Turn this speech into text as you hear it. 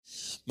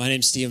My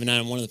name's Steve, and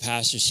I'm one of the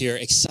pastors here.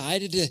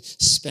 Excited to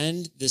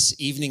spend this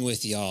evening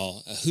with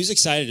y'all. Who's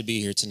excited to be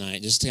here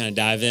tonight? Just to kind of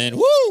dive in.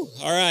 Woo!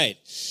 All right.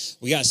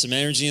 We got some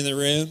energy in the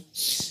room.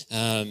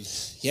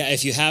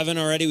 If you haven't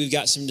already, we've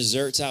got some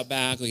desserts out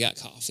back. We got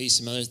coffee,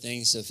 some other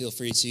things, so feel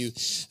free to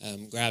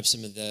grab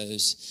some of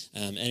those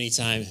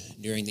anytime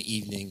during the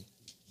evening.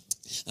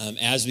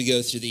 As we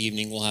go through the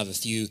evening, we'll have a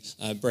few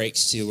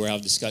breaks too, where we'll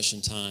have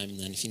discussion time. And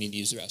then if you need to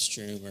use the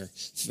restroom or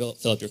fill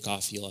up your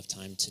coffee, you'll have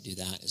time to do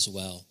that as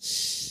well.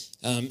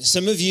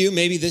 Some of you,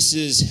 maybe this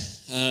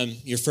is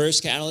your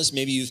first Catalyst.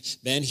 Maybe you've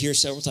been here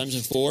several times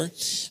before.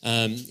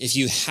 If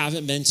you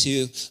haven't been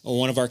to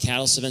one of our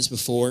Catalyst events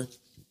before,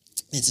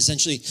 it's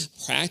essentially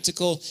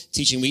practical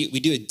teaching. We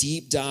do a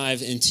deep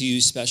dive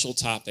into special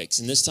topics.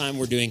 And this time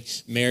we're doing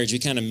marriage. We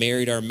kind of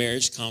married our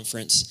marriage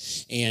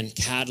conference and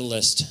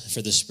Catalyst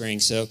for the spring.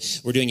 So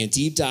we're doing a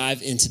deep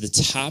dive into the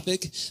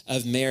topic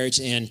of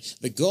marriage. And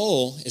the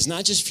goal is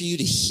not just for you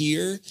to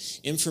hear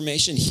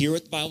information, hear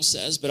what the Bible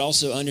says, but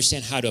also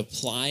understand how to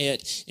apply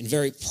it in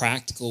very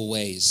practical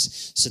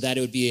ways so that it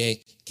would be a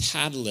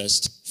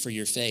catalyst for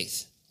your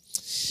faith.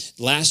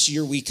 Last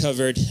year, we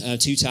covered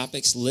two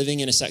topics. Living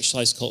in a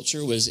sexualized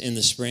culture was in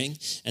the spring.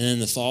 And then in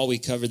the fall, we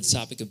covered the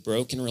topic of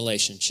broken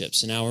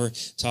relationships. And now we're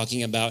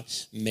talking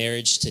about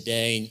marriage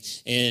today.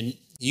 And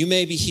you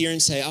may be here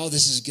and say, oh,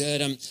 this is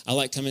good. I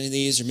like coming to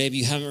these. Or maybe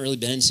you haven't really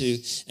been to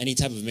any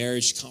type of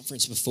marriage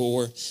conference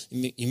before.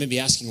 You may be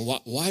asking,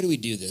 why do we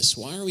do this?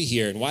 Why are we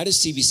here? And why does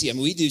CBC? I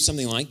mean, we do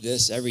something like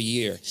this every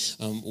year.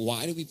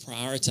 Why do we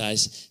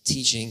prioritize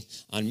teaching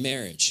on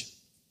marriage?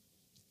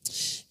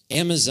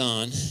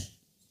 Amazon,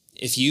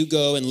 if you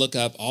go and look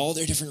up all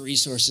their different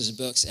resources and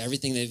books,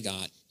 everything they've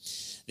got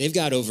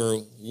over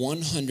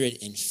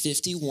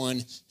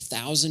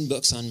 151,000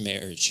 books on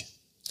marriage,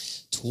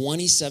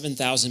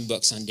 27,000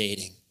 books on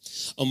dating,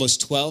 almost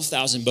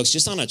 12,000 books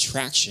just on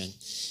attraction,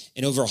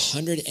 and over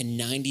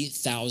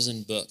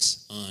 190,000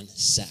 books on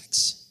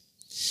sex.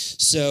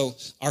 So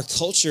our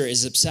culture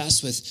is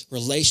obsessed with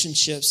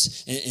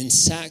relationships and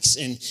sex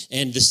and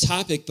this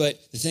topic,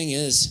 but the thing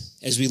is,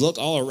 as we look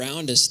all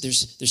around us,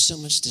 there's so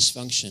much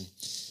dysfunction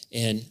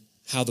in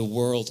how the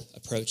world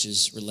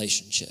approaches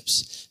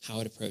relationships, how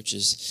it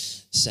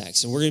approaches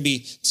sex. And we're going to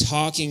be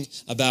talking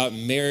about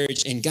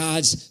marriage and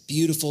God's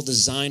beautiful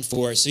design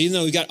for it. So even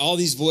though we've got all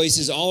these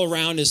voices all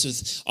around us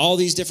with all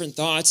these different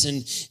thoughts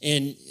and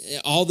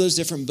all those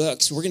different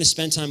books, we're going to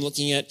spend time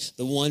looking at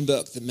the one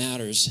book that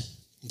matters,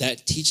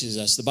 that teaches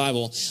us, the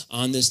Bible,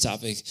 on this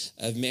topic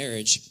of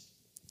marriage.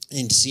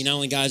 And to see not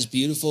only God's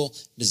beautiful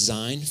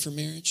design for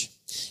marriage,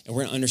 and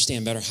we're going to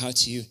understand better how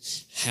to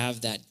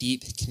have that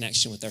deep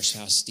connection with our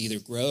spouse, to either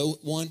grow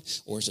one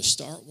or to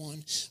start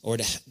one, or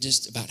to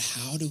just about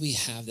how do we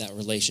have that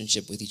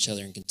relationship with each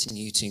other and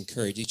continue to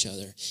encourage each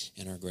other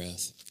in our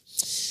growth.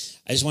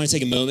 I just want to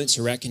take a moment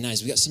to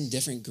recognize we got some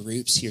different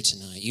groups here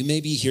tonight. You may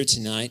be here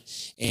tonight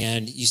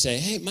and you say,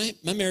 hey, my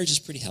marriage is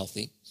pretty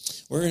healthy.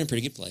 We're in a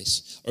pretty good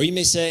place. Or you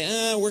may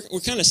say, we're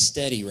kind of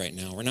steady right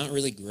now. We're not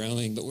really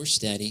growing, but we're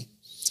steady.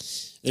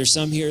 There's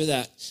some here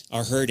that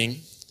are hurting,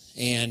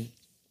 and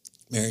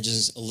marriage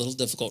is a little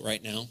difficult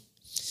right now,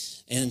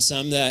 and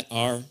some that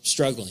are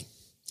struggling.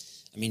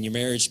 I mean, your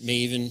marriage may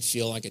even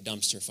feel like a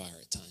dumpster fire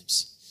at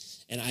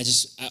times. And I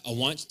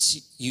want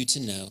you to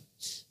know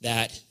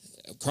that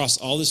across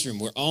all this room,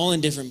 we're all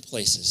in different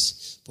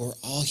places, but we're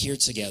all here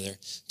together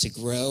to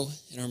grow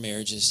in our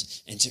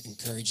marriages and to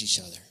encourage each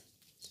other.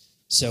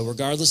 So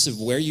regardless of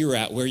where you're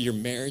at, where your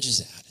marriage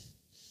is at,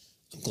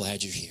 I'm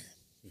glad you're here.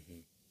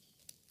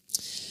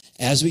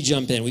 As we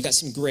jump in, we've got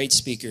some great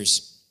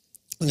speakers.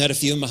 We've got a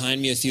few of them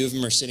behind me. A few of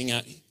them are sitting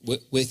out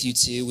with you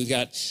too. We've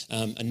got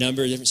a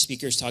number of different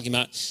speakers talking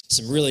about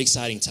some really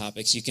exciting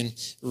topics. You can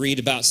read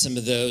about some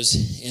of those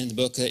in the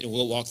book, and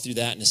we'll walk through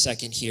that in a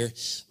second here.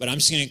 But I'm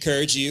just going to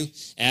encourage you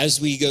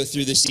as we go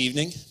through this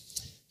evening,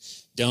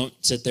 don't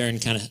sit there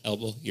and kind of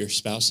elbow your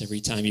spouse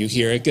every time you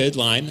hear a good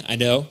line. I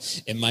know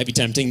it might be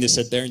tempting to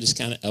sit there and just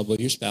kind of elbow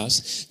your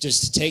spouse.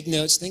 Just take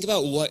notes. Think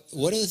about what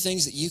are the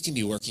things that you can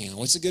be working on?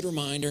 What's a good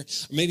reminder? Or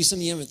maybe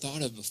something you haven't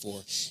thought of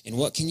before. And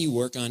what can you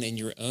work on in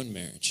your own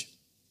marriage?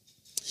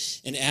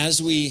 And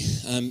as we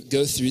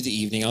go through the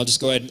evening, let's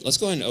go ahead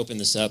and open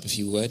this up if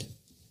you would.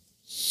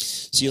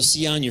 So you'll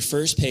see on your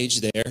first page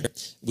there,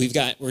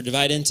 we're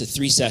divided into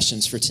 3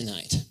 sessions for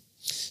tonight.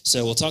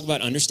 So we'll talk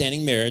about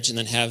understanding marriage and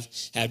then have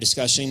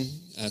discussion,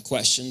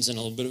 questions, and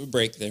a little bit of a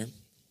break there.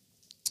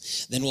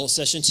 Then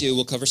session 2,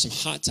 we'll cover some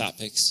hot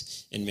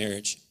topics in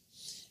marriage.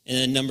 And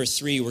then number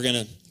 3, we're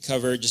going to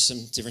cover just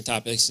some different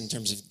topics in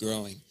terms of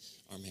growing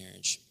our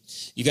marriage.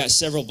 You've got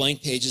several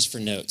blank pages for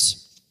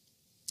notes.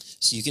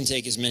 So you can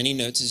take as many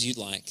notes as you'd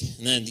like.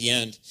 And then at the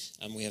end,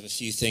 we have a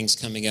few things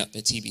coming up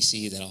at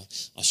TBC that I'll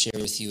share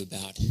with you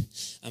about.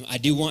 I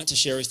do want to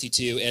share with you,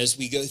 too, as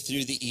we go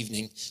through the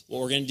evening, what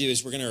we're going to do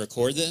is we're going to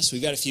record this.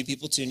 We've got a few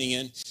people tuning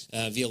in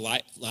via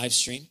live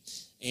stream.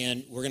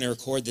 and we're going to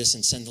record this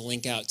and send the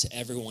link out to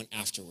everyone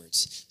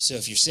afterwards. So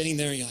if you're sitting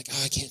there and you're like,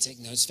 oh, I can't take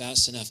notes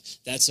fast enough,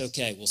 that's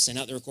okay. We'll send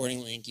out the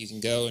recording link. You can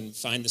go and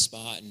find the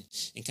spot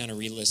and kind of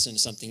re-listen to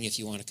something if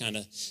you want to kind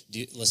of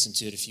listen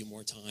to it a few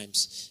more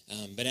times.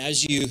 But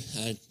as you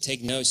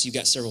take notes, you've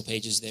got several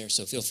pages there,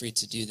 so feel free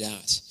to do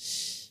that.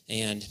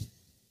 And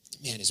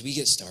man, as we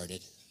get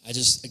started, I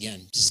just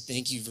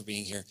thank you for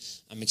being here.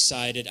 I'm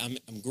excited.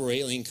 I'm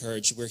greatly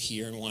encouraged. We're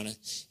here and want to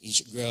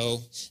each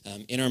grow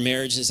in our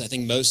marriages. I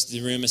think most of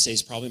the room, I say,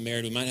 is probably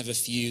married. We might have a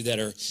few that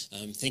are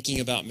thinking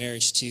about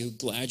marriage too.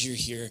 Glad you're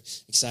here.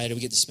 Excited we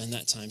get to spend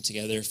that time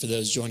together. For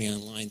those joining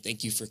online,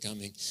 thank you for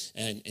coming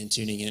and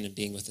tuning in and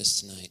being with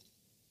us tonight.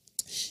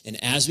 And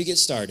as we get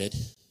started,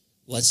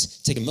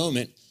 let's take a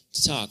moment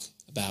to talk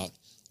about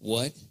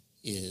what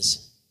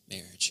is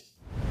marriage.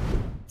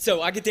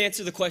 So I get to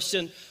answer the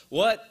question,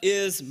 what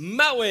is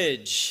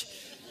marriage?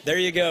 There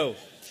you go.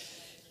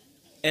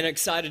 And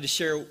excited to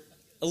share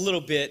a little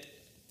bit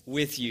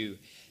with you.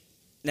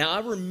 Now,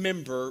 I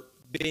remember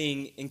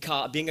being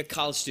a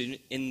college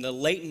student in the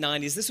late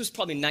 90s. This was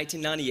probably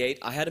 1998.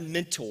 I had a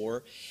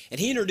mentor, and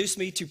he introduced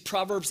me to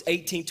Proverbs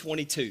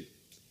 18:22.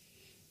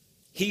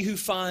 He who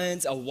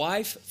finds a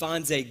wife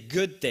finds a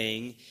good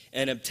thing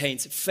and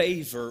obtains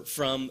favor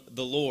from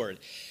the Lord.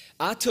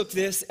 I took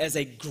this as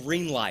a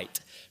green light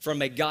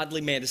from a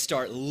godly man to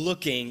start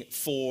looking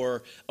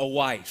for a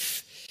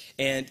wife.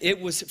 And it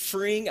was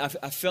freeing. I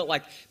felt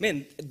like,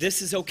 man,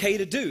 this is okay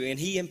to do. And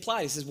he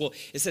implied, he says, well,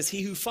 it says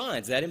he who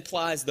finds. That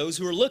implies those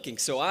who are looking.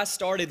 So I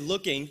started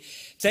looking.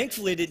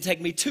 Thankfully, it didn't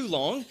take me too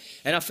long.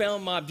 And I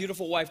found my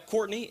beautiful wife,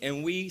 Courtney,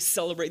 and we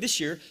celebrate this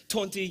year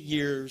 20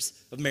 years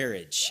of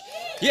marriage.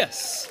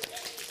 Yes.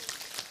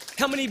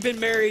 How many have been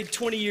married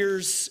 20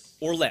 years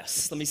or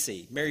less? Let me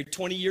see. Married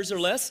 20 years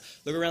or less?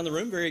 Look around the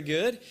room. Very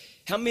good.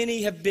 How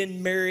many have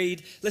been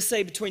married, let's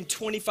say, between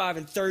 25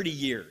 and 30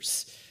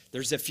 years?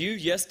 There's a few,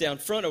 yes, down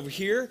front over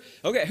here.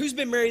 Okay, who's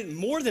been married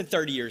more than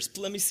 30 years?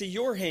 Let me see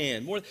your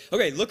hand.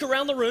 Okay, look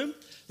around the room.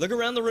 Look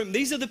around the room.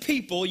 These are the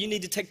people you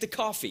need to take to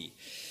coffee.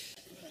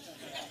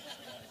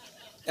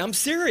 I'm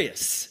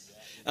serious.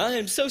 I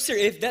am so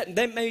serious. If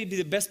that may be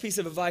the best piece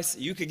of advice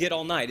you could get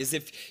all night, is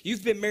if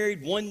you've been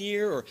married 1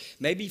 year or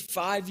maybe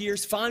 5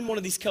 years, find one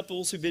of these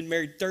couples who've been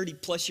married 30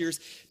 plus years,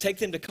 take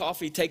them to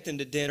coffee, take them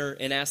to dinner,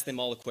 and ask them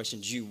all the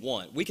questions you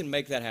want. We can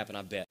make that happen,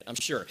 I bet, I'm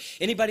sure.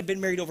 Anybody been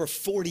married over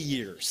 40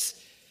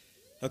 years?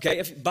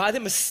 Okay, buy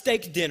them a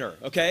steak dinner,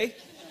 okay?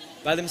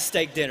 Buy them a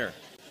steak dinner.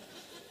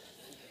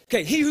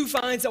 Okay, he who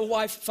finds a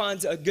wife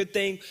finds a good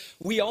thing.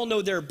 We all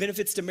know there are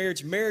benefits to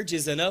marriage. Marriage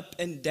is an up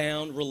and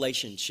down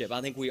relationship. I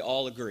think we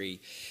all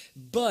agree.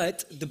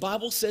 But the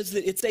Bible says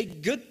that it's a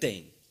good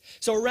thing.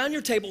 So around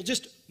your table,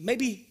 just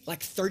maybe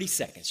like 30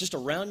 seconds, just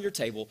around your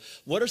table,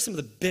 what are some of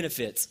the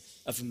benefits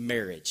of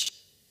marriage?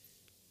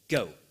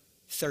 Go,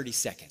 30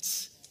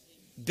 seconds.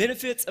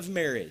 Benefits of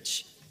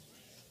marriage.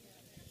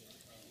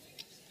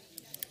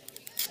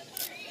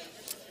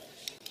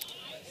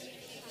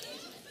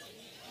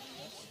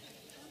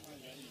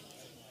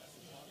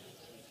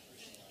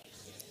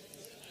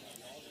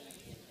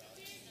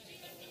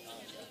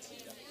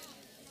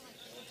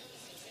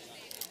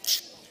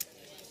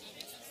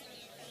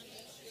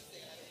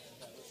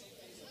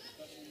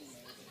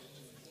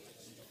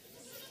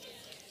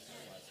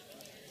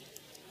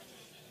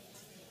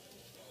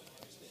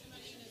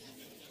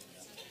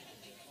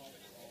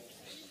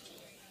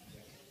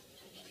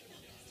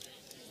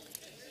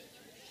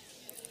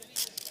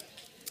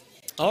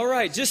 All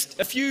right, just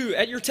a few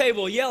at your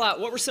table. Yell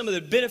out, what were some of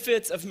the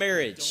benefits of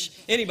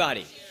marriage?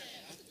 Anybody?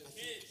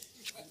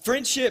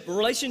 Friendship,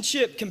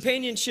 relationship,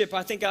 companionship.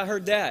 I think I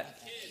heard that.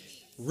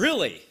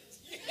 Really?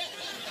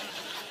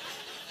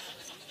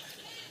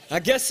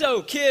 I guess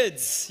so.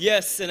 Kids.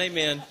 Yes and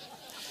amen.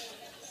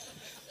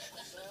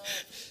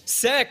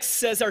 Sex,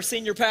 says our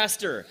senior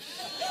pastor.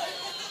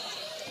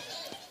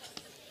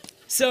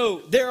 So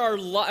there are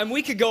and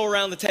we could go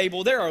around the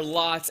table. There are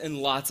lots and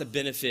lots of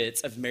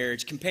benefits of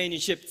marriage.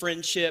 Companionship,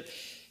 friendship,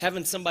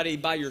 having somebody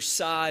by your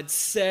side,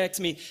 sex.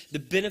 I mean, the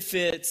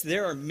benefits,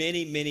 there are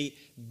many, many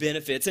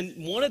benefits.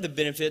 And one of the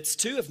benefits,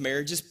 too, of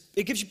marriage is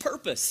it gives you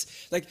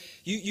purpose. Like,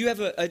 you have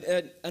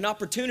an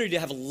opportunity to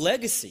have a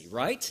legacy,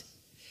 right?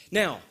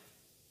 Now,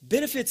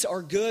 benefits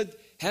are good.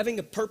 Having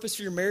a purpose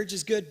for your marriage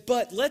is good.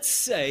 But let's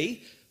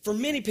say, for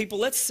many people,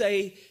 let's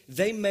say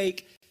they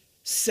make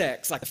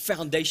sex like a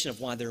foundation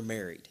of why they're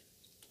married.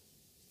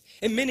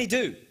 And many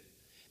do.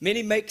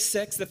 Many make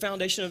sex the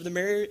foundation of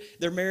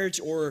their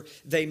marriage, or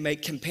they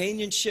make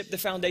companionship the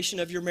foundation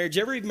of your marriage.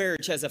 Every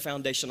marriage has a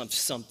foundation of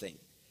something.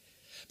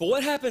 But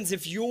what happens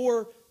if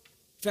your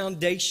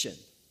foundation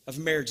of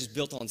marriage is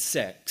built on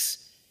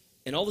sex,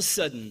 and all of a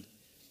sudden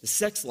the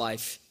sex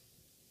life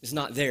is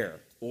not there,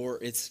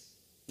 or it's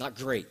not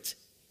great?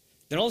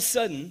 Then all of a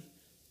sudden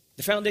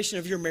the foundation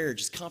of your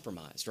marriage is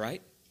compromised,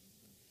 right?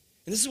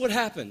 And this is what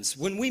happens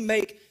when we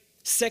make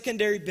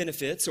secondary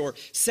benefits or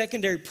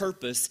secondary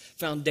purpose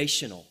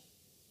foundational.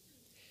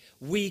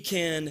 We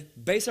can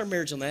base our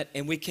marriage on that,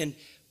 and we can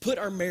put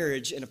our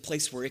marriage in a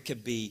place where it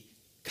could be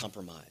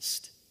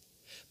compromised.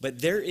 But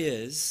there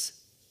is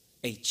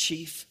a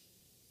chief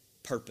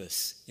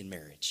purpose in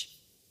marriage.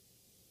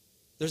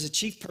 There's a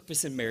chief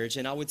purpose in marriage,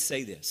 and I would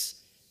say this.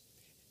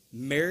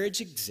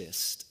 Marriage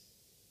exists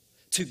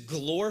to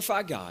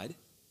glorify God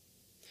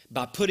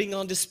by putting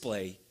on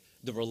display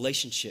the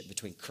relationship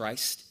between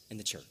Christ and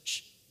the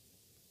church.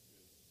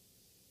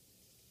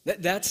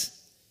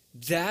 That's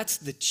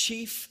the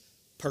chief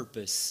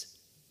purpose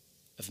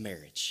of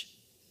marriage.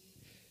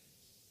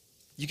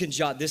 You can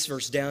jot this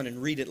verse down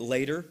and read it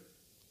later.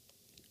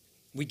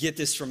 We get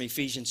this from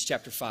Ephesians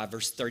chapter 5,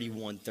 verse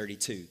 31,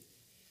 32.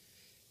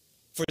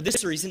 For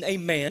this reason, a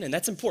man, and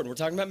that's important. We're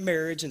talking about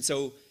marriage, and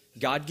so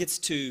God gets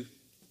to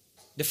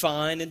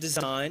define and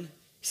design.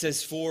 He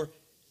says, for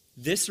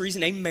this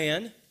reason, a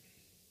man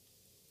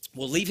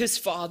will leave his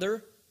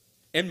father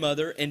and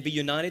mother and be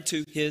united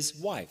to his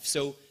wife.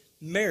 So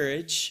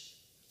marriage,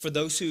 for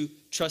those who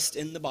trust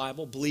in the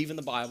Bible, believe in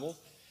the Bible,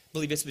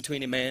 believe it's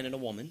between a man and a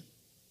woman.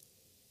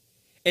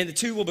 And the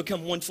two will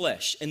become one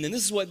flesh. And then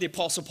this is what the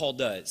Apostle Paul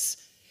does.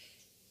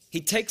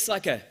 He takes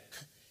like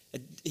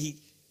he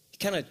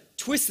kind of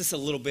twists this a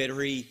little bit,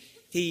 or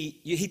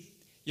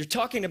you're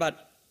talking about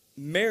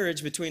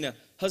marriage between a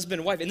husband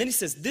and wife. And then he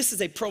says, this is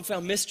a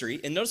profound mystery.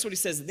 And notice what he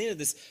says at the end of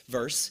this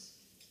verse.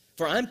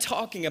 For I'm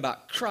talking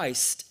about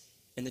Christ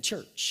and the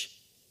church.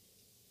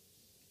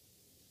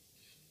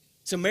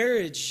 So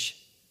marriage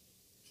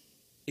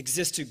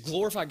exists to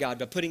glorify God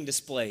by putting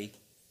display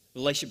the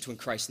relationship between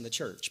Christ and the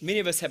church. Many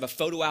of us have a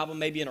photo album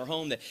maybe in our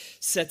home that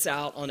sets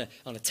out on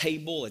a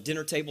table, a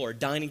dinner table or a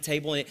dining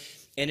table,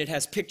 and it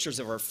has pictures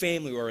of our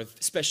family or a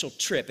special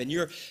trip. And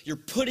you're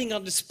putting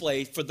on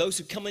display for those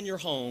who come in your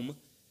home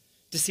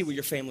to see what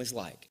your family's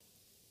like.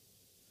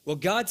 Well,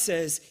 God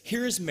says,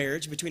 here is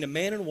marriage between a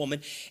man and a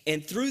woman,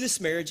 and through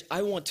this marriage,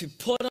 I want to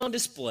put on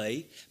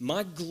display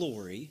my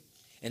glory,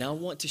 and I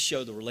want to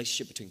show the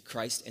relationship between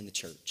Christ and the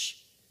church.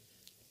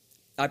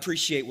 I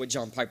appreciate what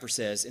John Piper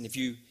says, and if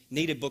you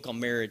need a book on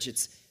marriage,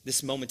 it's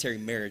This Momentary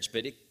Marriage,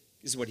 but this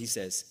is what he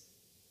says.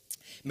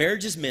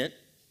 Marriage is meant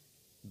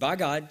by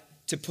God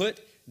to put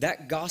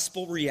that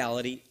gospel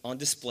reality on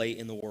display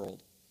in the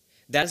world.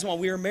 That is why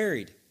we are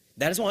married.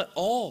 That is why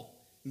all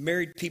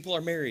married people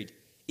are married,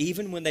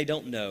 even when they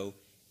don't know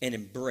and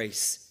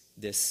embrace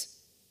this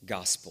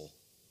gospel.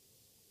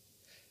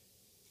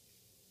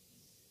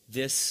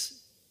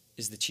 This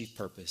is the chief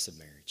purpose of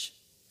marriage.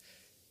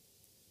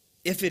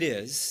 If it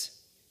is,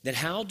 then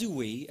how do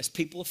we, as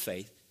people of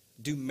faith,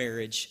 do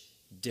marriage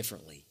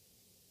differently?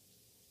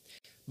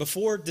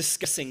 Before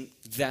discussing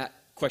that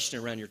question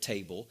around your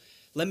table,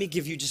 let me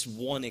give you just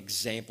one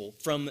example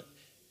from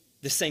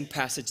the same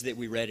passage that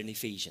we read in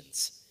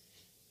Ephesians.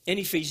 In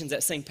Ephesians,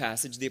 that same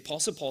passage, the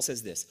Apostle Paul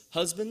says this: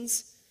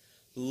 husbands,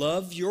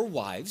 love your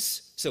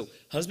wives. So,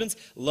 husbands,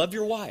 love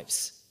your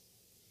wives.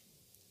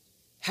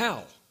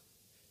 How?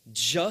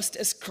 Just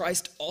as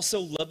Christ also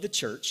loved the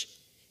church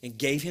and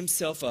gave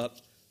himself up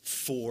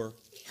for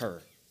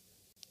her.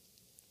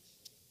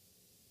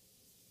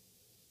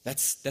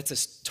 That's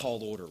a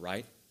tall order,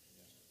 right?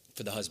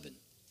 For the husband.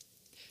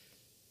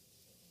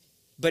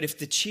 But if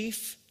the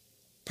chief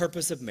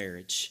purpose of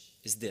marriage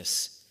is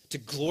this, to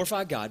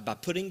glorify God by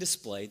putting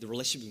display the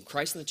relationship between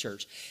Christ and the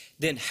church,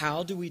 then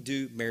how do we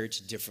do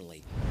marriage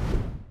differently?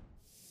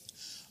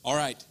 All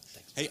right.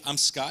 Hey, I'm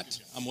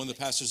Scott. I'm one of the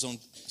pastors on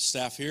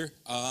staff here.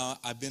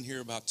 I've been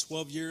here about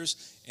 12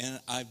 years, and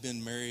I've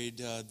been married.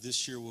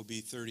 This year will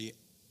be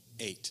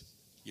 38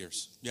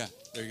 years. Yeah,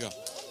 there you go.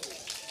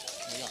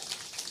 There you go.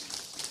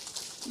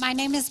 My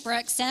name is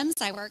Brooke Sims.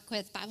 I work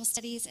with Bible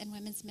Studies and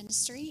Women's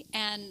Ministry,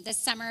 and this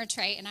summer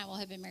Trey and I will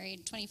have been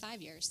married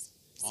 25 years.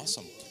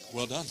 Awesome.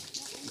 Well done.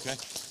 Okay.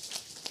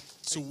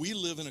 So we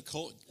live in a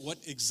cult,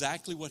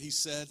 exactly what he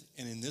said,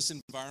 and in this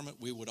environment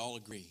we would all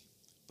agree.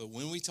 But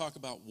when we talk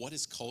about what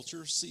does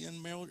culture see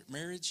in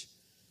marriage?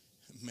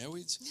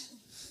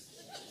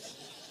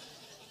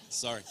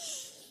 Sorry.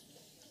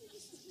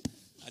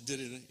 I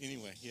did it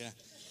anyway, yeah.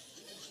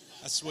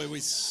 That's the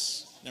way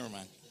never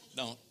mind.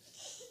 Don't.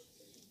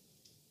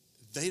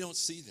 They don't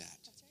see that.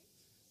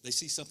 They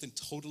see something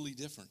totally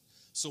different.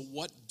 So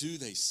what do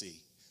they see?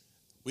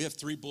 We have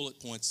 3 bullet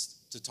points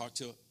to talk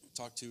to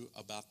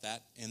about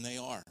that, and they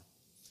are.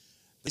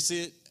 They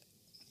see it,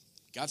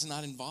 God's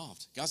not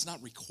involved. God's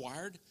not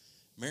required.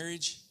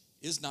 Marriage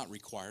is not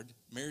required.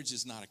 Marriage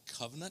is not a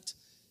covenant,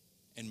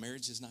 and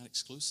marriage is not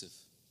exclusive.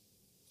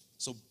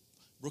 So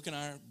Brooke and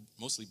I,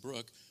 mostly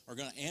Brooke, are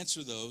going to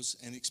answer those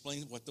and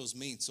explain what those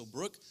mean. So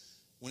Brooke,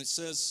 when it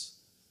says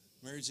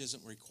marriage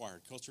isn't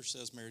required, culture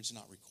says marriage is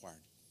not required.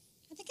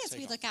 I think as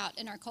we look out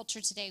in our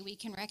culture today, we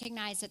can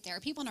recognize that there are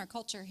people in our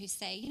culture who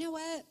say, you know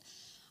what,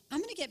 I'm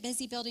going to get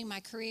busy building my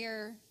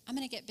career. I'm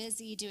going to get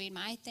busy doing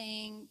my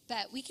thing,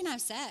 but we can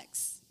have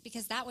sex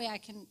because that way I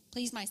can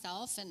please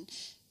myself and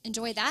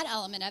enjoy that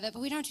element of it,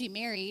 but we don't have to be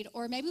married.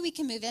 Or maybe we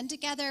can move in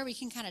together. We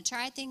can kind of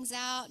try things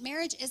out.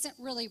 Marriage isn't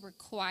really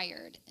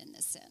required in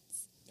this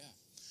sense. Yeah.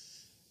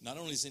 Not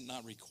only is it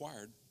not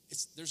required,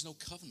 there's no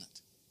covenant.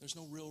 There's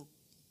no real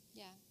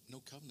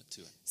no covenant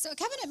to it. So a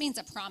covenant means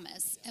a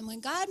promise. And when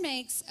God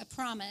makes a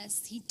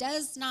promise, he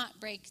does not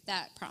break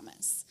that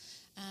promise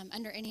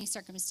under any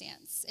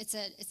circumstance. It's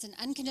an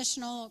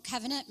unconditional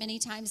covenant many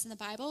times in the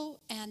Bible,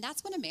 and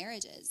that's what a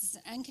marriage is. It's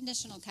an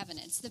unconditional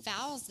covenant. It's the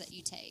vows that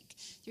you take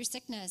through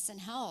sickness and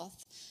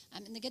health,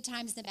 in the good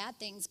times and the bad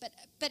things.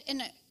 But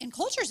in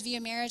culture's view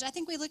of marriage, I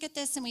think we look at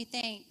this and we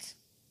think,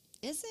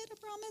 is it a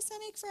promise I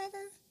make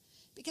forever?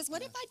 Because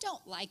what if I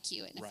don't like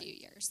you in a few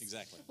years?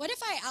 Exactly. What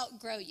if I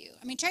outgrow you?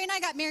 I mean, Trey and I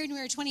got married when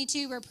we were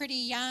 22. We're pretty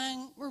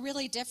young. We're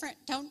really different.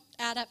 Don't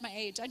add up my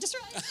age. I just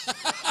realized.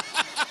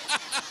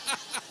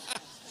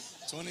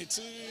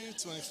 22,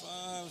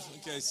 25.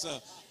 Okay,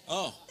 so,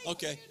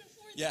 okay.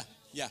 Yeah.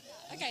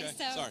 Okay,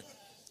 so. Sorry.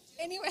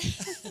 Anyway,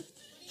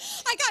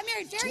 I got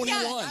married very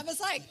 21. young. I was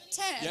like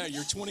 10. Yeah,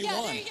 you're 21.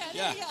 Yeah, there you go.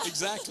 Yeah,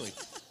 exactly.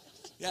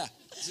 Yeah,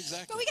 that's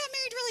exactly. But we got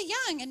married really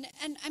young,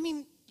 and I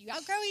mean, you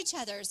outgrow each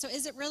other. So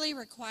is it really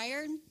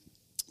required?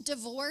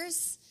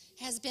 Divorce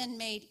has been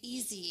made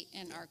easy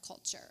in our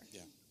culture.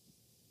 Yeah.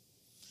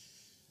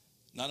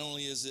 Not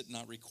only is it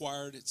not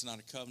required, it's not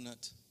a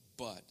covenant,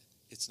 but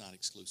it's not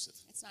exclusive.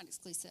 It's not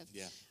exclusive.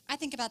 Yeah. I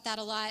think about that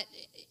a lot.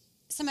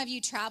 Some of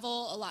you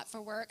travel a lot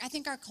for work. I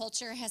think our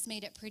culture has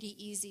made it pretty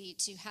easy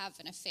to have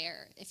an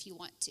affair if you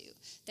want to.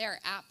 There are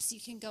apps you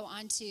can go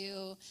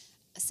onto.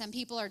 Some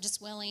people are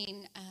just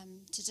willing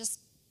to just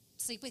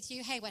sleep with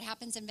you. Hey, what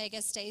happens in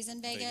Vegas stays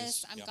in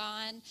Vegas. I'm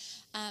gone.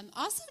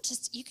 Also,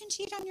 just you can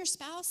cheat on your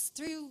spouse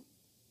through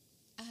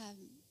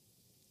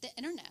the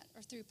internet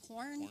or through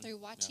porn, through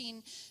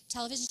watching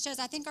television shows.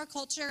 I think our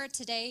culture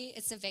today,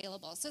 it's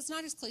available. So it's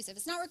not exclusive.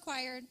 It's not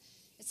required.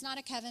 It's not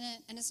a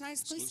covenant, and it's not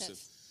exclusive.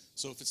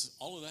 So if it's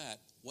all of that,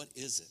 what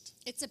is it?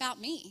 It's about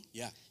me.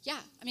 Yeah. Yeah.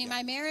 I mean,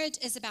 my marriage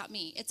is about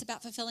me. It's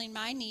about fulfilling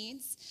my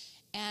needs.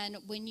 And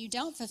when you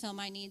don't fulfill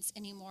my needs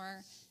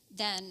anymore,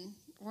 then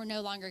we're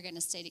no longer going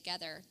to stay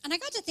together. And I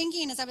got to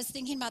thinking, as I was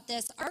thinking about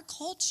this, our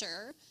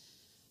culture,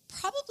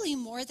 probably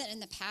more than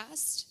in the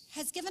past,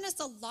 has given us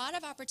a lot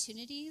of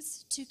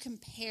opportunities to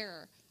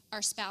compare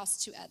our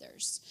spouse to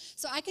others.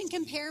 So I can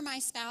compare my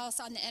spouse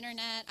on the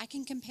internet. I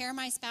can compare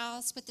my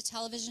spouse with the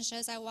television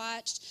shows I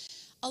watched.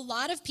 A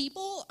lot of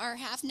people are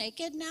half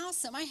naked now,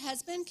 so my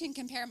husband can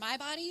compare my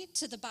body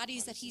to the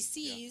bodies that he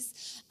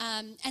sees.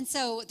 And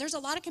so there's a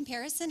lot of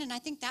comparison, and I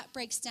think that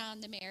breaks down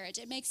the marriage.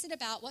 It makes it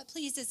about what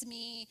pleases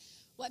me,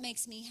 what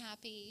makes me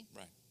happy.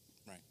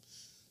 Right.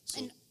 So,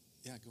 And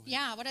yeah, go ahead.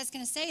 Yeah, what I was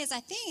going to say is I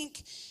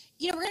think,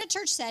 we're in a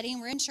church setting,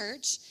 we're in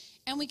church,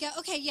 and we go,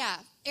 okay, yeah,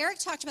 Eric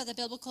talked about the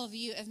biblical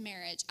view of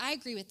marriage. I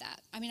agree with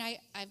that. I mean, I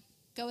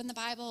go in the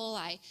Bible,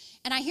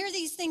 and I hear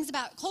these things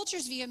about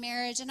culture's view of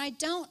marriage, and I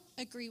don't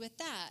agree with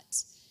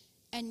that.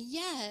 And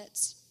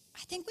yet, I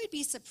think we'd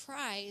be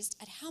surprised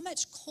at how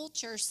much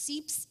culture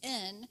seeps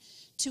in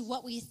to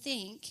what we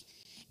think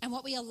and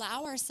what we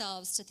allow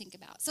ourselves to think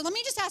about. So let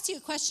me just ask you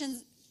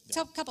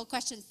a couple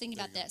questions thinking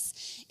about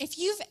this. If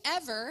you've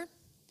ever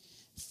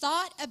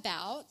thought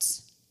about,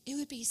 it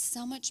would be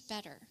so much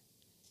better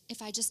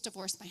if I just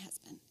divorced my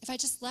husband, if I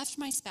just left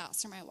my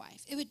spouse or my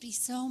wife, it would be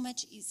so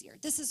much easier.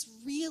 This is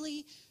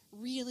really,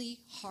 really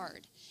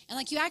hard. And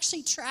like you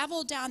actually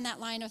traveled down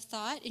that line of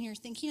thought in your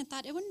thinking and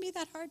thought it wouldn't be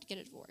that hard to get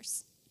a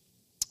divorce.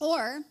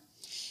 Or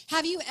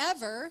have you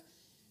ever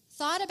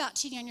thought about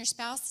cheating on your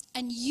spouse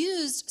and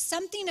used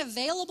something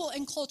available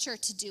in culture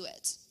to do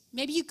it?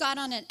 Maybe you got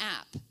on an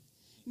app.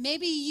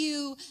 Maybe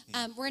you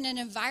were in an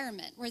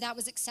environment where that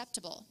was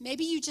acceptable.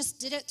 Maybe you just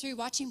did it through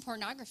watching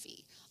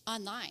pornography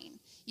online.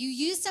 You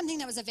used something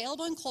that was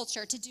available in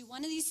culture to do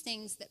one of these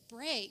things that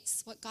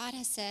breaks what God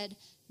has said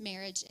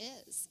marriage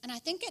is. And I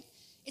think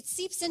it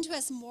seeps into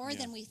us more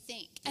than we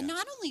think. And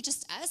not only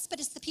just us, but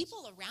it's the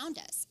people around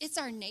us. It's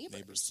our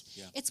neighbors.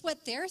 Yeah. It's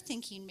what they're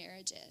thinking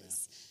marriage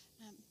is.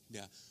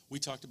 Yeah, we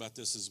talked about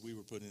this as we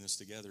were putting this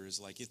together. Is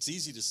like it's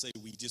easy to say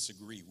we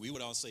disagree. We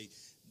would all say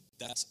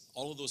that's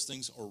all of those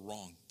things are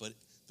wrong. But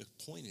the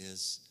point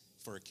is,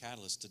 for a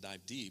catalyst to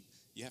dive deep,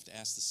 you have to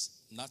ask this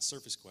not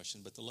surface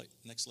question, but the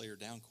next layer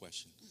down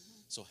question.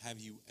 So,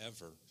 have you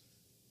ever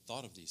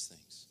thought of these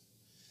things?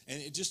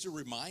 And it's just a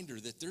reminder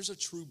that there's a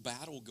true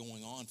battle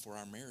going on for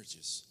our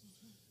marriages,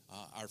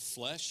 our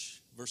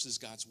flesh versus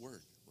God's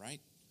word,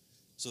 right?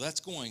 So that's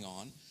going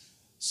on.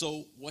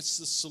 So what's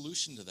the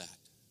solution to that?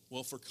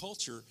 Well, for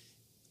culture,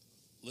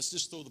 let's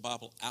just throw the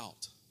Bible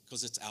out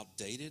because it's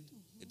outdated.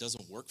 It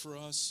doesn't work for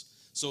us.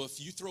 So if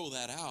you throw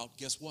that out,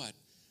 guess what?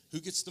 Who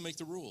gets to make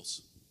the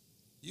rules?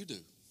 You do.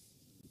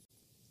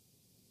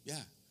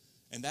 Yeah.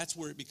 And that's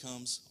where it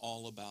becomes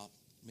all about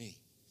me.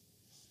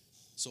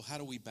 So how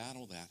do we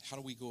battle that? How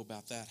do we go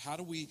about that? How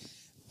do we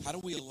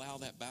allow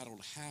that battle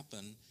to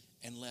happen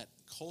and let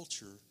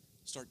culture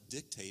start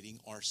dictating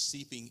or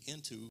seeping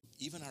into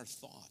even our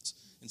thoughts?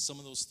 And some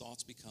of those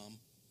thoughts become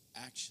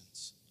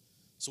actions.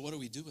 So what do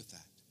we do with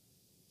that?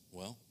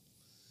 Well,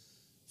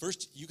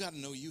 first, you got to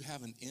know you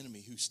have an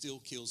enemy who still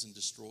kills and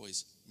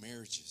destroys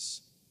marriages.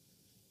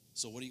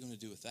 So what are you going to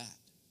do with that?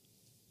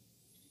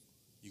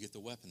 You get the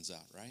weapons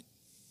out, right?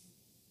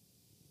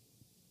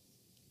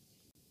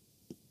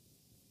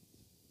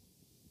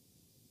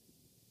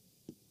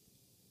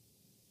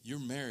 your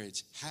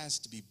marriage has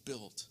to be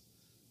built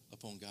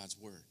upon God's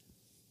word.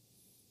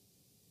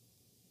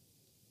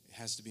 It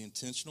has to be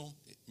intentional.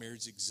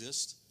 Marriage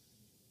exists,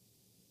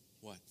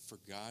 what? For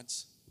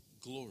God's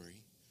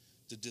glory,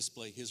 to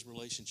display his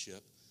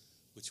relationship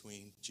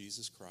between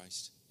Jesus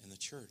Christ and the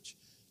church.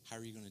 How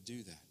are you going to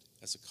do that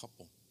as a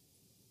couple?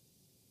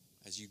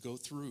 As you go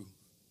through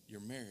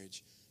your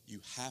marriage, you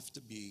have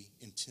to be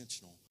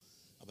intentional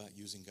about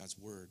using God's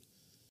word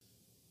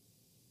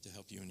to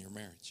help you in your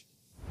marriage.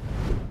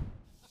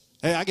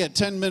 Hey, I got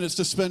 10 minutes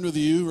to spend with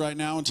you right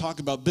now and talk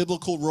about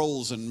biblical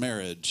roles in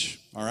marriage,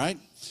 all right?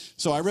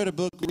 So I read a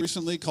book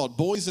recently called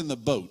Boys in the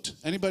Boat.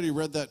 Anybody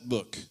read that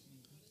book?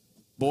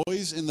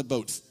 Boys in the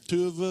Boat.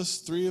 2 of us,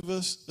 3 of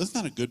us. That's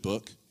not a good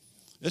book.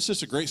 It's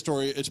just a great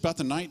story. It's about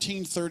the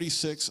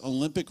 1936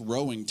 Olympic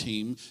rowing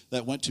team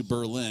that went to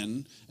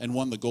Berlin and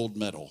won the gold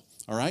medal,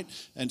 all right?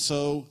 And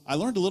so I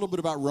learned a little bit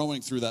about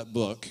rowing through that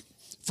book.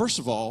 First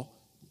of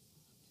all,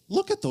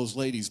 look at those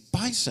ladies'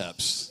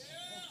 biceps.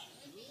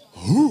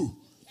 Ooh.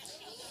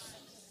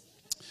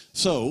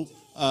 So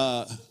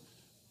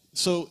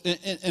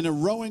in a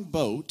rowing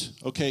boat,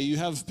 okay, you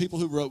have people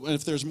who row, and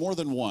if there's more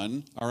than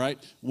one, all right,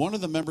 one of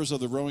the members of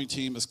the rowing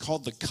team is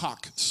called the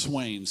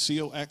coxswain,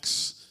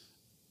 C-O-X-W-A-I-N,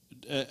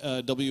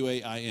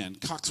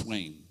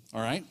 coxswain,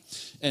 all right?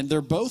 And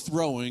they're both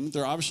rowing.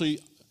 They're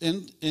obviously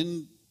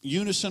in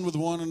unison with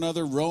one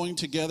another, rowing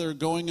together,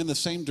 going in the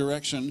same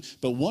direction,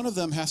 but one of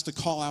them has to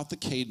call out the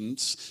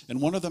cadence, and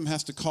one of them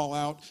has to call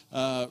out,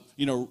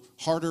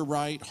 harder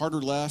right,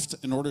 harder left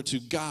in order to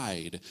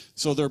guide.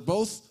 So they're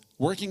both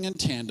working in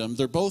tandem.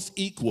 They're both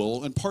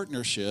equal in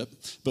partnership,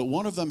 but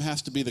one of them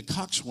has to be the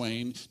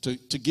coxswain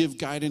to give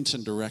guidance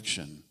and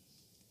direction.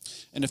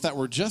 And if that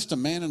were just a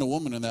man and a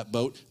woman in that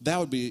boat, that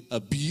would be a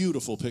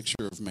beautiful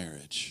picture of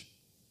marriage.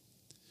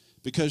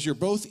 Because you're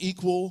both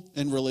equal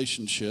in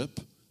relationship.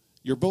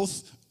 You're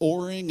both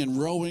oaring and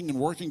rowing and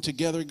working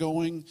together,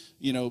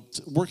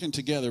 working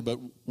together, but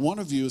one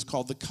of you is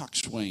called the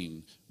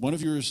coxswain. One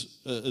of you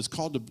is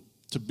called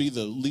to be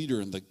the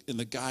leader and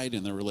the guide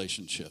in the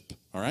relationship,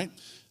 all right?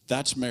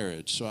 That's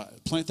marriage. So I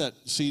plant that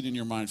seed in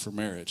your mind for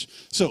marriage.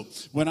 So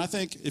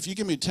if you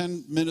give me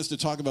 10 minutes to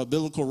talk about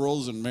biblical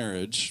roles in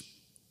marriage,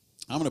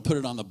 I'm going to put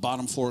it on the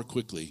bottom floor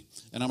quickly.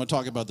 And I'm going to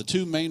talk about the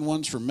 2 main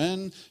ones for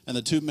men and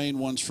the 2 main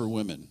ones for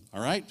women.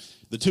 All right?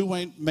 The 2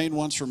 main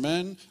ones for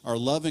men are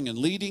loving and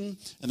leading,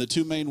 and the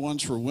 2 main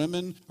ones for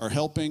women are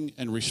helping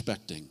and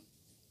respecting.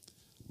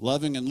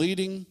 Loving and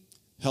leading,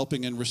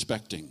 helping and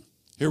respecting.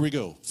 Here we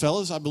go.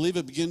 Fellas, I believe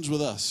it begins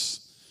with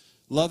us.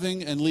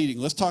 Loving and leading.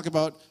 Let's talk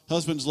about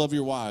husbands, love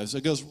your wives.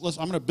 I'm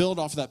going to build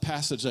off of that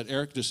passage that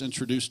Eric just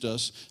introduced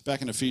us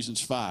back in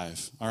Ephesians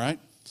 5. All right?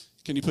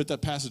 Can you put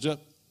that passage up?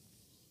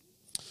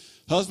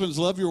 Husbands,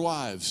 love your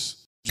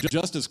wives,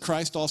 just as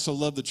Christ also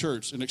loved the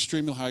church, an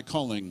extremely high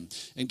calling,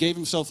 and gave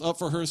himself up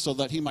for her so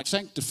that he might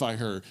sanctify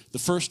her. The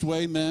first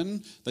way,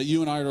 men, that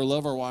you and I are to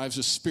love our wives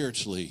is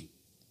spiritually.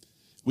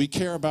 We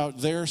care about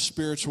their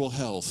spiritual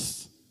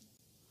health.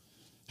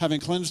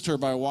 Having cleansed her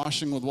by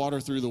washing with water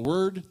through the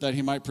word, that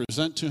he might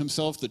present to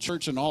himself the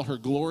church in all her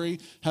glory,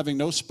 having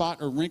no spot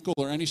or wrinkle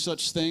or any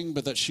such thing,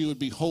 but that she would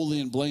be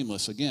holy and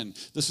blameless. Again,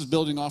 this is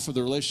building off of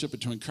the relationship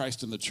between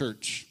Christ and the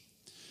church.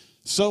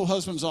 So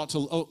husbands ought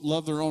to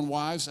love their own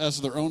wives as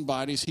their own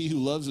bodies. He who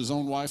loves his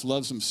own wife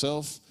loves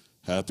himself.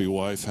 Happy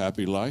wife,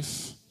 happy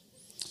life.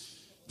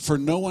 For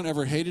no one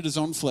ever hated his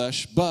own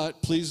flesh,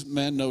 but, please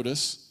men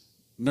notice,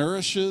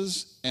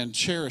 nourishes and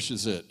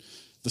cherishes it.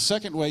 The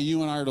second way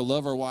you and I are to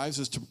love our wives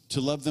is to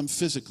love them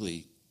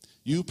physically.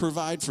 You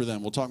provide for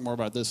them. We'll talk more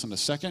about this in a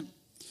second.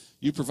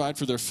 You provide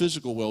for their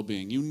physical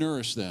well-being. You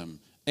nourish them.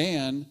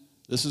 And,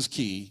 this is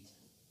key,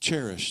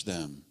 cherish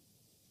them.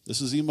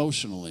 This is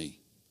emotionally.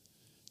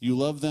 You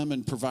love them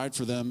and provide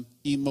for them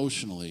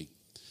emotionally.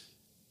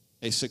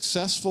 A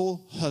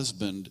successful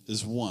husband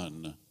is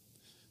one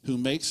who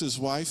makes his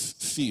wife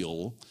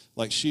feel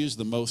like she is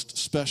the most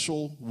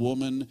special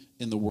woman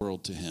in the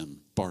world to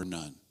him, bar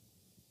none.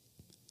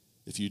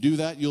 If you do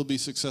that, you'll be a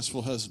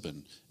successful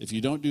husband. If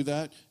you don't do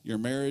that, your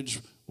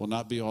marriage will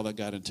not be all that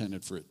God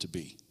intended for it to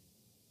be.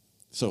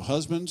 So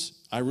husbands,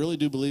 I really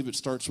do believe it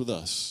starts with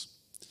us.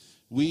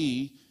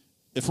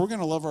 If we're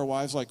going to love our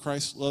wives like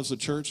Christ loves the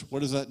church,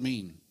 what does that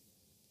mean?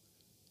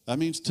 That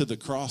means to the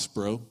cross,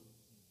 bro.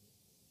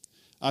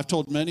 I've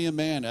told many a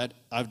man,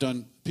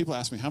 people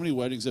ask me, how many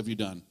weddings have you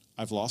done?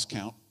 I've lost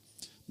count.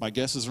 My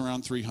guess is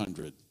around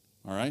 300,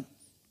 all right?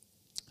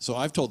 So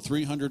I've told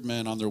 300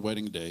 men on their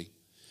wedding day,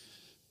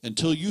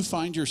 until you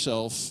find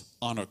yourself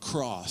on a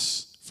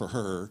cross for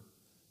her,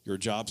 your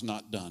job's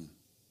not done.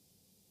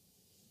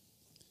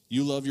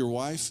 You love your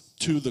wife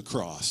to the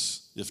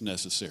cross, if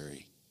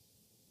necessary.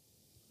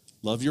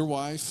 Love your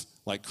wife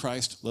like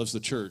Christ loves the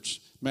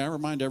church. May I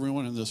remind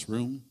everyone in this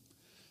room,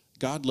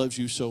 God loves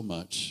you so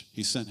much,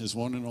 he sent his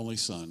one and only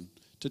son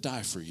to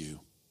die for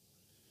you.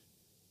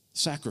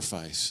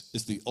 Sacrifice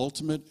is the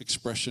ultimate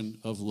expression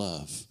of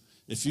love.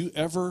 If you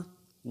ever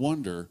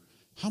wonder,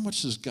 how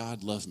much does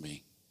God love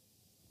me?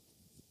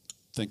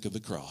 Think of the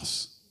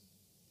cross.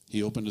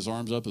 He opened his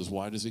arms up as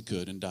wide as he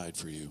could and died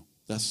for you.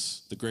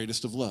 That's the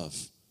greatest of love.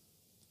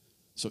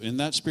 So in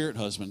that spirit,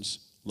 husbands,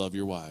 love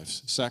your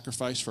wives.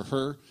 Sacrifice for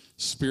her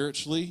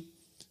spiritually,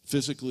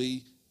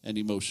 physically, and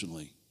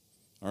emotionally.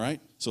 All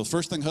right? So the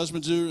first thing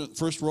husbands do,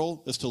 first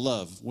role is to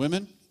love.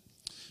 Women,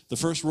 the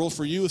first role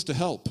for you is to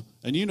help.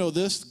 And you know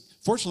this.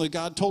 Fortunately,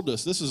 God told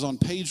us. This is on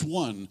page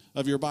 1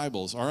 of your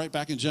Bibles. All right?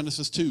 Back in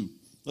Genesis 2.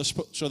 Let's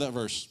show that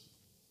verse.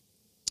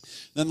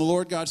 Then the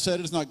Lord God said,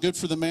 it is not good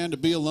for the man to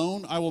be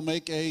alone. I will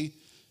make a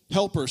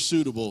helper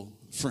suitable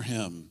for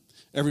him.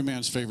 Every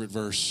man's favorite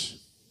verse.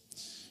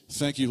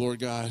 Thank you, Lord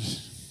God.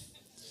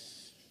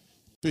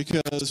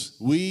 Because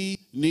we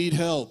need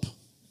help.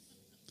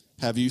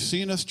 Have you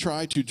seen us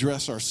try to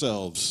dress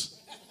ourselves?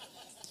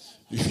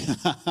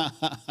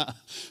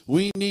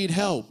 We need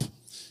help.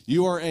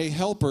 You are a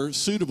helper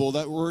suitable.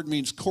 That word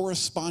means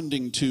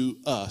corresponding to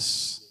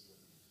us.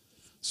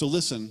 So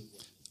listen,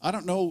 I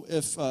don't know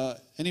if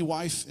any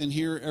wife in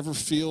here ever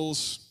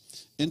feels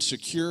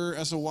insecure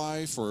as a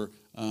wife, or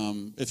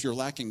if you're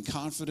lacking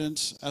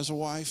confidence as a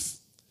wife.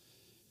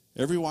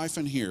 Every wife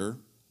in here,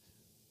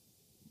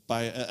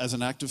 as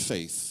an act of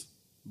faith,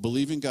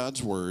 believing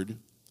God's word,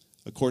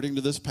 according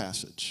to this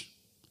passage,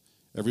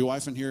 every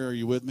wife in here, are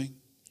you with me?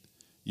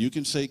 You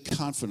can say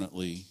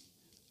confidently,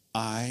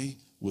 I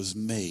was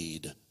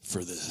made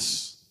for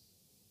this.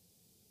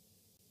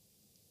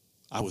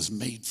 I was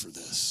made for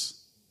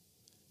this.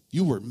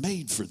 You were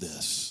made for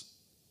this,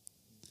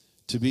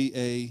 to be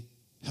a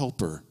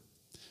helper.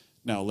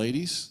 Now,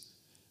 ladies,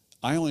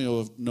 I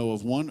only know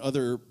of one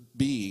other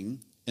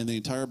being in the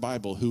entire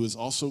Bible who is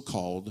also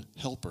called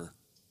helper.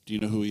 Do you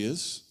know who he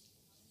is?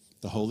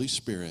 The Holy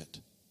Spirit.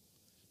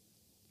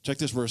 Check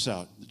this verse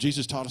out.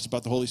 Jesus taught us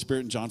about the Holy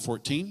Spirit in John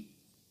 14.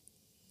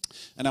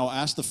 And I will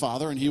ask the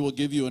Father, and he will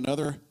give you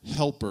another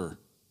helper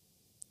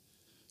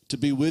to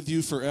be with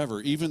you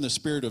forever, even the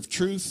Spirit of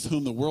truth,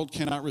 whom the world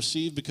cannot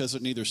receive because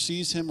it neither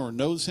sees him or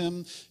knows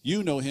him.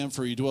 You know him,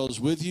 for he dwells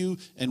with you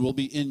and will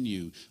be in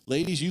you.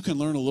 Ladies, you can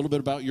learn a little bit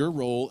about your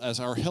role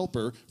as our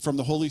helper from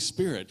the Holy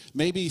Spirit.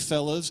 Maybe,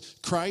 fellas,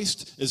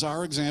 Christ is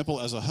our example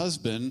as a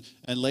husband,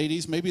 and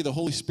ladies, maybe the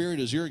Holy Spirit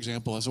is your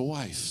example as a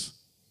wife.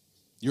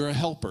 You're a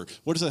helper.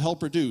 What does a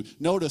helper do?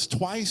 Notice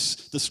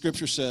twice the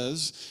scripture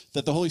says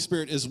that the Holy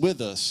Spirit is with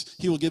us.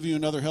 He will give you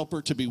another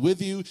helper to be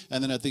with you.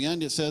 And then at the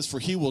end it says, for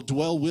he will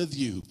dwell with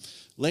you.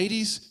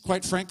 Ladies,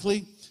 quite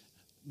frankly,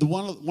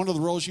 one of the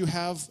roles you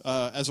have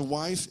as a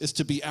wife is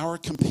to be our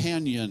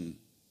companion.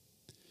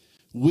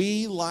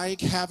 We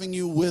like having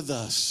you with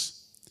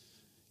us.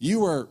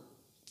 You are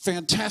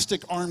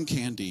fantastic arm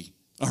candy,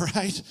 all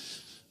right?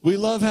 We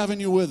love having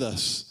you with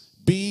us.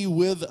 Be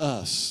with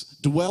us.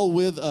 Dwell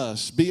with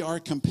us. Be our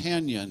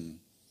companion.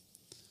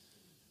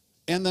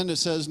 And then it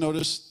says,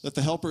 notice that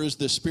the helper is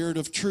the Spirit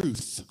of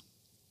truth.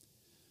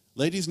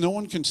 Ladies, no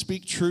one can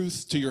speak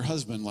truth to your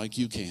husband like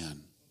you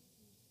can.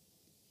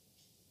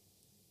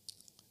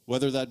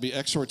 Whether that be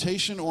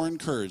exhortation or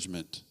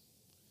encouragement.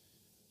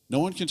 No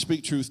one can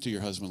speak truth to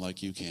your husband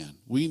like you can.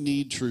 We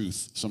need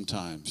truth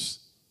sometimes.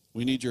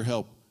 We need your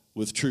help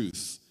with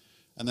truth.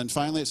 And then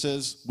finally it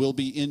says, will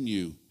be in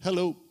you.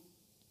 Hello.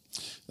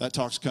 That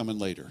talk's coming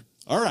later.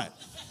 All right.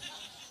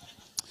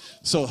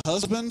 So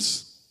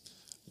husbands,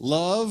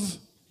 love,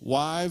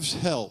 wives,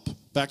 help.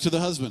 Back to the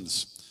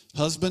husbands.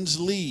 Husbands,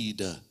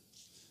 lead.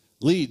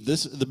 Lead.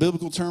 The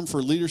biblical term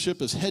for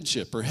leadership is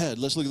headship or head.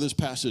 Let's look at this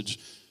passage.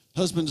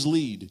 Husbands,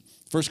 lead.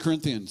 1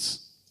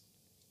 Corinthians.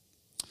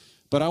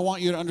 But I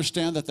want you to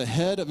understand that the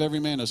head of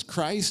every man is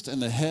Christ,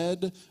 and the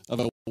head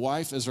of a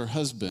wife is her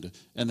husband,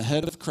 and the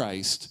head of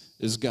Christ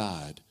is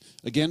God.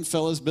 Again,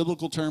 fellas,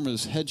 biblical term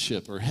is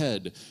headship or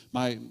head.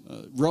 My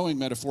rowing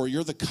metaphor,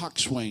 you're the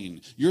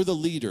coxswain. You're the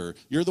leader.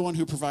 You're the one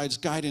who provides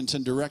guidance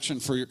and direction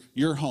for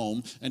your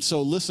home. And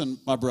so listen,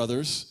 my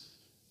brothers,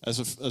 as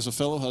a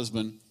fellow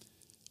husband,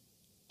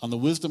 on the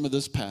wisdom of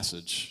this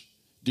passage,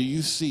 do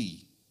you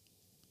see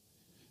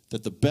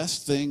that the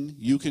best thing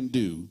you can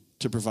do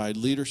to provide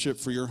leadership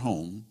for your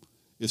home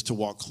is to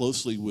walk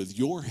closely with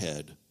your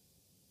head,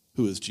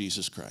 who is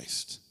Jesus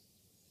Christ?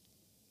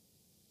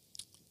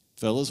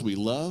 Fellas, we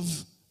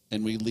love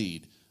and we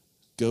lead.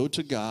 Go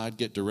to God,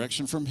 get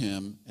direction from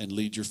him, and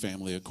lead your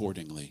family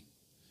accordingly.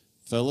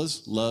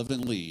 Fellas, love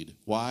and lead.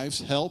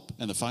 Wives, help.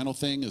 And the final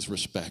thing is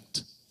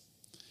respect.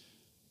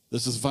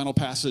 This is the final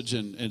passage,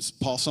 and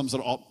Paul sums it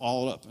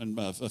all up in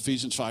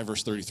Ephesians 5,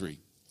 verse 33.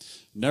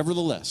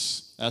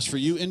 Nevertheless, as for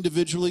you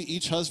individually,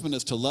 each husband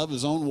is to love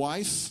his own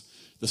wife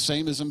the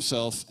same as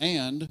himself,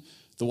 and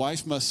the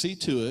wife must see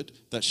to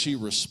it that she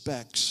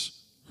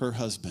respects her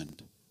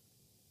husband.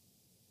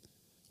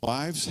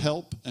 Wives,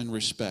 help and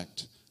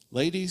respect.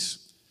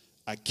 Ladies,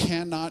 I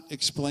cannot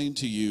explain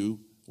to you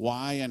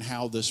why and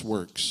how this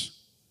works,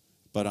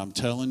 but I'm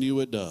telling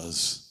you it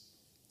does.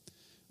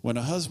 When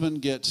a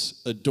husband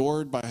gets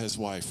adored by his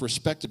wife,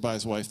 respected by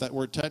his wife, that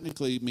word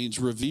technically means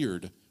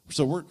revered.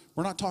 So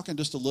we're not talking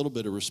just a little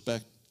bit of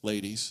respect,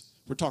 ladies.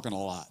 We're talking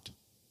a lot.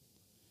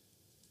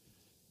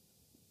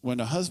 When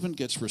a husband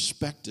gets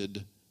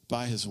respected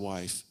by his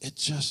wife,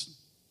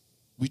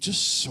 we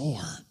just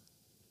soar.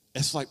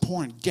 It's like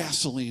pouring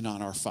gasoline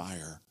on our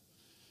fire.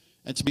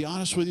 And to be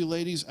honest with you,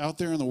 ladies, out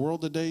there in the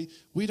world today,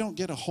 we don't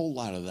get a whole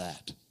lot of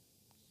that.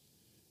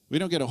 We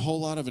don't get a whole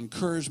lot of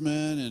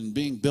encouragement and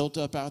being built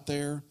up out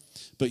there.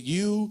 But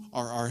you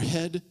are our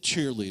head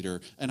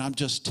cheerleader. And I'm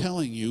just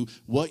telling you,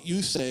 what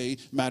you say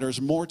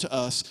matters more to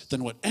us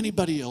than what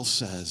anybody else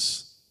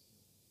says.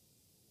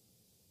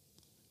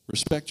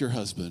 Respect your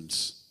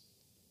husbands.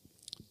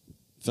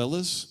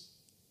 Fellas,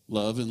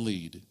 love and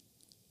lead.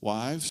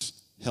 Wives,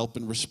 help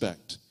and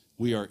respect.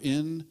 We are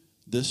in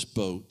this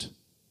boat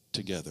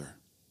together.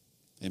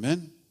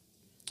 Amen?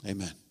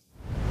 Amen.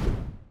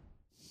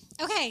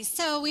 Okay,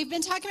 so we've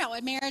been talking about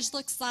what marriage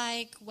looks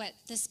like, what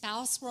the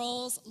spouse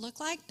roles look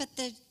like, but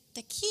the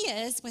key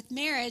is with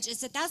marriage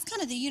is that that's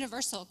kind of the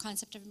universal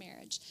concept of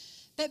marriage.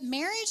 But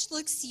marriage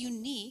looks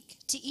unique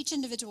to each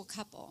individual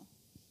couple,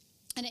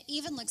 and it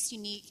even looks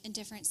unique in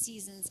different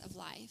seasons of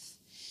life.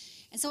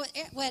 And so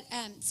what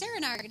Sarah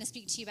and I are going to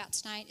speak to you about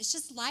tonight is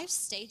just life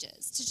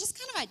stages, to just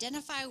kind of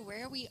identify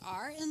where we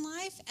are in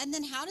life, and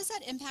then how does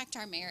that impact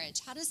our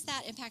marriage? How does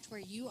that impact where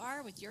you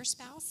are with your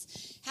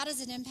spouse? How does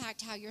it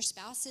impact how your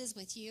spouse is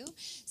with you?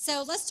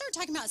 So let's start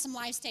talking about some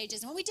life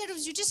stages. And what we did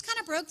was we just kind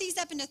of broke these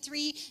up into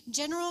 3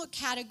 general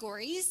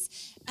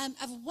categories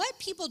of what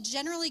people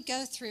generally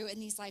go through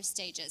in these life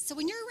stages. So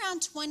when you're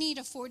around 20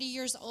 to 40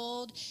 years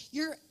old,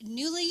 you're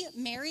newly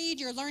married,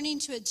 you're learning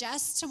to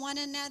adjust to one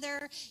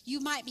another, you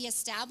might be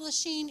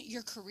establishing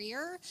your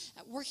career,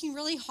 working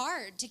really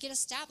hard to get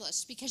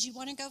established because you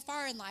want to go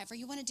far in life or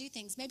you want to do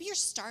things. Maybe you're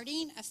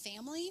starting a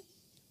family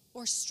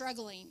or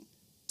struggling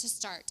to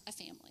start a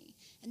family.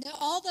 And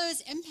all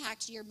those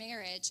impact your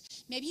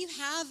marriage. Maybe you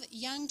have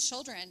young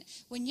children.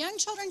 When young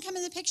children come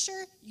in the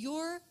picture,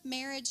 your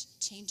marriage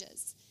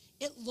changes.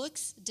 It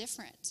looks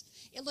different.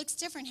 It looks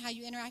different how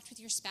you interact with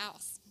your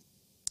spouse.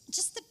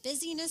 Just the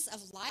busyness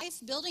of life,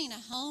 building a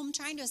home,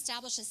 trying to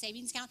establish a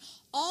savings account,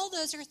 all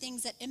those are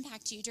things that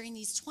impact you during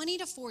these 20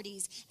 to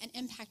 40s and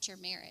impact your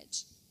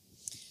marriage.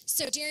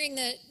 So during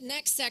the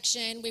next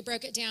section, we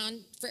broke it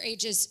down for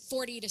ages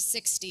 40 to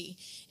 60.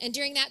 And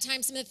during that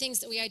time, some of the things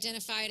that we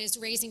identified as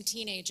raising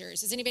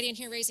teenagers. Is anybody in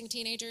here raising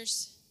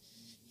teenagers?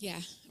 Yeah,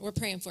 we're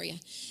praying for you.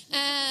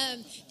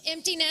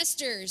 Empty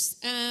nesters.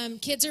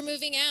 Kids are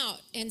moving out.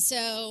 And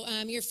so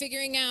you're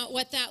figuring out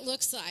what that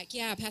looks like.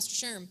 Yeah,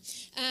 Pastor Sherm.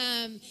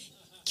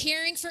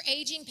 Caring for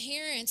aging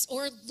parents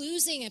or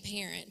losing a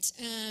parent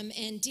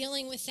and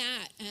dealing with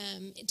that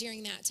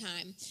during that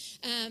time.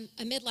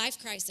 A midlife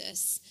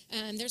crisis.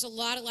 There's a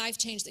lot of life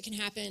change that can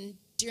happen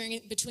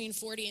between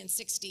 40 and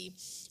 60.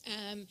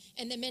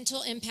 And the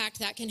mental impact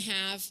that can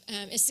have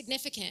is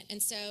significant.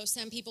 And so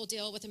some people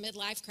deal with a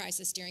midlife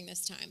crisis during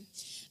this time.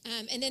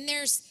 And then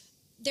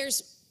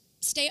there's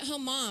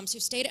stay-at-home moms who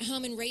stayed at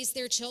home and raised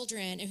their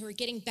children and who are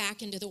getting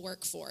back into the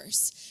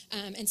workforce.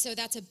 And so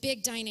that's a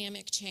big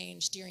dynamic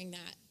change during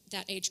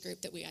that age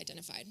group that we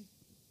identified.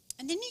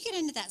 And then you get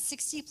into that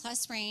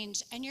 60-plus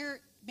range, and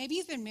maybe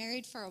you've been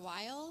married for a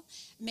while.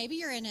 Maybe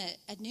you're in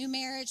a new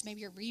marriage. Maybe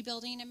you're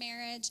rebuilding a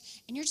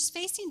marriage, and you're just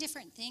facing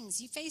different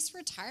things. You face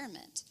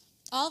retirement.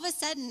 All of a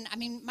sudden,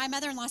 my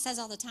mother-in-law says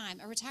all the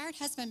time, a retired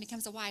husband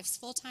becomes a wife's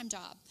full-time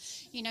job.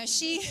 You know,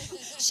 she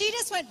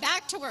just went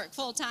back to work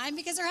full-time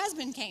because her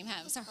husband came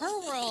home. So her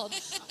world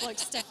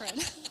looks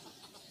different.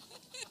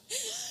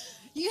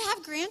 You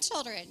have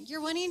grandchildren.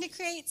 You're wanting to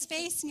create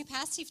space and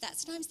capacity for that.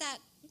 Sometimes that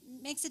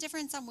makes a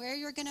difference on where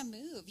you're going to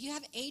move. You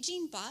have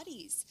aging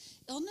bodies,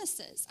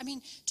 illnesses.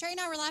 Trey and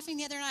I were laughing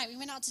the other night. We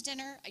went out to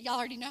dinner. Y'all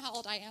already know how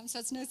old I am, so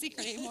it's no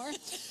secret anymore.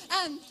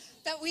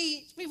 But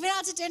we went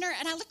out to dinner,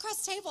 and I looked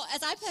across the table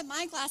as I put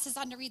my glasses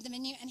on to read the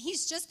menu, and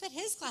he's just put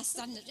his glasses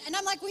on. And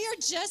I'm like, we are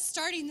just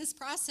starting this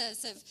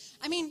process of,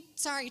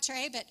 sorry,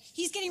 Trey, but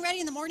he's getting ready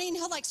in the morning.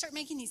 He'll start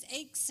making these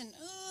aches and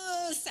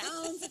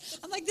sounds.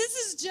 I'm like, this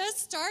is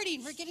just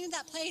starting. We're getting to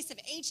that place of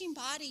aging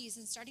bodies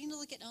and starting to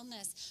look at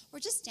illness. We're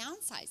just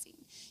downsizing.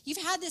 You've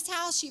had this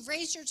house, you've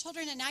raised your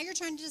children, and now you're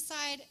trying to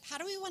decide, how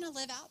do we want to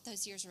live out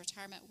those years of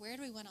retirement? Where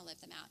do we want to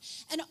live them out?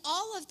 And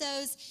all of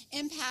those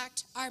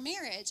impact our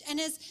marriage. And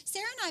as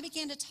Sarah and I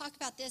began to talk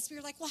about this, we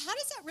were like, well, how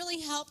does that really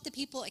help the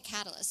people at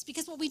Catalyst?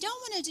 Because what we don't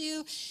want to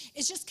do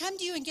is just come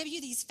to you and give you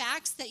these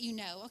facts that you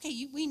know.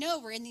 Okay, we know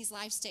we're in these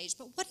life stages,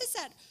 but what does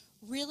that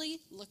really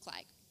look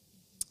like?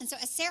 And so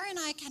as Sarah and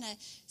I kind of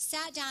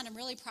sat down and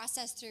really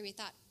processed through, we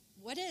thought,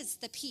 what is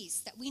the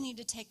piece that we need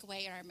to take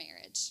away in our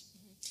marriage?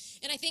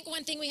 And I think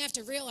one thing we have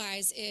to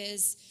realize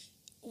is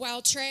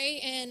while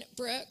Trey and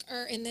Brooke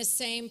are in this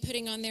same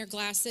putting on their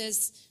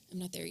glasses, I'm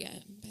not there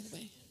yet, by the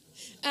way.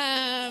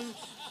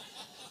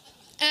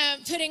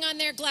 Putting on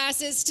their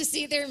glasses to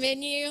see their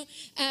menu.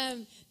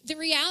 The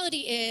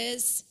reality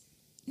is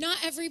not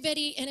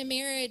everybody in a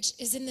marriage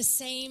is in the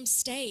same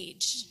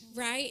stage,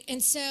 right?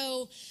 And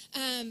so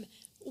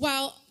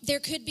while there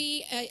could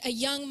be a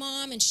young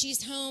mom and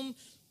she's home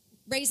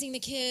raising the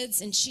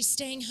kids and she's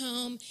staying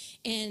home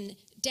and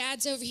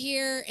dad's over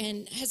here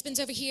and husband's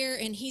over here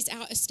and he's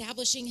out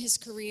establishing his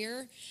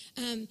career,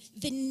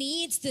 the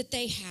needs that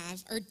they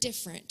have are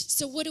different.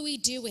 So what do we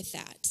do with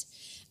that?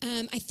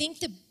 I think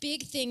the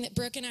big thing that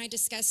Brooke and I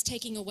discussed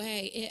taking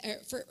away,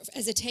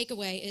 as a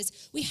takeaway,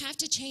 is we have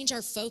to change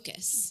our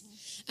focus.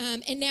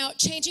 And now,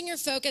 changing your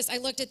focus, I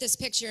looked at this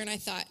picture and I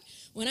thought,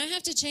 when I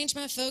have to change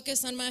my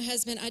focus on my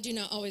husband, I do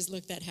not always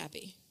look that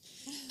happy.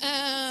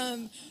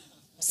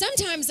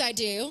 Sometimes I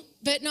do,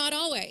 but not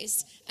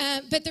always.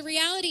 But the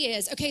reality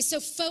is, okay,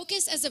 so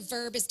focus as a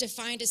verb is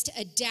defined as to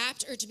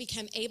adapt or to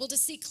become able to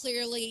see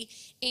clearly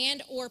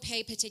and or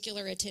pay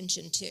particular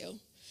attention to.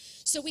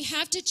 So we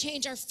have to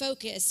change our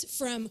focus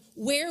from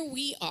where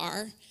we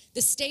are,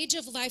 the stage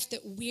of life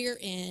that we're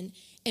in,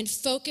 and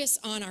focus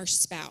on our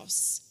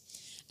spouse.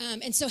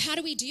 And so how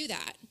do we do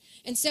that?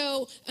 And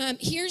so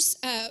here's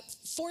 5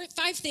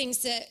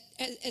 things that,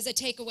 as a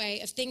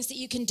takeaway of things that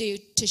you can do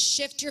to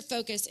shift your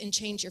focus and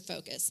change your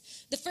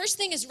focus. The first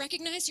thing is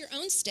recognize your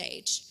own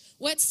stage.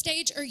 What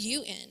stage are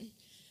you in?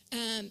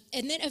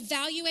 And then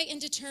evaluate and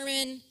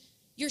determine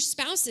your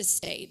spouse's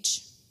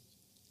stage.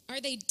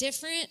 Are they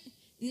different?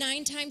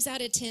 9 times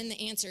out of 10,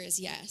 the answer is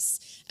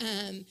yes.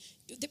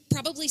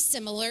 Probably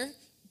similar,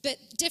 but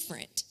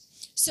different.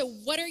 So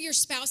what are your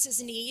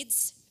spouse's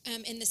needs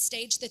in the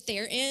stage that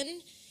they're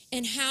in?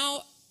 And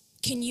how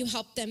can you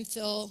help them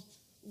feel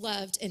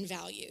loved and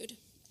valued?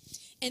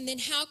 And then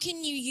how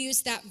can you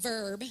use that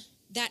verb,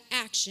 that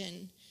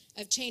action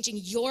of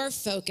changing your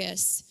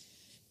focus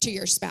to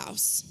your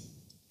spouse?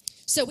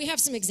 So we have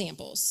some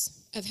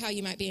examples of how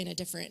you might be in a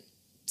different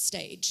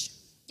stage.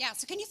 Yeah,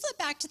 so can you flip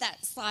back to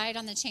that slide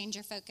on the change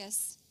your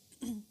focus?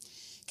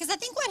 Because I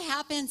think what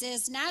happens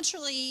is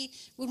naturally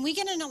when we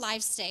get in a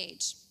life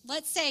stage,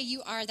 let's say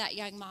you are that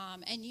young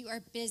mom and you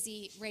are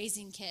busy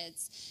raising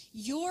kids.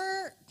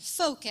 Your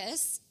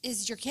focus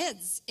is your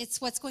kids.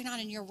 It's what's going on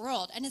in your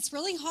world. And it's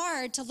really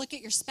hard to look at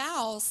your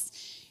spouse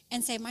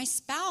and say, my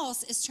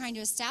spouse is trying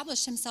to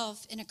establish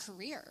himself in a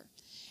career.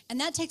 And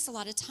that takes a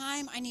lot of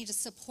time. I need to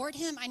support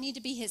him. I need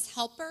to be his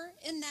helper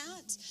in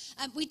that.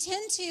 We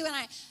tend to,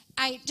 and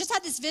I just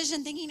had this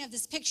vision thinking of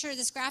this picture,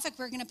 this graphic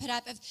we're going to put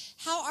up of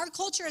how our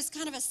culture is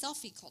kind of a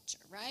selfie culture,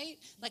 right?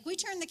 Like we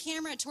turn the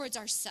camera towards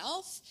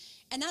ourselves,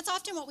 and that's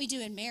often what we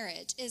do in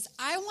marriage is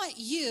I want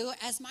you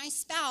as my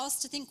spouse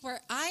to think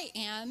where I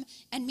am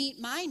and meet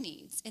my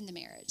needs in the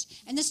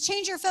marriage. And this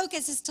change your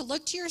focus is to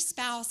look to your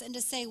spouse and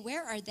to say,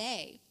 where are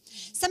they?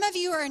 Some of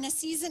you are in a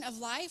season of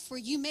life where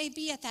you may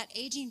be at that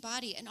aging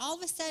body, and all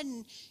of a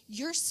sudden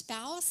your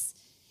spouse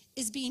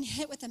is being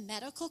hit with a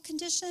medical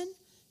condition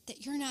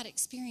that you're not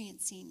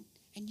experiencing,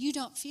 and you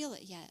don't feel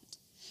it yet.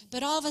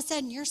 But all of a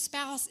sudden your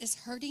spouse is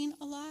hurting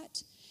a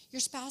lot. Your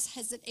spouse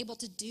hasn't able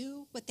to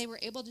do what they were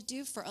able to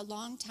do for a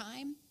long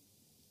time.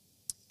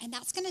 And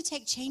that's going to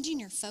take changing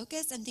your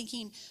focus and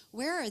thinking,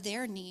 where are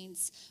their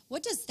needs?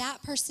 What does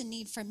that person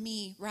need from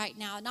me right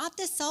now? Not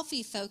this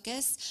selfie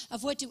focus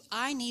of what do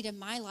I need in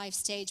my life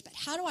stage, but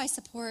how do I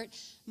support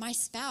my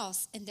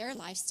spouse in their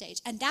life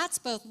stage? And that's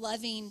both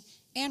loving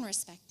and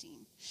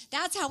respecting.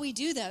 That's how we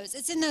do those.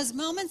 It's in those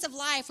moments of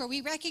life where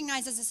we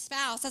recognize as a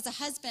spouse, as a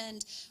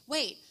husband,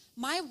 wait,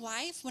 my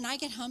wife, when I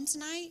get home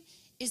tonight,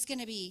 is going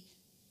to be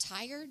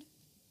tired.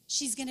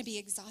 She's going to be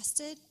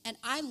exhausted, and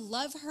I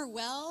love her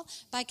well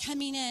by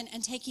coming in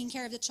and taking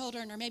care of the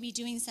children or maybe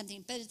doing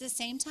something. But at the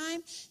same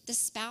time, the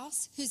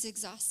spouse who's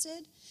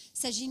exhausted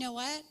says, you know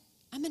what?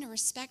 I'm going to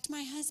respect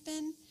my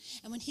husband,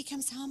 and when he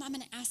comes home, I'm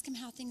going to ask him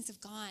how things have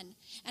gone.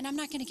 And I'm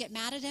not going to get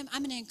mad at him.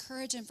 I'm going to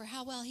encourage him for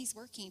how well he's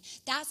working.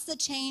 That's the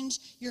change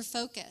your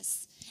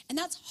focus. And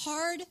that's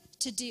hard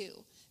to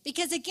do.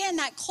 Because again,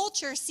 that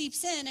culture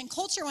seeps in, and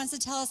culture wants to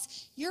tell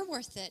us, you're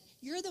worth it.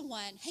 You're the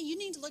one. Hey, you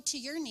need to look to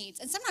your needs.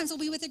 And sometimes we'll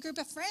be with a group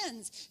of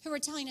friends who are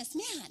telling us,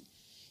 man,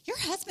 your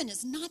husband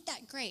is not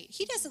that great.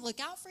 He doesn't look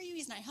out for you.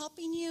 He's not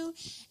helping you.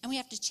 And we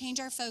have to change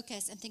our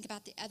focus and think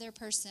about the other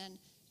person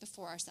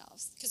before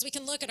ourselves. Because we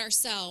can look at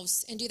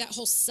ourselves and do that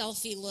whole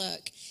selfie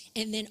look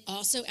and then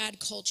also add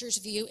culture's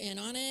view in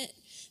on it.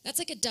 That's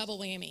like a double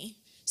whammy.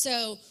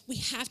 So we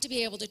have to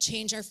be able to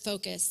change our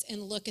focus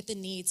and look at the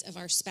needs of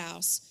our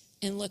spouse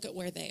and look at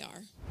where they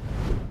are.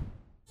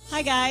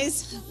 Hi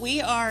guys,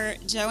 we are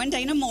Joe and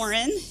Dana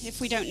Morin,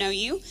 if we don't know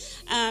you.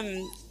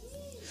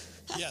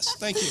 Yes,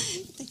 thank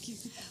you. Thank you.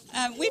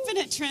 We've been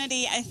at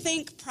Trinity, I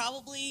think,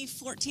 probably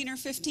 14 or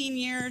 15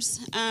 years.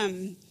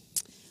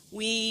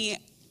 We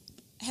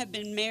have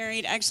been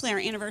married, actually our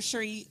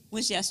anniversary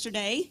was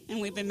yesterday,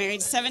 and we've been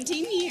married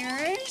 17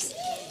 years.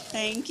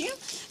 Thank you.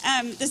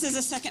 This is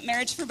a second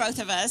marriage for both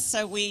of us,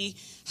 so we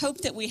hope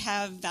that we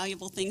have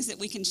valuable things that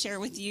we can share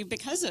with you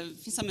because of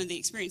some of the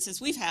experiences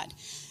we've had.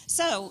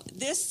 So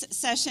this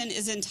session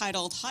is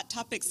entitled Hot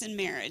Topics in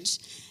Marriage,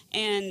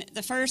 and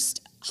the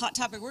first hot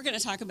topic we're going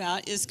to talk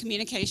about is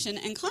communication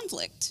and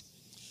conflict.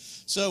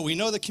 So we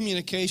know that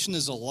communication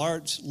is a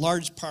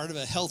large part of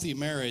a healthy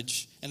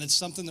marriage, and it's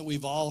something that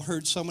we've all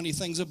heard so many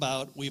things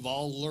about. We've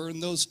all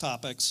learned those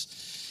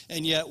topics,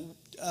 and yet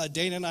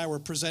Dana and I were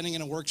presenting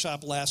in a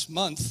workshop last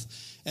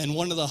month, and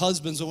one of the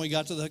husbands, when we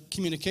got to the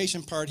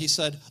communication part, he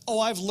said, oh,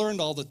 I've learned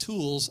all the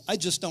tools, I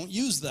just don't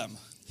use them.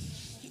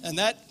 And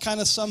that kind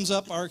of sums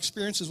up our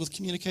experiences with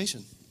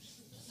communication.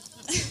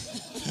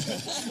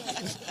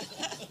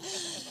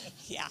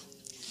 Yeah.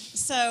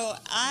 So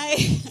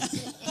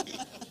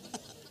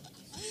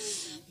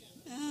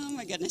oh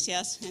my goodness,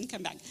 yes, and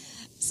come back.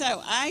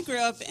 So I grew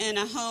up in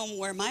a home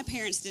where my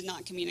parents did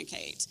not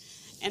communicate.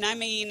 And I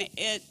mean,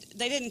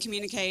 they didn't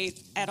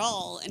communicate at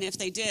all. And if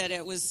they did,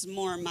 it was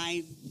more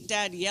my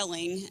dad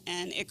yelling,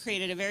 and it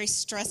created a very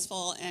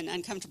stressful and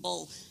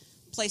uncomfortable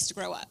place to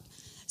grow up.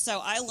 So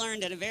I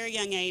learned at a very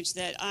young age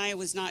that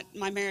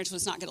my marriage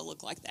was not going to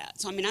look like that.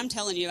 So, I mean, I'm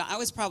telling you, I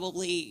was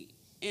probably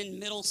in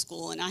middle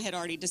school, and I had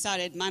already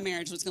decided my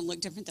marriage was going to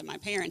look different than my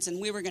parents, and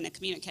we were going to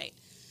communicate.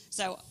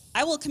 So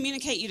I will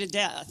communicate you to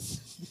death,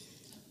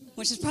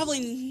 which is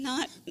probably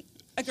not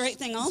a great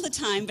thing all the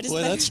time, but it's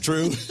Boy, better. that's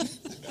true.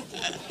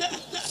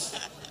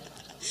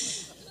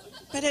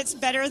 But it's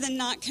better than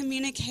not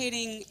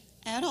communicating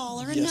at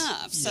all or Yes.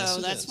 enough. So Yes,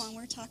 it that's is. why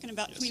we're talking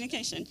about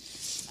communication.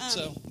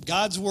 So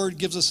God's word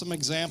gives us some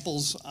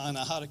examples on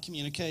how to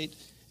communicate.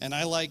 And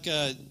I like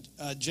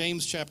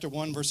James chapter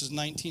 1, verses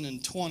 19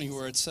 and 20,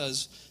 where it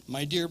says,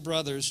 "My dear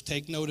brothers,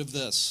 take note of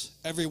this.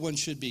 Everyone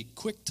should be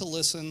quick to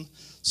listen,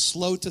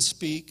 slow to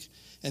speak,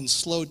 and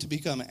slow to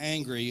become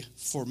angry,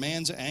 for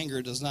man's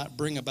anger does not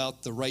bring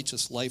about the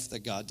righteous life that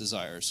God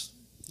desires."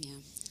 Yeah.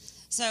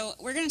 So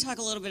we're going to talk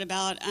a little bit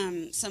about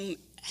some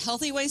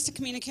healthy ways to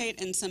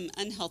communicate and some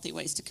unhealthy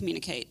ways to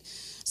communicate.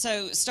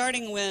 So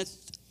starting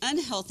with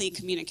unhealthy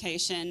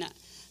communication,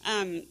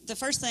 the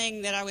first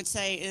thing that I would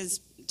say is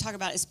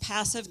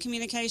passive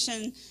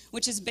communication,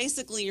 which is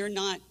basically you're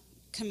not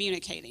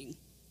communicating.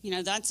 You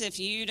know, that's if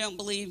you don't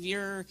believe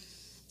your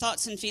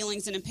thoughts and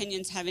feelings and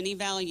opinions have any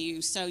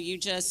value, so you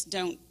just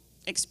don't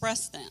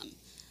express them.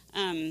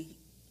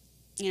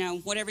 You know,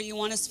 whatever you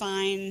want is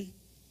fine,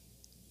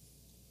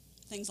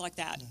 things like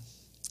that.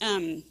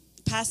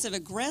 Passive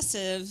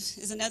aggressive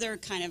is another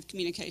kind of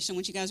communication,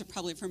 which you guys are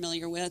probably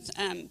familiar with.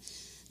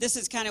 This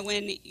is kind of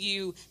when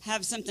you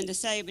have something to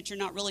say, but you're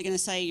not really going to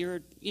say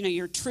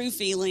your true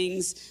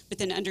feelings, but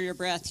then under your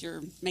breath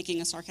you're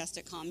making a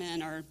sarcastic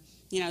comment, or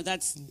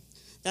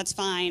that's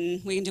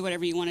fine. We can do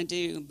whatever you want to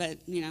do, but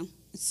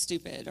it's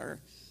stupid, or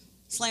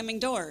slamming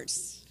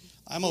doors.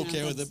 I'm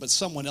okay with it, but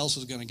someone else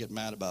is going to get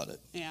mad about it.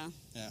 Yeah.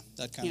 Yeah,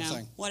 that kind of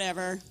thing.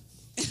 Whatever.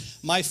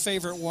 My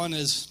favorite one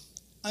is,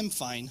 "I'm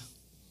fine."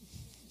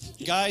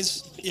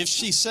 Guys, if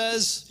she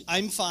says,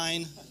 "I'm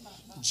fine,"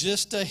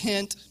 just a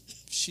hint,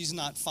 she's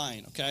not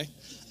fine, okay?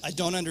 I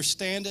don't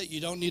understand it. You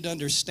don't need to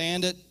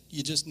understand it.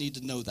 You just need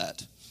to know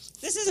that.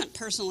 This isn't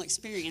personal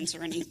experience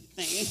or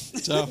anything.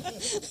 So,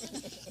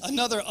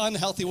 another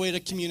unhealthy way to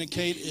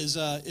communicate is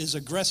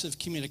aggressive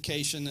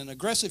communication, and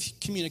aggressive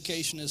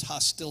communication is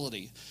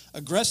hostility.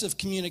 Aggressive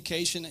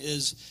communication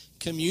is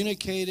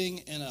communicating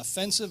in an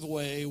offensive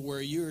way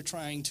where you're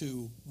trying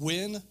to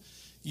win,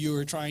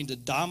 you're trying to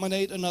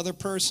dominate another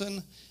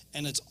person,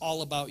 and it's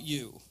all about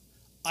you.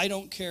 I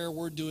don't care,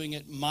 we're doing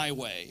it my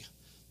way.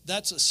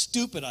 That's a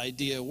stupid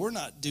idea. We're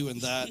not doing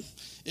that.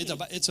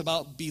 It's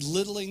about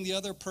belittling the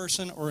other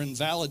person or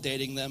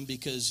invalidating them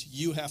because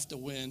you have to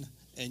win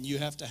and you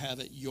have to have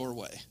it your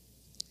way.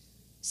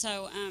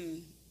 So,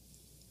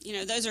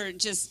 those are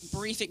just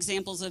brief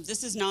examples of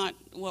this is not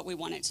what we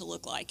want it to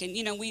look like. And,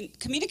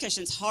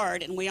 communication's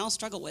hard and we all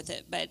struggle with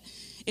it. But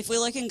if we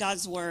look in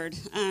God's Word,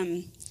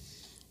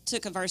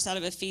 took a verse out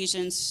of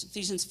Ephesians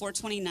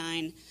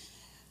 4:29,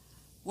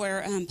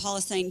 where Paul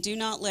is saying, "Do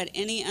not let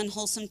any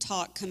unwholesome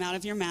talk come out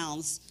of your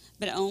mouths,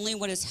 but only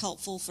what is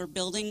helpful for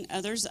building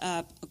others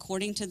up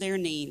according to their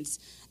needs,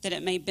 that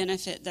it may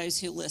benefit those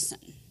who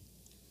listen."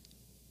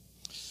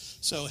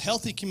 So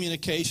healthy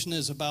communication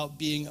is about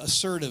being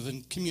assertive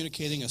and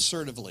communicating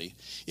assertively.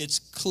 It's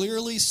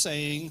clearly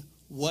saying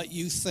what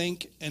you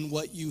think and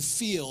what you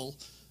feel,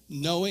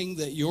 knowing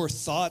that your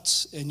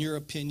thoughts and your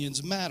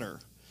opinions matter.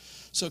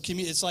 So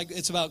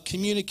it's about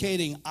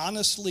communicating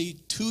honestly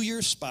to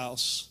your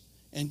spouse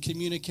and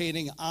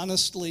communicating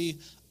honestly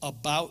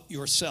about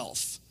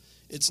yourself.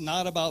 It's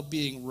not about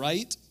being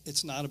right.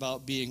 It's not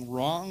about being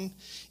wrong.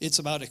 It's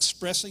about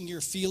expressing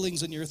your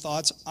feelings and your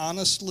thoughts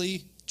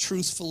honestly,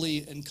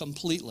 truthfully, and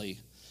completely.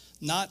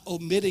 Not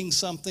omitting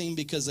something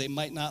because they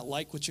might not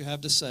like what you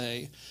have to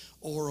say,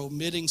 or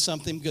omitting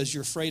something because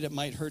you're afraid it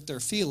might hurt their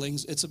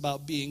feelings. It's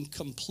about being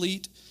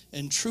complete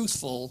and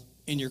truthful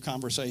in your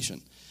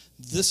conversation.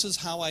 This is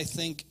how I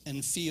think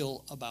and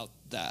feel about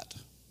that.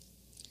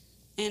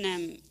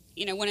 And,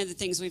 one of the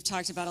things we've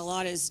talked about a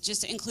lot is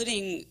just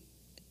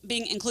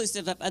being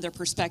inclusive of other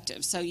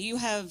perspectives. So you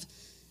have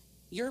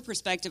your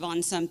perspective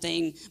on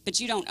something, but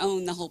you don't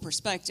own the whole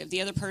perspective.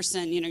 The other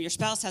person, your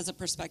spouse has a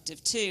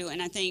perspective too.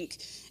 And I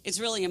think it's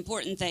really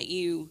important that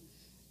you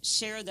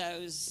share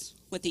those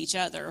with each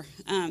other.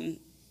 And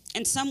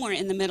somewhere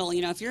in the middle,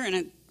 if you're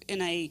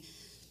in a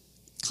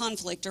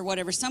conflict or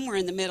whatever, somewhere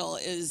in the middle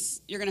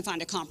you're going to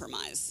find a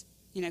compromise,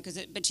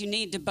 but you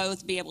need to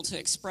both be able to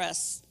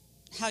express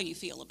how you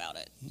feel about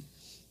it.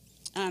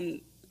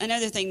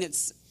 Another thing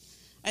that's,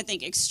 I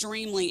think,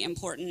 extremely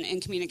important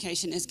in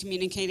communication is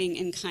communicating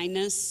in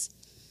kindness.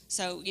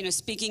 So,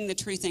 speaking the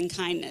truth in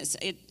kindness.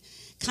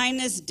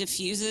 Kindness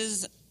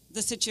diffuses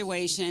the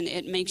situation.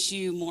 It makes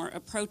you more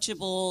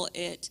approachable.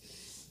 It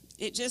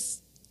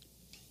just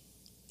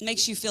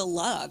makes you feel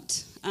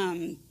loved.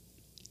 And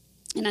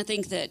I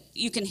think that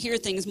you can hear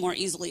things more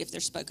easily if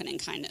they're spoken in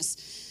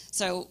kindness.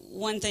 So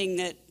one thing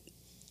that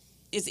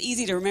is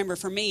easy to remember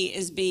for me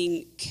is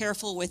being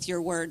careful with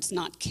your words,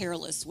 not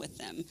careless with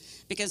them.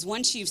 Because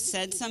once you've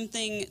said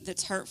something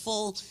that's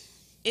hurtful,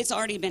 it's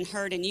already been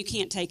heard and you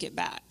can't take it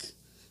back.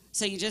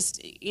 So you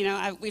just,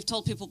 we've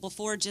told people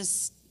before,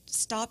 just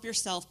stop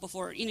yourself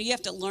before, you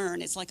have to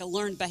learn. It's like a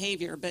learned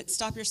behavior, but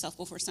stop yourself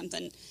before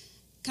something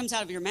comes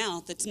out of your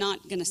mouth that's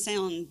not going to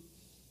sound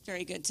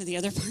very good to the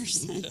other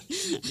person.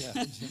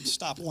 Yeah,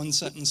 stop one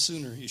sentence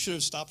sooner. You should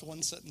have stopped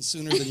one sentence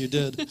sooner than you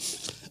did.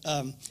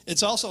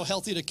 It's also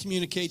healthy to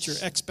communicate your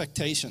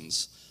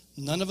expectations.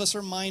 None of us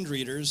are mind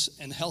readers,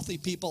 and healthy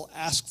people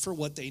ask for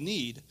what they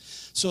need.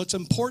 So it's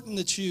important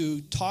that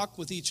you talk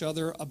with each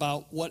other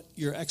about what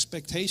your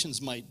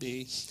expectations might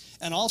be.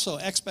 And also,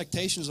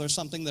 expectations are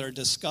something that are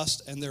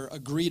discussed and they're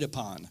agreed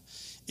upon.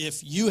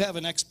 If you have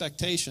an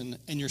expectation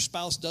and your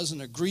spouse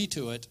doesn't agree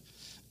to it,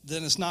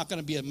 then it's not going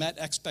to be a met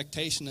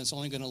expectation. It's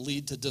only going to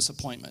lead to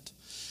disappointment.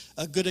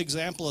 A good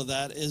example of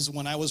that is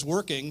when I was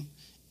working,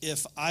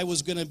 if I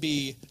was going to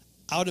be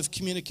out of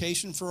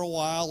communication for a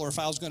while or if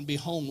I was going to be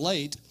home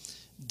late,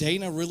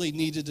 Dana really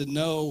needed to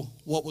know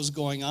what was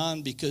going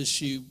on because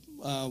she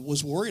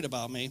was worried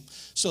about me.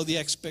 So the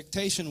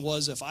expectation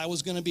was if I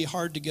was going to be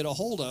hard to get a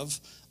hold of,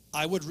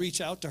 I would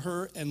reach out to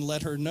her and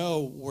let her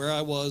know where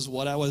I was,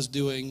 what I was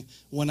doing,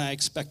 when I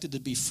expected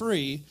to be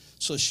free,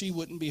 so she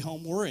wouldn't be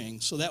home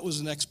worrying. So that was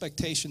an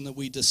expectation that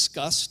we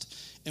discussed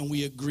and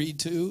we agreed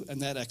to,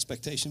 and that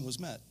expectation was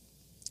met.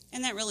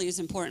 And that really is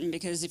important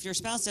because if your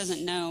spouse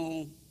doesn't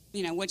know,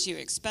 what you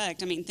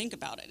expect, think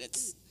about it.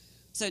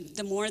 So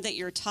the more that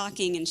you're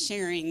talking and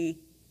sharing,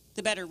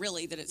 the better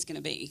really that it's going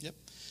to be. Yep.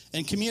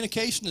 And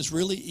communication is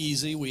really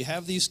easy. We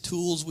have these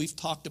tools. We've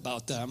talked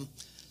about them.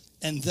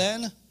 And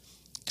then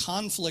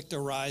conflict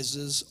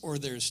arises or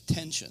there's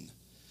tension.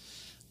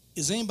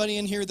 Is anybody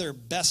in here their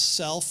best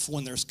self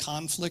when there's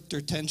conflict or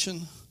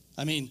tension?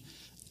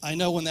 I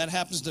know when that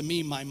happens to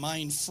me, my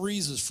mind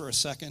freezes for a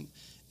second.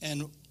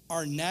 And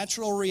our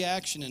natural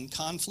reaction in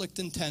conflict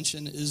and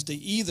tension is to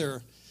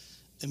either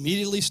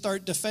immediately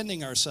start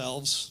defending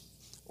ourselves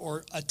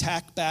or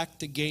attack back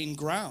to gain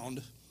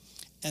ground.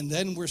 And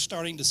then we're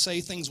starting to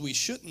say things we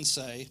shouldn't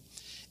say.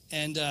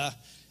 And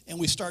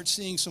we start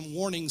seeing some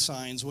warning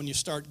signs when you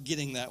start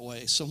getting that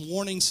way. Some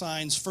warning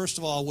signs, first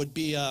of all, would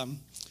be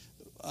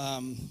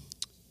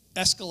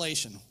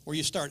escalation, where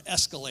you start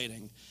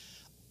escalating.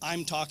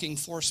 I'm talking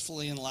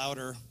forcefully and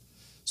louder,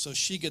 so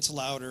she gets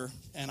louder,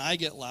 and I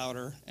get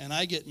louder, and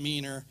I get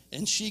meaner,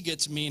 and she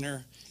gets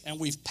meaner, and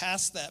we've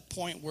passed that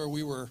point where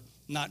we were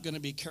not going to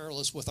be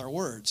careless with our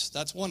words.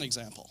 That's one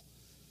example.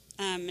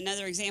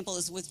 Another example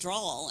is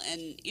withdrawal,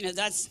 and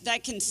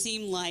that can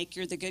seem like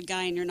you're the good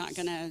guy and you're not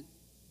going to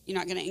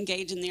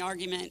engage in the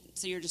argument,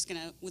 so you're just going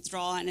to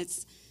withdraw and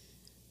it's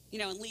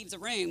and leave the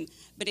room.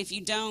 But if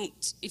you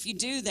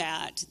do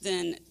that,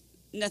 then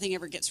nothing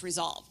ever gets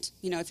resolved.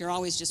 If you're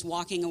always just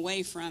walking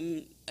away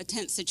from a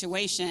tense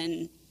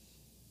situation,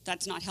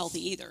 that's not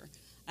healthy either.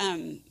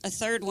 A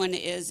third one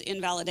is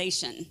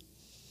invalidation.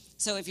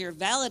 So if you're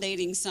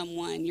validating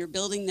someone, you're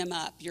building them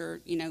up,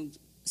 you're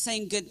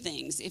saying good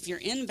things. If you're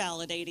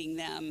invalidating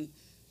them,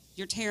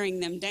 you're tearing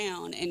them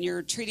down and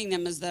you're treating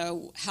them as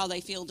though how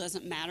they feel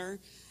doesn't matter.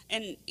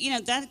 And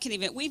that can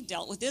even, we've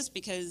dealt with this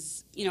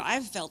because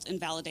I've felt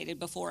invalidated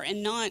before,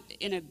 and not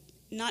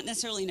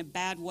necessarily in a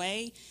bad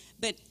way,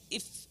 but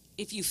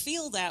if you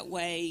feel that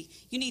way,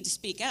 you need to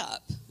speak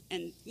up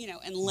and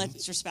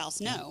let your spouse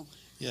know.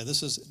 Yeah,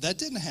 that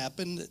didn't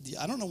happen.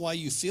 I don't know why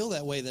you feel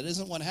that way. That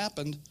isn't what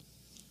happened.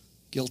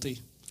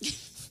 Guilty.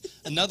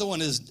 Another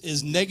one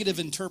is negative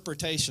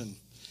interpretation.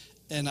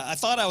 And I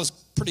thought I was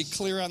pretty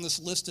clear on this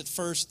list at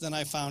first. Then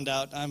I found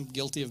out I'm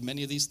guilty of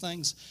many of these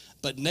things.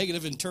 But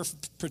negative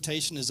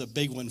interpretation is a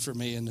big one for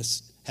me. And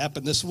this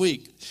happened this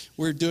week.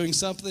 We're doing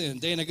something, and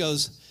Dana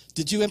goes,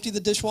 "Did you empty the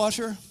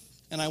dishwasher?"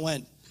 And I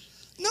went,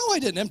 "No, I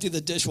didn't empty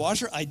the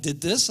dishwasher. I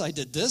did this, I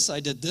did this, I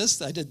did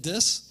this, I did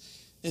this."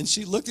 And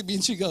she looked at me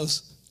and she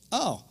goes,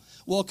 "Oh,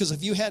 well, because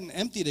if you hadn't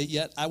emptied it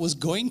yet, I was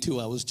going to.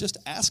 I was just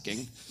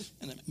asking."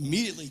 And I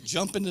immediately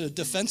jump into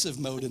defensive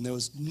mode, and there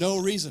was no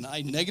reason.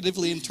 I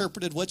negatively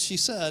interpreted what she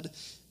said,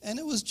 and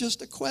it was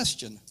just a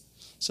question.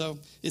 So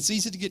it's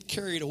easy to get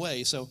carried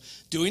away. So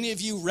do any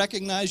of you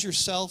recognize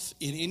yourself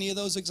in any of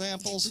those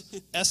examples?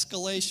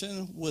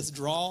 Escalation,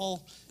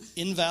 withdrawal,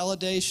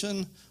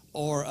 invalidation,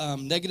 or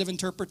negative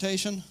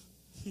interpretation?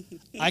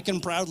 I can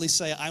proudly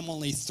say I'm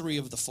only 3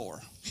 of the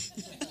 4.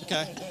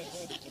 Okay?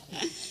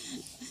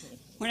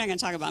 We're not going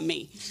to talk about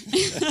me.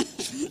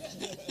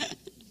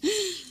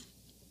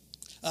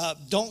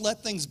 Don't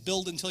let things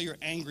build until you're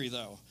angry,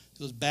 though.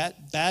 Because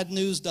bad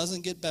news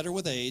doesn't get better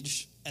with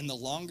age, and the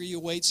longer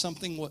you let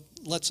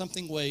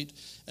something wait,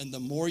 and the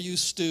more you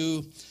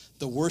stew,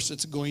 the worse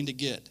it's going to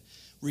get.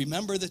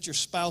 Remember that your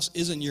spouse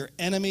isn't your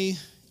enemy.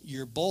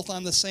 You're both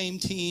on the same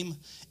team,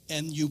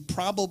 and you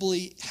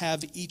probably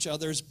have each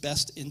other's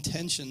best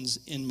intentions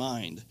in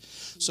mind.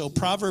 So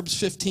Proverbs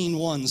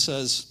 15:1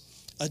 says,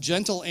 A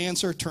gentle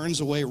answer turns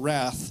away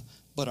wrath,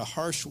 but a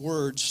harsh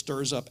word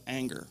stirs up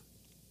anger.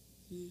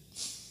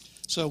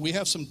 So we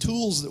have some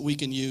tools that we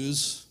can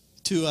use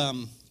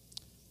to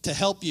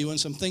help you, and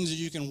some things that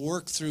you can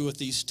work through with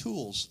these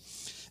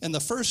tools. And the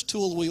first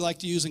tool we like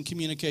to use in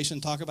communication,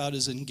 talk about,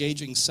 is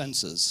engaging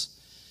senses.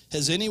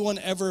 Has anyone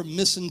ever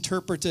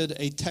misinterpreted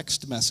a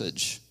text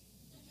message?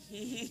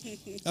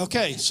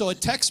 Okay, so a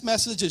text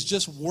message is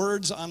just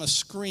words on a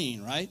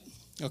screen, right?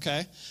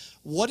 Okay.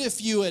 What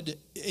if you had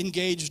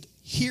engaged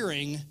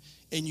hearing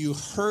and you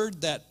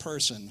heard that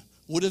person?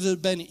 Would it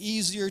have been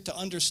easier to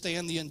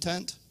understand the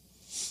intent?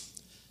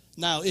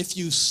 Now, if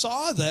you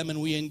saw them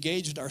and we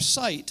engaged our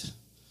sight,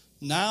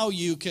 now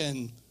you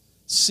can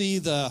see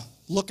the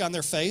look on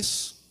their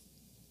face.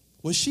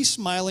 Was she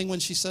smiling when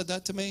she said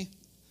that to me?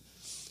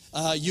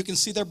 You can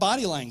see their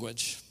body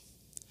language.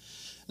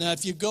 Now,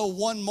 if you go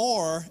one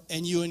more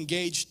and you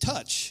engage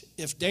touch,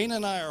 if Dana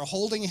and I are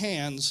holding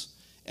hands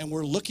and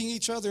we're looking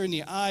each other in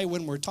the eye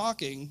when we're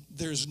talking,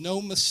 there's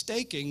no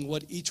mistaking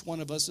what each one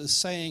of us is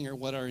saying or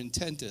what our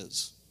intent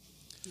is.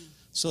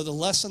 So the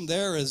lesson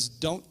there is,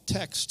 don't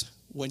text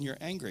when you're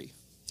angry.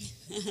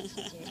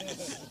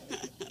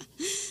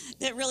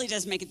 That really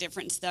does make a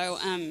difference, though.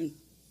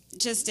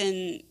 Just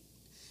in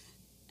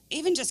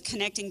even just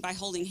connecting by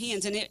holding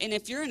hands, and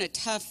if you're in a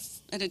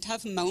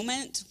tough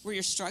moment where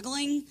you're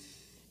struggling,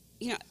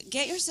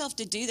 get yourself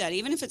to do that,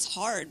 even if it's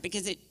hard,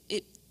 because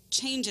it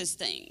changes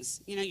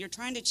things. You're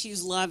trying to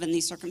choose love in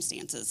these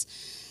circumstances.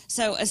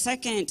 So a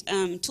second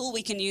tool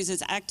we can use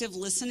is active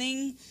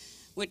listening,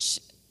 which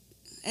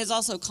is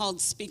also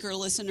called speaker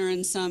listener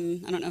in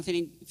some. I don't know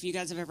if you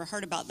guys have ever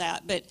heard about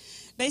that, but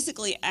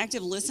basically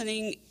active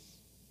listening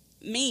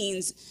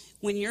means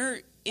when you're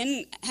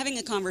in having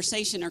a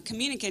conversation or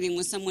communicating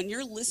with someone,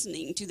 you're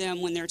listening to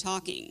them when they're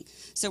talking.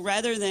 So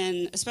rather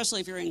than,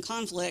 especially if you're in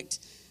conflict,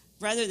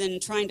 rather than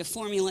trying to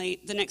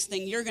formulate the next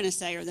thing you're going to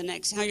say or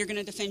how you're going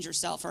to defend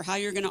yourself or how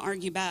you're going to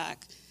argue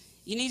back,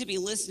 you need to be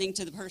listening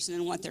to the person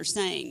and what they're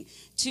saying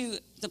to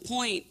the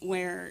point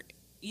where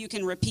you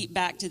can repeat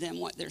back to them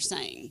what they're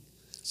saying.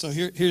 So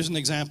here's an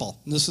example.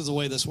 And this is the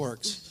way this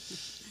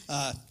works.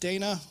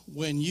 Dana,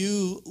 when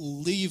you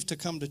leave to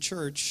come to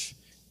church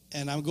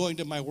and I'm going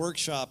to my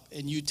workshop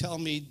and you tell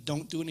me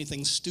don't do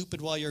anything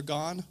stupid while you're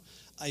gone,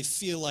 I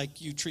feel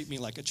like you treat me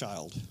like a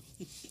child.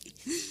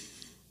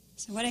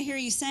 So what I hear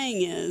you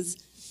saying is,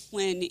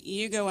 when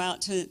you go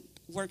out to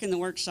work in the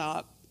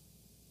workshop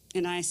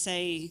and I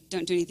say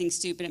don't do anything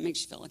stupid, it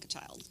makes you feel like a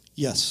child.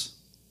 Yes.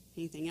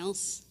 Anything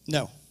else?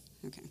 No.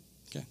 Okay.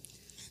 Okay.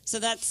 So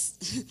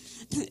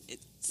it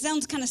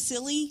sounds kind of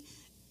silly,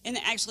 and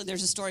actually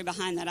there's a story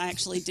behind that. I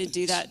actually did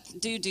do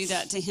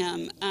that to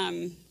him.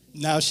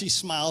 Now she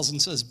smiles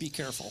and says, be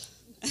careful.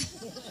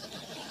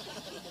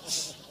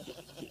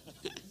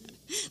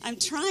 I'm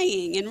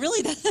trying, and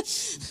really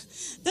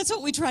that's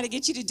what we try to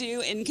get you to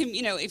do. And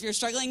if you're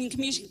struggling in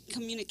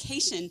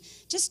communication,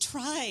 just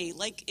try.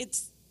 Like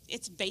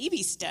it's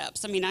baby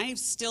steps. I mean, I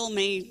still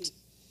may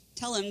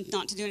tell him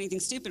not to do anything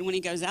stupid when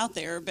he goes out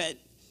there, but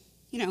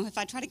if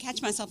I try to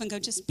catch myself and go,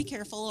 just be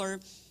careful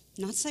or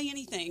not say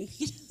anything,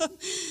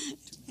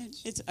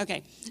 it's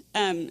okay.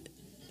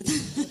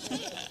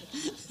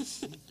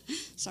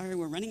 Sorry,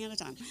 we're running out of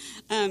time.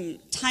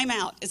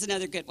 Timeout is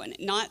another good one.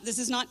 This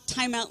is not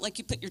timeout like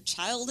you put your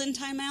child in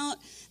timeout.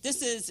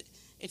 This is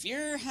if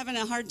you're having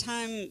a hard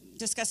time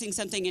discussing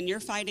something and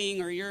you're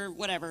fighting or you're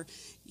whatever,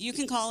 you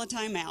can call a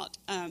timeout.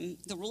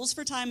 The rules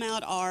for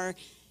timeout are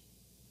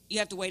you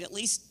have to wait at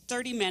least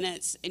 30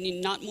 minutes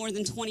and not more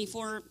than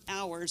 24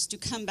 hours to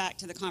come back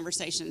to the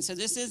conversation. So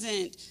this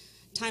isn't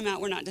timeout,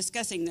 we're not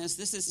discussing this.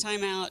 This is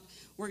timeout,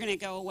 we're going to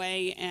go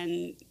away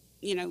and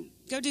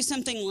go do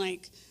something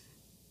like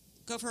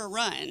go for a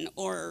run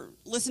or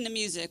listen to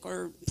music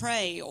or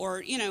pray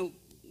or,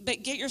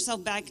 but get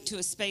yourself back to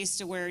a space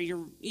to where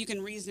you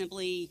can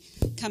reasonably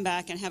come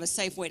back and have a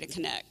safe way to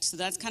connect. So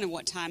that's kind of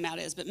what timeout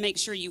is, but make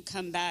sure you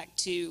come back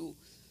to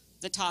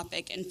the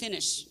topic and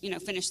finish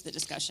the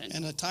discussion.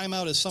 And a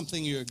timeout is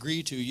something you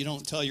agree to. You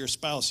don't tell your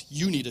spouse,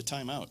 you need a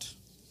timeout.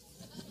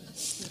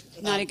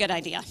 Not a good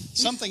idea.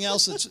 Something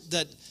else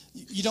that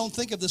you don't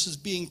think of this as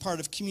being part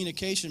of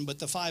communication, but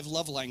the 5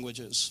 love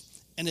languages.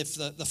 And if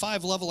the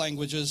 5 love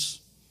languages,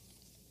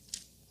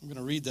 I'm going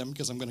to read them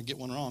because I'm going to get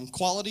one wrong.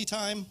 Quality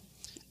time,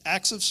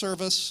 acts of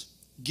service,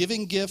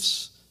 giving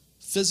gifts,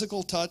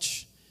 physical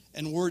touch,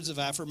 and words of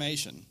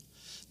affirmation.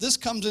 This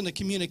comes into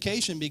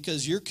communication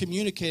because you're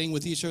communicating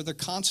with each other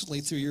constantly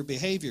through your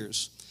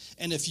behaviors.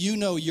 And if you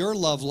know your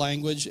love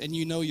language and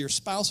you know your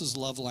spouse's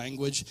love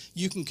language,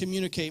 you can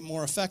communicate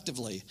more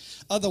effectively.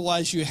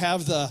 Otherwise, you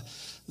have the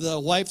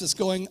wife that's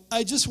going,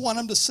 I just want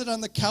him to sit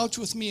on the couch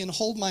with me and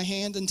hold my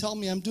hand and tell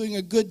me I'm doing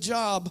a good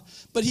job,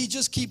 but he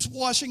just keeps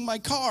washing my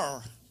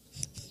car.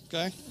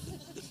 Okay?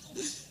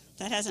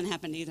 That hasn't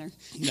happened either.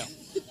 No.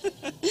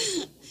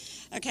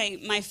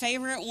 Okay, my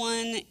favorite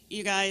one,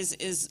 you guys,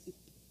 is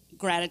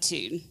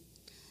gratitude.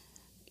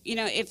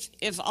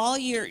 If all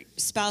your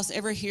spouse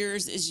ever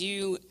hears is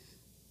you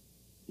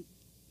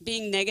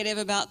being negative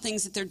about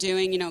things that they're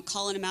doing,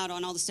 calling them out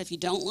on all the stuff you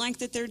don't like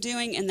that they're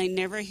doing, and they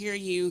never hear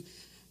you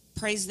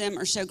praise them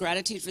or show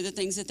gratitude for the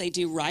things that they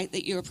do right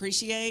that you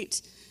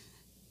appreciate,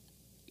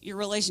 your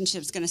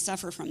relationship's going to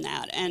suffer from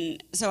that.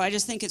 And so I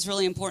just think it's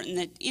really important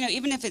that,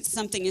 even if it's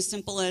something as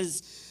simple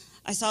as,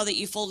 I saw that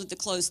you folded the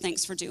clothes,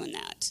 thanks for doing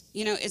that.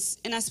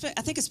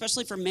 I think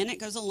especially for men, it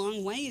goes a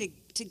long way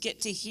to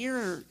get to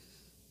hear,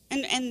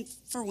 and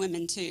for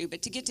women too,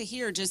 but to get to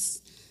hear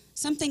just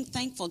something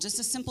thankful, just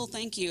a simple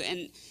thank you.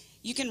 And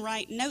you can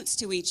write notes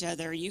to each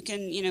other. You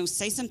can,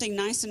 say something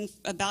nice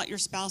about your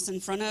spouse in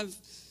front of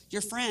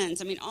your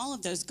friends. I mean, all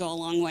of those go a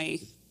long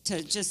way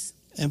to just...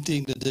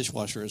 Emptying the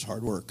dishwasher is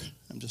hard work.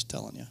 I'm just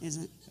telling you. Is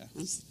it?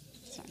 Yeah.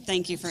 Sorry.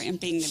 Thank you for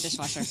emptying the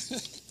dishwasher.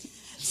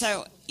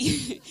 So,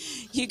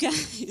 you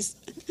guys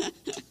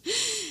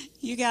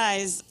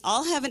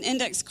all have an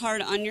index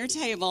card on your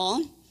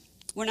table.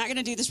 We're not going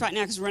to do this right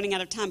now because we're running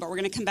out of time, but we're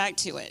going to come back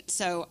to it.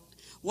 So,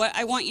 what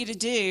I want you to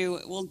do,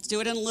 we'll do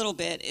it in a little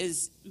bit,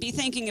 is be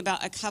thinking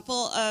about a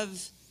couple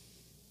of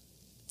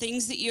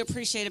things that you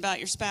appreciate about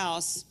your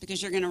spouse,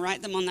 because you're going to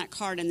write them on that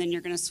card and then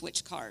you're going to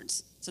switch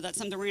cards. So that's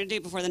something we're going to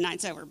do before the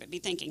night's over, but be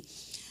thinking.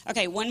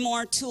 Okay, one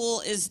more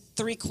tool is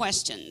 3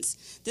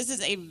 questions. This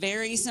is a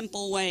very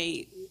simple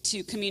way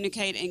to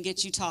communicate and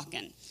get you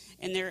talking.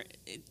 And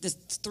the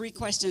 3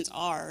 questions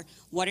are,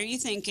 what are you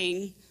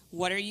thinking?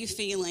 What are you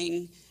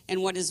feeling?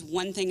 And what is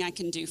one thing I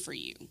can do for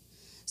you?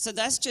 So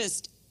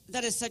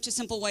that is such a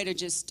simple way to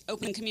just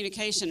open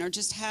communication, or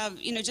just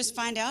have, just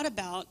find out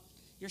about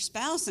your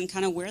spouse and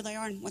kind of where they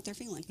are and what they're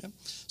feeling. Yep.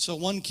 So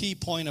one key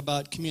point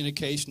about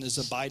communication is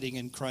abiding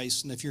in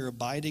Christ. And if you're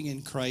abiding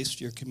in Christ,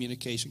 your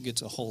communication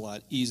gets a whole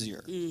lot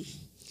easier.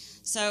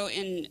 So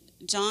in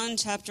John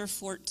chapter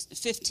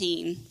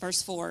 15,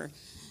 verse 4,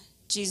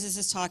 Jesus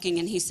is talking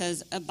and he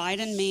says, abide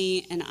in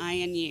me and I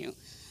in you.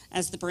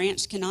 As the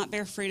branch cannot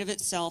bear fruit of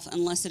itself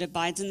unless it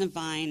abides in the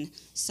vine,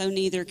 so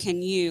neither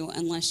can you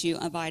unless you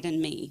abide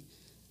in me.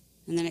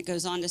 And then it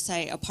goes on to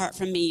say, apart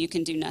from me, you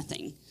can do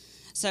nothing.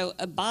 So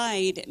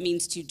abide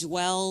means to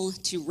dwell,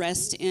 to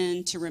rest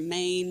in, to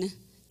remain,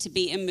 to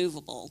be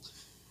immovable.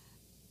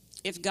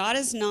 If God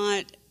is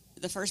not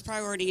the first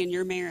priority in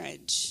your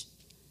marriage,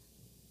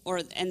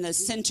 and the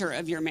center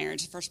of your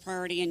marriage, first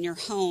priority in your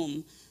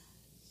home,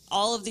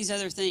 all of these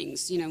other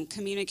things,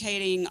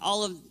 communicating,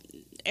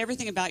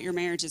 everything about your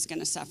marriage is going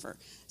to suffer.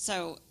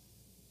 So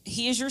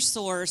he is your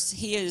source.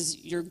 He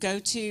is your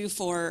go-to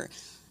for,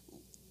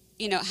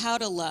 how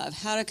to love,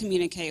 how to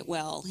communicate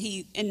well.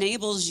 He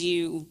enables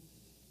you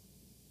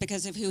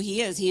because of who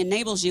he is. He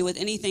enables you with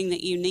anything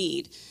that you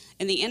need.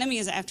 And the enemy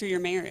is after your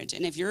marriage.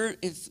 And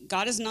if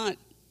God is not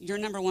your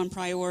number one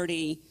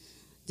priority,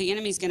 the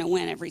enemy's going to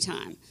win every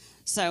time.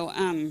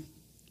 So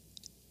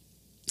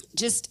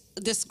just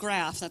this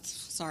graph,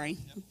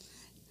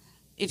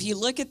 if you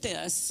look at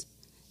this,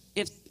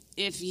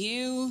 if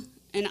you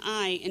and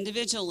I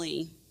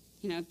individually,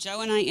 if Joe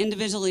and I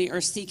individually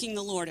are seeking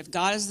the Lord, if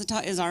God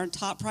is our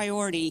top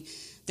priority,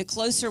 the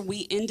closer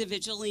we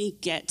individually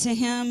get to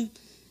him,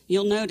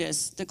 you'll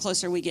notice the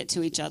closer we get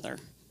to each other.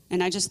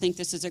 And I just think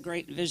this is a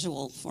great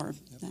visual for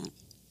that.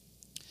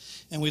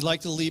 And we'd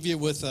like to leave you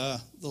with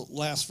the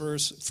last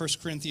verse, 1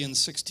 Corinthians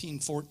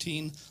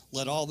 16:14.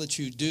 Let all that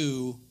you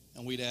do,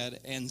 and we'd add,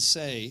 and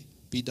say,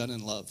 be done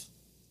in love.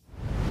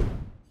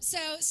 So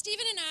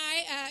Stephen and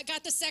I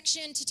got the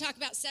section to talk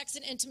about sex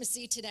and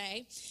intimacy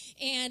today.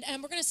 And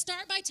we're going to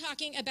start by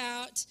talking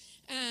about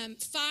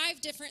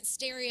 5 different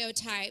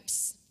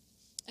stereotypes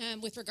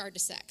with regard to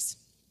sex.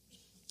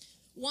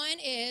 One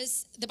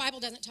is the Bible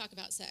doesn't talk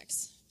about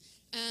sex.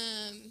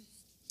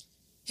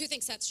 Who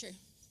thinks that's true?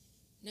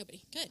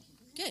 Nobody. Good.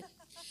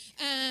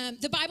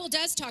 The Bible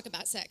does talk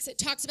about sex. It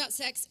talks about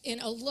sex in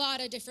a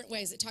lot of different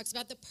ways. It talks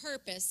about the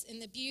purpose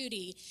and the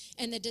beauty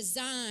and the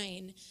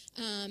design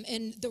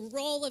and the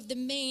role of the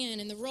man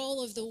and the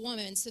role of the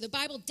woman. So the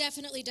Bible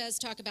definitely does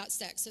talk about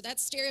sex. So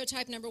that's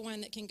stereotype number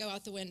 1 that can go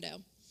out the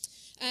window.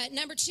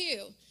 Number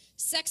 2,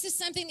 sex is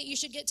something that you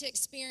should get to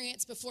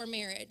experience before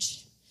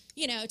marriage.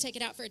 Take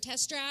it out for a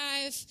test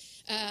drive,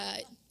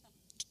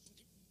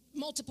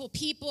 multiple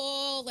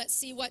people, let's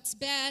see what's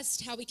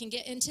best, how we can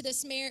get into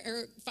this marriage,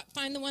 or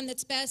find the one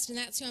that's best, and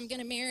that's who I'm going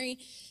to marry.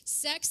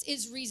 Sex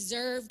is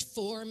reserved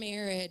for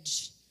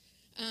marriage.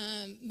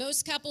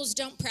 Most couples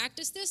don't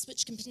practice this,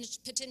 which can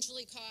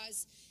potentially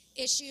cause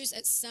issues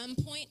at some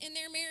point in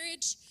their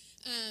marriage,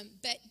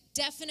 but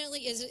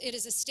definitely it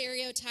is a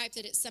stereotype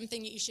that it's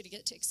something that you should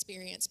get to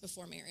experience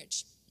before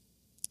marriage.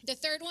 The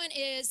third one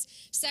is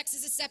sex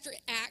is a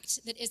separate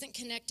act that isn't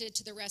connected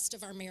to the rest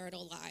of our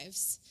marital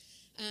lives.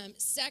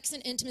 Sex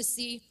and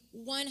intimacy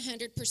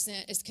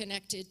 100% is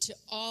connected to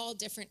all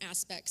different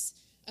aspects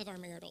of our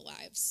marital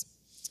lives.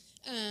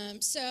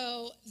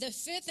 So the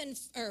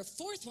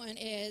fourth one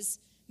is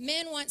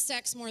men want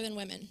sex more than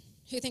women.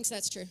 Who thinks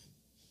that's true?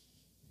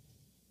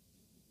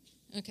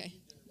 Okay.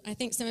 I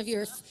think some of you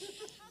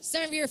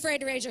are afraid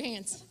to raise your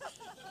hands.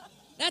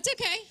 That's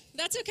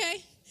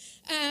okay.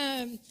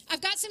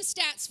 I've got some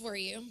stats for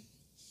you.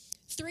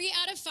 3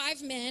 out of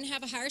 5 men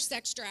have a higher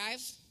sex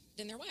drive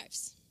than their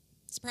wives.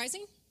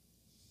 Surprising?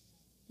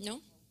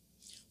 No?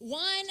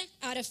 1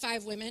 out of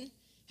 5 women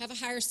have a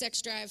higher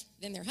sex drive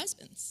than their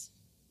husbands.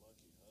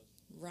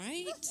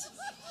 Right?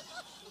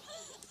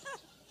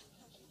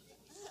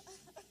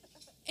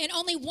 And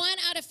only 1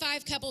 out of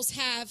 5 couples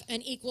have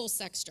an equal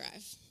sex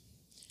drive.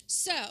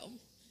 So,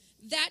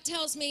 that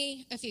tells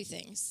me a few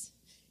things.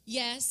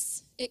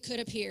 Yes, it could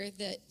appear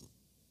that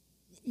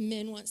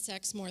men want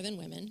sex more than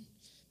women,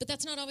 but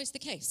that's not always the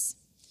case.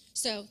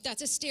 So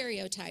that's a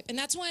stereotype. And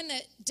that's one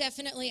that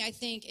definitely I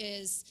think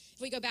is,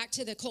 if we go back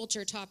to the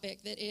culture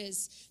topic,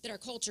 that our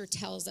culture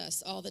tells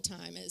us all the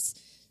time is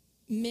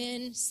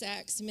men's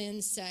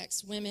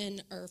sex,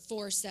 women are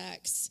for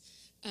sex.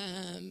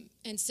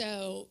 And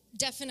so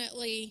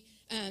definitely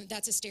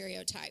that's a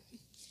stereotype.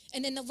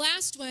 And then the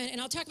last one,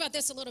 and I'll talk about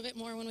this a little bit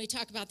more when we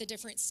talk about the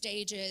different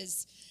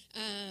stages,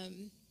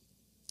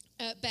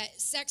 but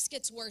sex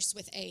gets worse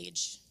with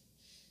age.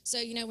 So,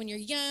 when you're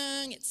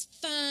young, it's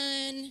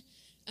fun.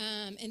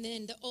 And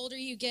then the older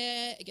you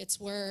get, it gets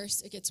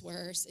worse, it gets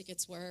worse, it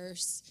gets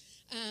worse.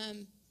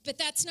 But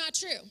that's not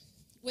true.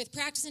 With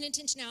practice and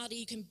intentionality,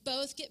 you can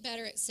both get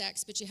better at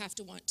sex, but you have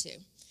to want to.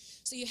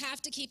 So you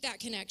have to keep that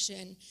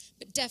connection,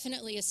 but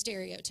definitely a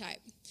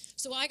stereotype.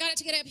 So I got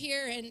to get up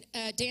here and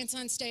dance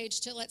on stage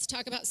to Let's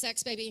Talk About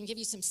Sex, Baby, and give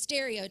you some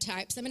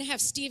stereotypes. I'm going to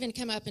have Stephen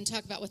come up and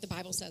talk about what the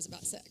Bible says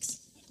about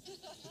sex.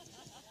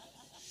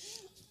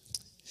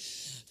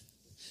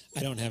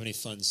 I don't have any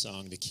fun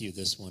song to cue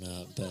this one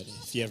up, but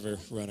if you ever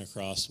run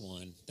across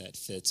one that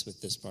fits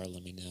with this part,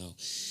 let me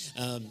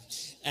know.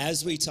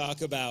 As we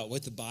talk about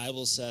what the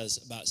Bible says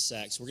about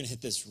sex, we're going to hit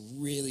this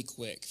really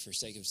quick for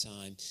sake of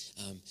time,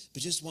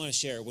 but just want to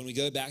share, when we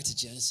go back to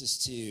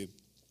Genesis 2,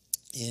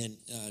 and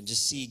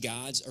just see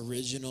God's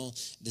original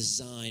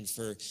design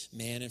for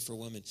man and for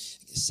woman.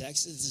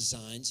 Sex is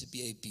designed to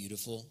be a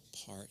beautiful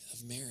part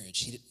of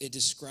marriage. It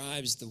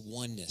describes the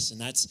oneness,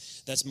 and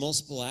that's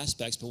multiple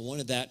aspects, but one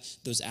of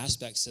those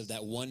aspects of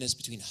that oneness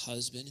between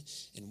husband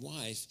and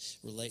wife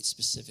relates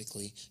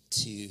specifically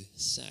to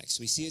sex.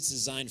 We see it's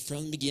designed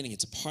from the beginning.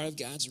 It's a part of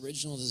God's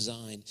original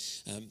design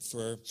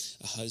for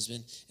a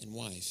husband and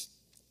wife.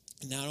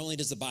 Not only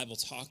does the Bible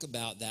talk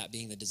about that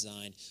being the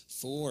design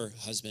for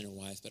husband and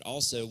wife, but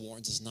also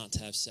warns us not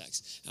to have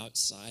sex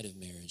outside of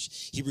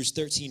marriage. Hebrews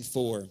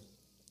 13:4,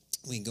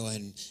 we can go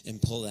ahead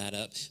and pull that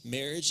up.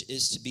 Marriage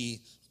is to be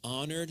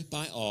honored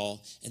by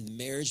all, and the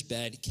marriage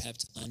bed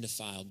kept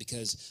undefiled,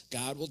 because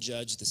God will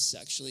judge the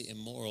sexually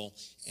immoral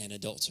and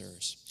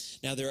adulterers.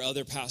 Now, there are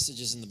other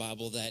passages in the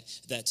Bible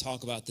that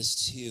talk about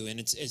this too, and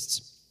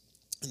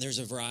and there's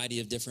a variety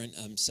of different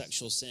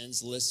sexual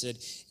sins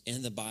listed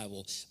in the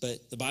Bible.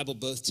 But the Bible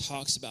both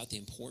talks about the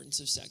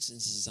importance of sex and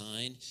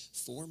design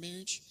for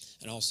marriage,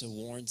 and also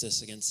warns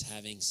us against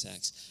having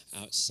sex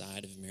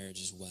outside of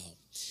marriage as well.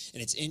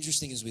 And it's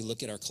interesting as we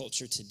look at our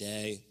culture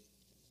today.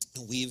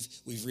 We've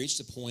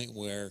reached a point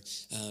where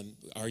some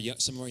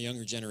of our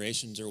younger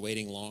generations are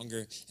waiting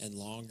longer and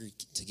longer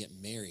to get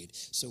married.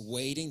 So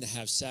waiting to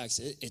have sex,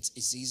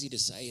 it's easy to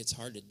say, it's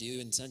hard to do,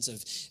 in the sense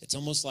of it's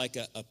almost like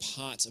a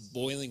pot of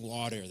boiling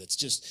water that's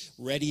just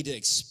ready to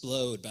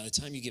explode. By the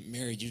time you get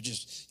married,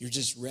 you're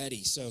just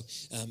ready. So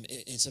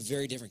it's a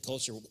very different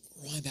culture. We're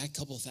going back a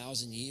couple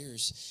thousand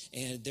years,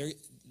 and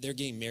they're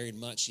getting married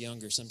much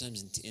younger,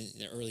 sometimes in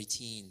their early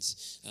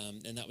teens,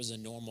 and that was a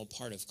normal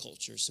part of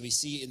culture. So we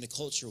see in the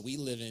culture we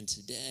live in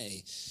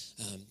today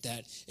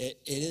that it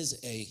is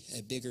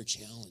a bigger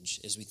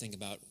challenge as we think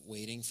about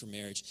waiting for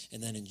marriage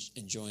and then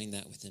enjoying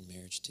that within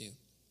marriage too.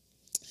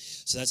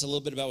 So that's a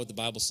little bit about what the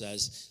Bible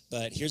says,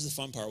 but here's the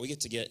fun part. We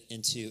get to get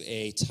into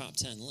a top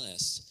 10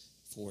 list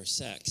for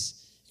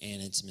sex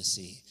and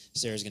intimacy.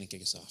 Sarah's going to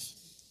kick us off.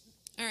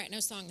 All right, no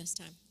song this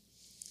time.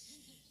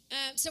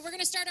 So we're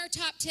going to start our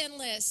top 10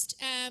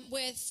 list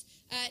with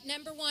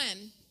number 1,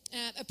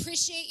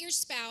 appreciate your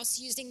spouse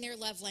using their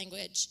love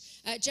language.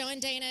 Joe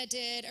and Dana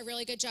did a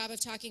really good job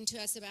of talking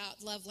to us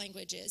about love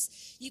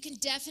languages. You can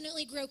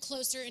definitely grow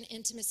closer in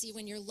intimacy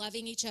when you're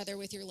loving each other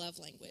with your love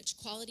language.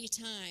 Quality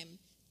time,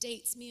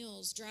 dates,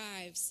 meals,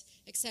 drives,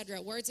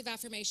 etc. Words of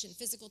affirmation,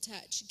 physical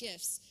touch,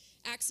 gifts,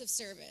 acts of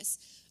service.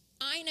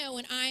 I know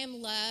when I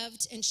am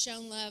loved and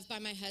shown love by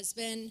my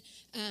husband,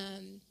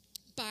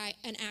 by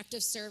an act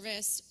of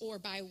service or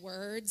by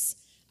words,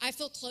 I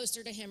feel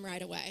closer to him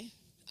right away.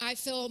 I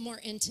feel more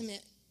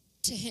intimate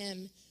to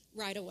him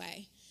right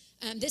away.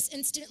 This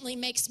instantly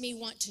makes me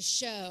want to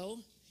show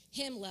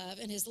him love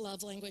and his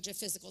love language of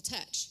physical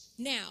touch.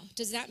 Now,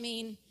 does that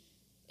mean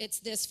it's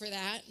this for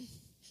that?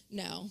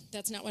 No,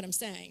 that's not what I'm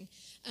saying.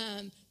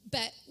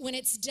 But when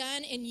it's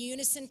done in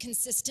unison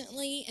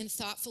consistently and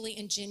thoughtfully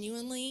and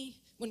genuinely,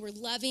 when we're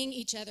loving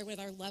each other with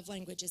our love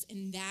languages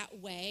in that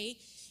way,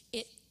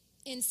 it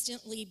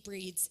instantly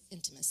breeds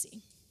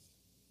intimacy.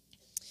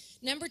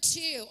 Number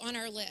 2 on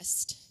our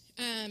list,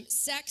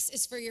 sex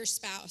is for your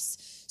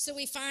spouse. So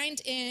we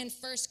find in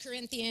 1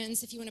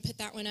 Corinthians, if you want to put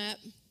that one up,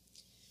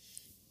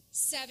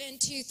 7,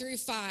 2 through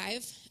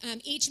 5,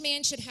 each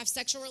man should have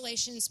sexual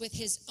relations with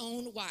his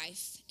own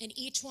wife, and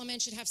each woman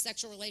should have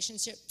sexual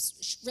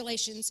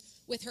relations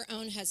with her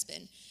own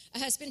husband. A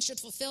husband should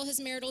fulfill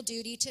his marital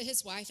duty to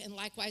his wife, and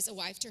likewise a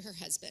wife to her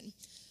husband.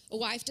 A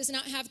wife does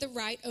not have the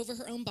right over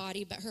her own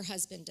body, but her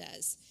husband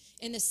does.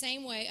 In the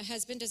same way, a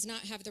husband does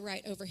not have the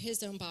right over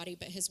his own body,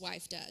 but his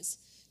wife does.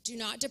 Do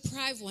not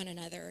deprive one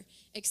another,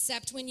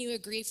 except when you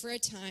agree for a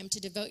time to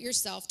devote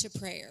yourself to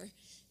prayer.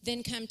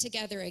 Then come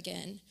together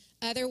again.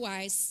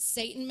 Otherwise,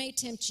 Satan may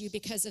tempt you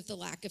because of the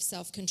lack of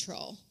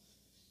self-control.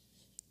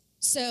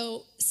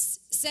 So,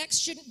 sex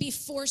shouldn't be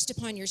forced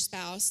upon your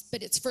spouse,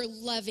 but it's for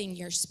loving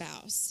your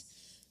spouse.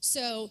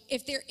 So,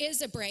 if there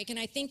is a break, and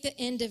I think the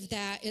end of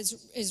that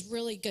is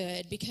really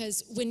good,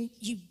 because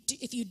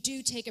if you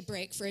do take a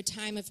break for a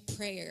time of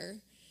prayer,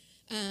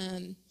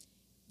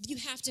 you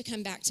have to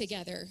come back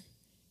together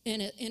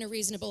in a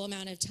reasonable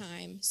amount of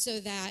time so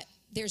that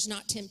there's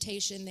not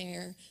temptation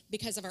there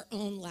because of our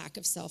own lack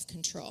of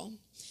self-control.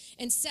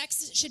 And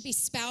sex should be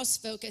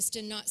spouse-focused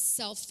and not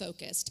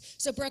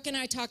self-focused. So Brooke and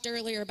I talked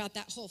earlier about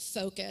that whole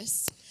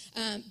focus.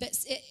 But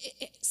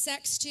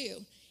sex,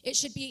 too, it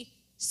should be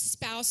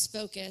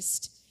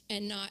spouse-focused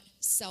and not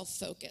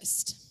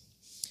self-focused.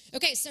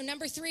 Okay, so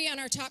number 3 on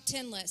our top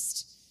 10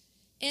 list.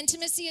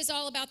 Intimacy is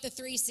all about the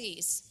 3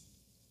 C's.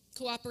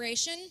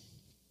 Cooperation.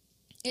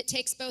 It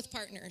takes both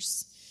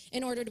partners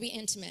in order to be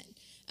intimate.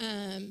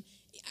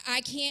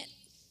 I can't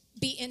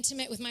be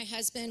intimate with my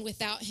husband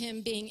without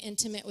him being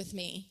intimate with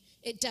me.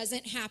 It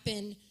doesn't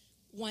happen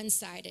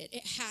one-sided.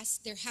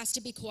 There has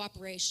to be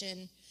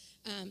cooperation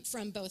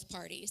from both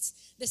parties.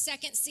 The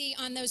second C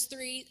on those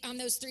three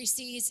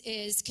C's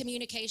is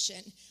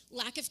communication.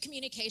 Lack of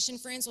communication,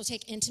 friends, will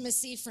take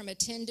intimacy from a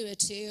 10 to a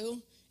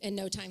 2 in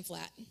no time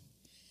flat.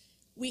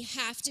 We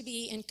have to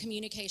be in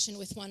communication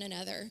with one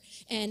another.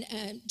 And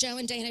Joe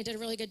and Dana did a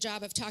really good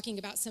job of talking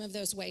about some of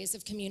those ways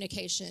of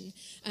communication.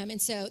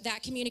 And so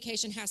that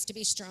communication has to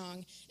be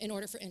strong in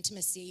order for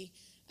intimacy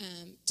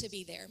to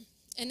be there.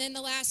 And then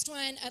the last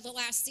one, the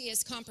last C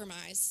is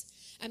compromise.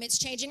 It's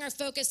changing our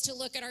focus to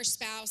look at our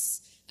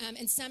spouse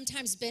and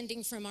sometimes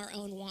bending from our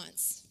own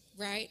wants,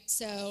 right?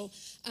 So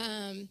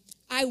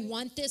I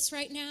want this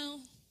right now,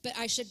 but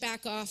I should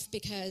back off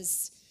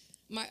because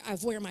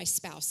of where my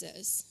spouse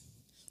is.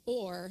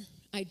 Or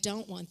I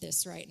don't want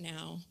this right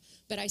now,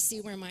 but I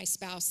see where my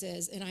spouse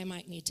is, and I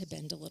might need to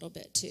bend a little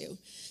bit too.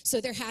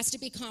 So there has to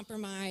be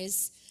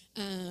compromise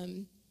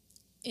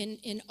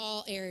in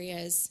all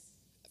areas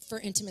for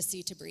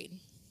intimacy to breed.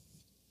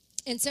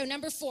 And so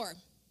number 4,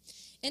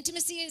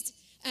 intimacy is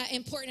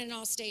important in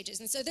all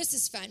stages. And so this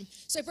is fun.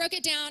 So I broke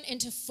it down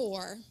into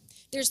 4.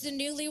 There's the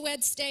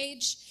newlywed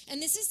stage,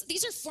 and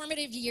these are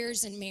formative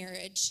years in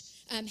marriage.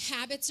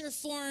 Habits are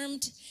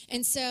formed,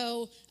 and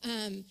so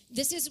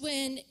this is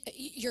when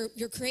you're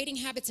creating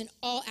habits in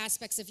all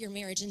aspects of your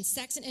marriage, and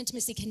sex and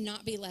intimacy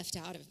cannot be left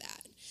out of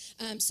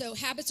that. So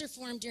habits are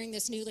formed during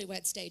this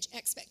newlywed stage.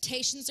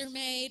 Expectations are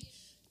made,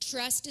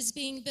 trust is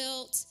being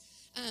built,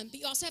 but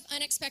you also have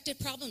unexpected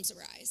problems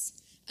arise.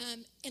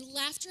 And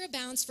laughter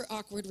abounds for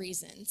awkward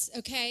reasons,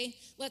 okay?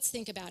 Let's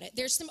think about it.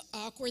 There's some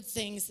awkward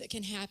things that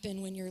can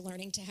happen when you're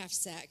learning to have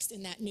sex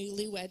in that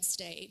newlywed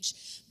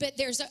stage. But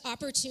there's an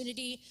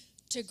opportunity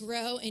to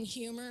grow in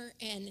humor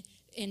and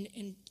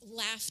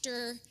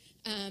laughter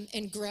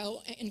and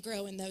grow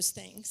in those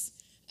things.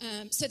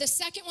 So the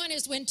second one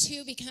is when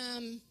 2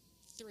 become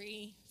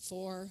 3,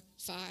 4,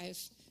 5.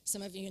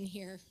 Some of you in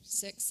here,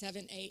 6,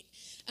 7, 8.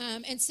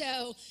 And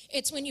so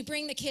it's when you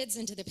bring the kids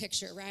into the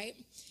picture, right?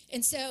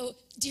 And so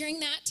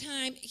during that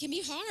time, it can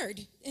be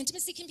hard.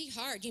 Intimacy can be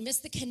hard. You miss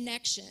the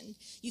connection.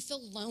 You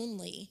feel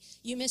lonely.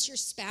 You miss your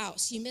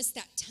spouse. You miss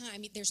that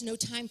time. There's no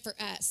time for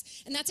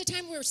us. And that's a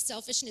time where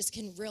selfishness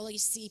can really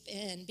seep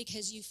in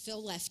because you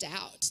feel left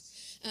out.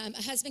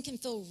 A husband can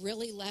feel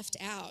really left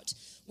out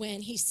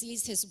when he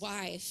sees his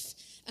wife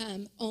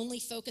only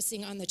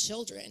focusing on the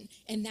children,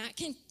 and that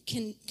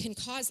can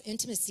cause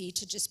intimacy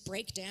to just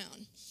break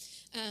down.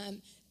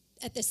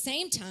 At the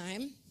same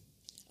time,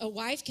 a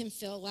wife can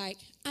feel like,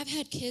 I've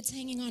had kids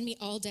hanging on me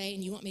all day,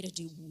 and you want me to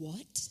do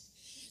what?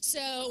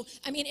 So,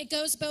 I mean, it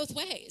goes both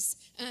ways.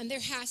 There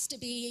has to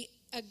be,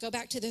 go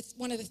back to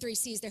one of the 3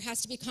 C's, there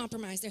has to be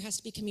compromise, there has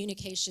to be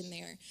communication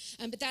there.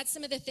 But that's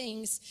some of the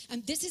things.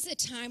 This is a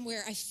time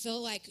where I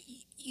feel like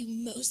you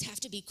most have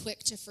to be quick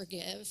to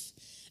forgive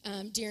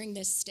during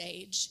this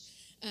stage.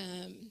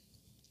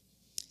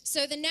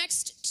 So the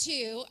next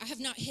 2, I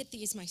have not hit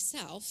these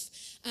myself,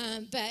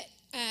 but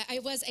I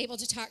was able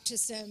to talk to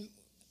some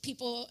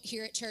people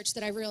here at church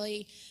that I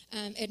really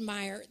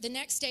admire. The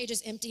next stage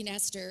is empty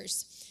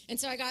nesters. And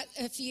so I got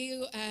a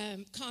few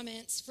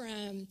comments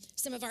from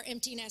some of our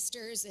empty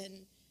nesters,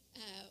 and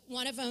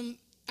one of them,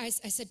 I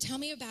said, tell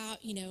me about,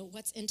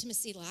 what's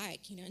intimacy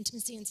like,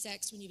 intimacy and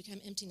sex when you become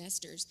empty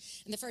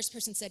nesters. And the first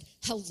person said,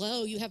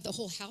 hello, you have the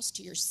whole house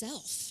to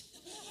yourself.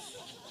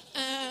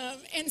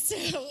 And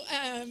so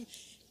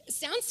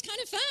Sounds kind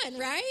of fun,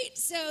 right?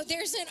 So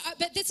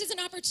but this is an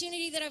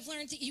opportunity that I've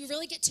learned that you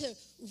really get to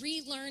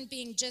relearn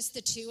being just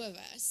the two of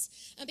us.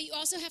 But you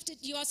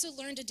also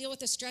learn to deal with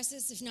the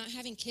stresses of not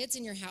having kids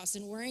in your house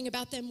and worrying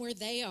about them where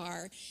they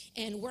are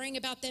and worrying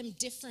about them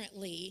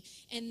differently,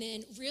 and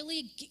then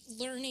really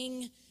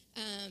learning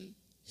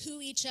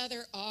who each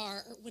other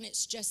are when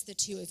it's just the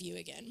two of you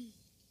again.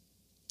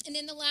 And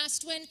then the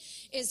last one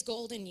is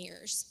golden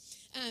years.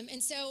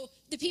 And so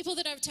the people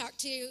that I've talked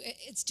to,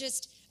 it's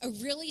just a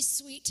really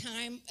sweet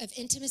time of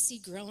intimacy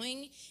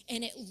growing,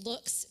 and it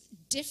looks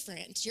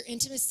different. Your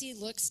intimacy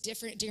looks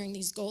different during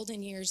these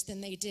golden years than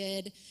they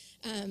did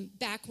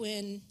back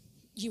when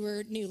you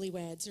were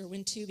newlyweds or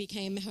when two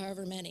became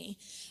however many.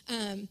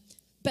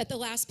 But the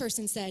last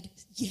person said,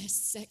 yes,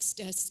 sex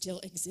does still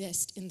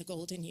exist in the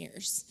golden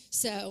years.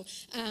 So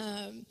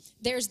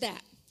there's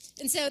that.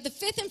 And so the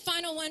fifth and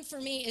final one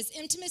for me is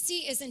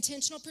intimacy is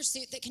intentional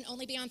pursuit that can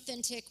only be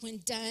authentic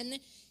when done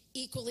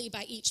equally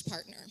by each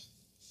partner.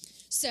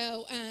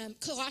 So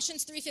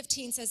Colossians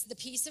 3:15 says,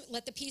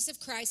 let the peace of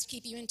Christ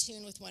keep you in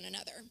tune with one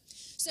another.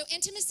 So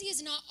intimacy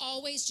is not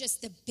always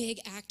just the big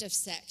act of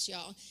sex,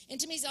 y'all.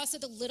 Intimacy is also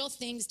the little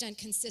things done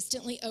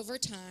consistently over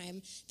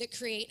time that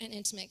create an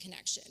intimate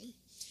connection.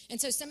 And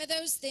so some of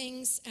those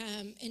things,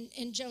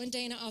 and Joe and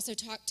Dana also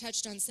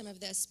touched on some of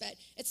this, but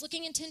it's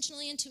looking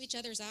intentionally into each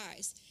other's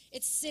eyes.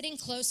 It's sitting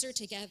closer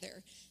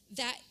together.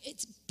 That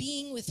it's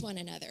being with one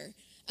another.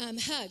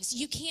 Hugs.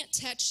 You can't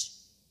touch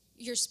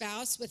your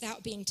spouse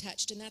without being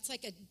touched, and that's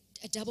like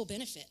a double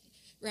benefit,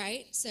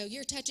 right? So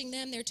you're touching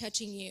them, they're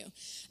touching you.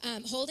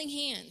 Holding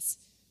hands,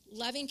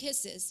 loving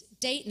kisses,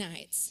 date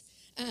nights.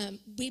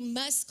 We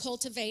must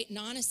cultivate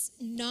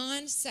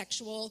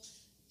non-sexual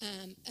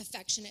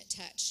affectionate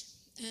touch.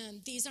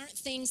 These aren't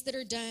things that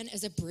are done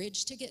as a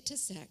bridge to get to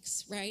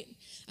sex, right?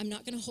 I'm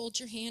not going to hold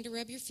your hand or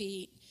rub your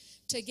feet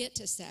to get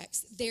to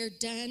sex. They're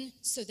done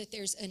so that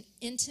there's an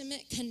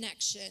intimate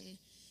connection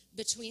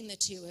between the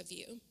two of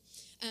you.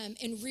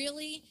 And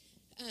really,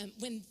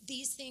 when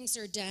these things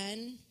are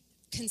done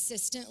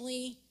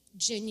consistently,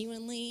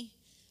 genuinely,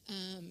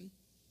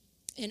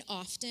 and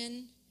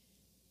often,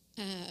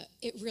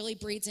 it really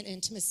breeds an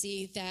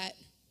intimacy that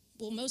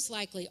will most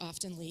likely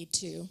often lead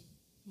to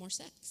more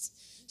sex.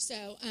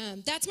 So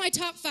that's my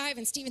top 5,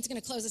 and Stephen's going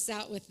to close us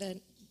out with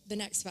the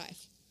next 5.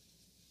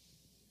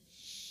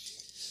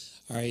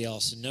 All right, y'all.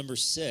 So number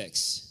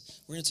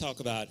 6, we're going to talk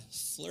about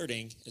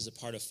flirting as a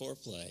part of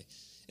foreplay.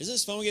 Isn't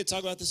this fun? We get to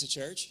talk about this at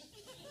church?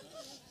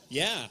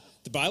 Yeah,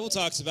 the Bible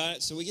talks about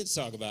it, so we get to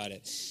talk about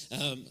it.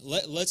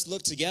 Let's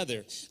look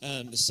together.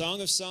 The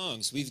Song of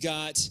Songs. We've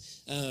got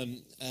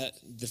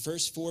the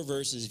first 4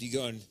 verses. If you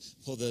go and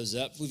pull those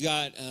up, we've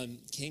got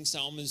King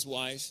Solomon's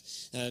wife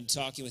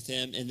talking with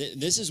him, and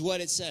this is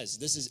what it says.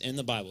 This is in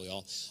the Bible,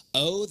 y'all.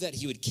 Oh, that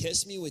he would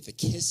kiss me with the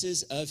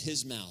kisses of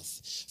his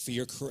mouth, for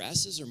your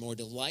caresses are more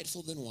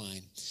delightful than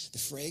wine. The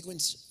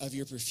fragrance of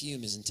your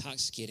perfume is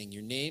intoxicating.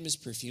 Your name is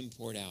perfume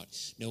poured out.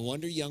 No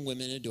wonder young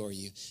women adore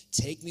you.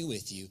 Take me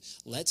with you.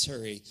 Let's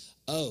hurry.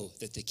 Oh,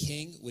 that the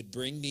king would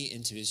bring me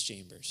into his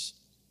chambers.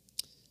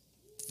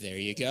 There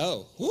you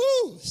go.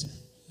 Woo!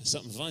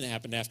 Something fun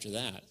happened after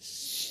that.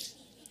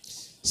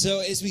 So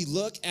as we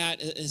look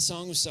at a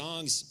Song of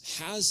Songs,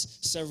 has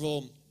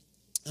several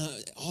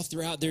all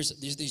throughout, there's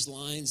these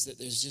lines that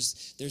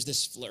there's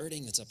this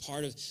flirting that's a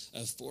part of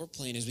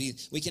foreplay, and as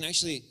we can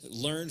actually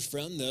learn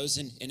from those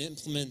and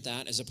implement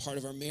that as a part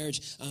of our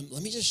marriage.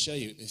 Let me just show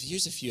you.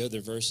 Here's a few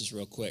other verses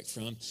real quick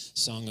from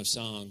Song of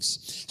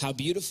Songs. How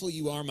beautiful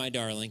you are, my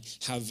darling.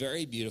 How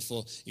very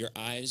beautiful. Your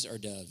eyes are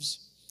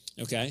doves.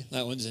 Okay,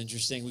 that one's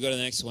interesting. We go to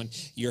the next one.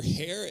 Your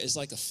hair is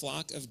like a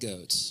flock of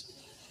goats.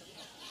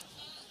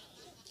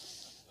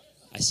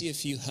 I see a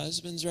few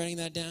husbands writing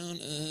that down.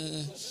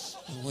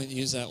 I wouldn't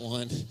use that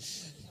one.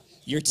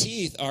 Your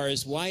teeth are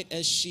as white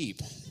as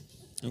sheep.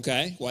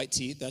 Okay, white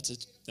teeth,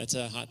 that's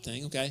a hot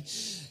thing, okay?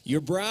 Your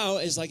brow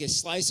is like a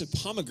slice of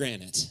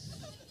pomegranate.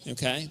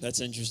 Okay,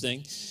 that's interesting.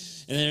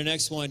 And then the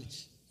next one,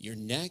 your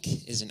neck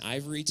is an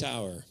ivory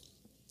tower.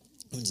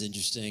 That one's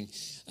interesting.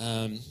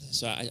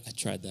 So I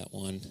tried that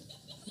one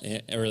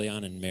early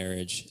on in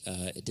marriage.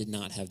 It did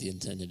not have the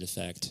intended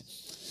effect.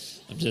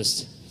 I'm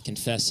just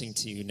confessing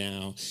to you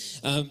now.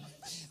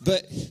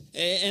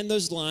 And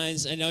those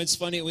lines, I know it's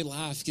funny, we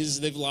laugh because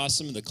they've lost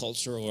some of the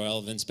cultural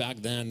relevance. Back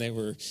then, they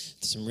were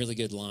some really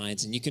good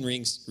lines, and you can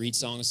read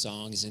Song of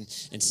Songs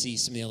and see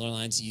some of the other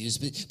lines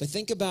used. But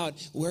think about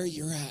where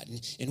you're at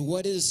and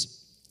what is,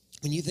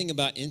 when you think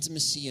about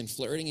intimacy and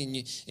flirting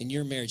in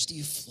your marriage, do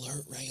you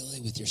flirt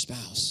regularly with your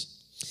spouse?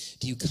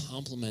 Do you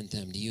compliment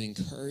them? Do you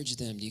encourage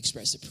them? Do you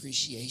express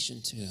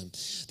appreciation to them?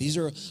 These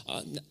are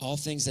all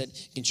things that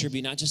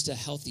contribute not just to a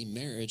healthy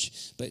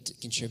marriage, but to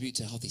contribute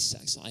to a healthy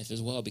sex life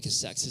as well, because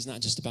sex is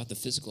not just about the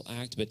physical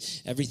act,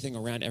 but everything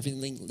around,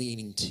 everything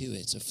leading to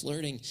it. So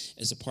flirting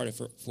as a part of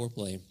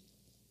foreplay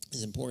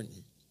is important.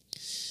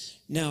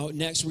 Now,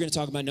 next, we're going to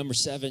talk about number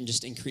 7,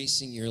 just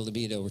increasing your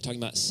libido. We're talking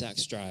about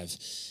sex drive.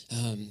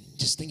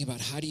 just think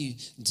about how do you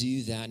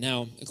do that.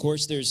 Now, of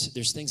course,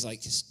 there's things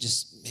like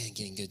just, man,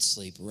 getting good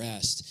sleep,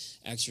 rest,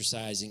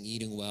 exercising,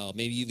 eating well.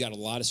 Maybe you've got a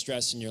lot of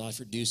stress in your life.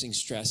 Reducing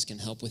stress can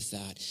help with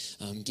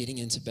that. Getting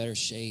into better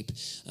shape.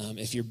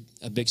 If you're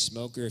a big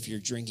smoker, if you're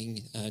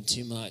drinking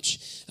too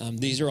much,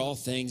 these are all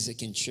things that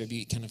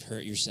contribute, kind of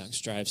hurt your sex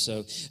drive.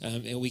 So,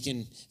 and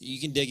you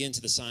can dig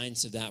into the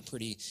science of that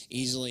pretty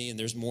easily, and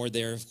there's more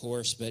there, of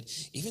course. But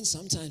even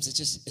sometimes it's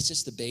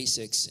just the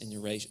basics in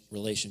your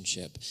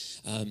relationship.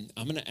 I'm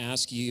going to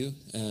ask you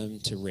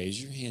to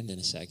raise your hand in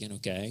a second,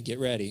 okay? Get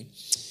ready.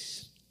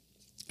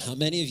 How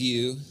many of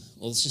you,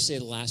 well, let's just say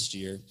the last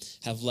year,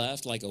 have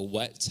left like a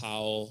wet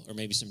towel or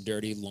maybe some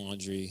dirty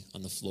laundry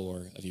on the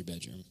floor of your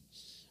bedroom?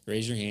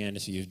 Raise your hand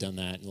if you've done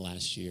that in the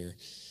last year.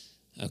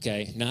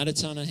 Okay, not a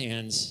ton of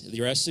hands.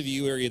 The rest of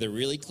you are either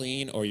really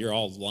clean or you're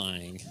all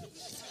lying.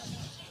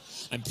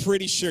 I'm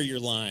pretty sure you're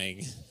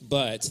lying,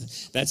 but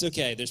that's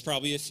okay. There's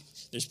probably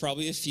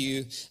a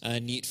few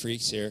neat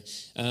freaks here.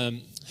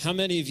 How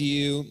many of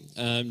you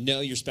know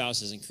your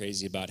spouse isn't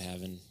crazy about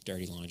having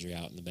dirty laundry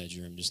out in the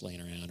bedroom, just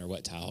laying around, or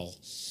wet towel?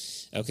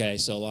 Okay,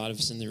 so a lot of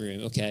us in the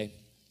room. Okay,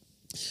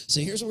 so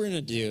here's what we're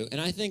going to do,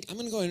 and I think I'm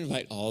going to go ahead and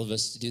invite all of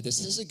us to do this.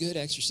 This is a good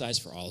exercise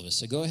for all of us.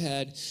 So go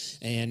ahead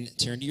and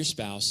turn to your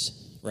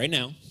spouse right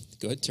now.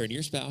 Go ahead, turn to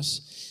your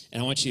spouse,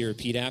 and I want you to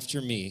repeat after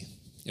me.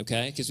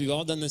 Okay, because we've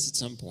all done this at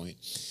some point.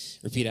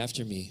 Repeat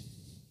after me.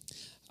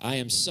 I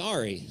am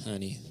sorry,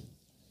 honey.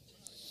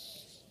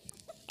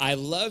 I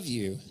love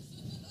you.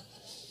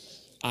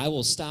 I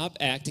will stop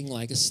acting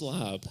like a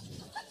slob.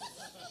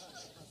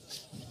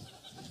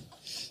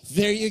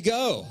 There you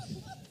go.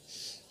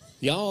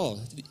 Y'all,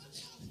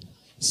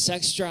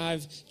 sex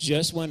drive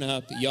just went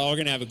up. Y'all are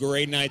going to have a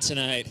great night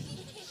tonight.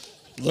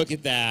 Look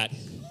at that.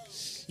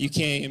 You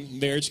came,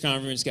 marriage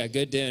conference, got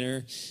good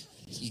dinner,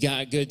 you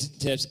got good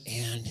tips,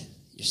 and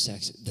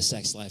the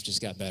sex life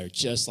just got better,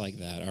 just like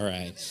that. All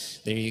right,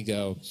 there you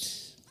go.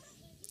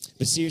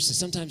 But seriously,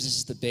 sometimes this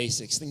is the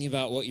basics, thinking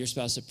about what your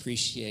spouse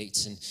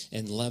appreciates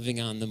and loving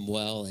on them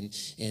well,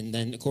 and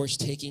then, of course,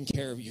 taking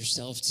care of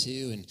yourself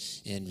too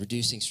and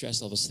reducing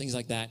stress levels. Things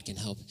like that can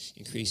help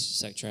increase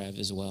sex drive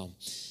as well.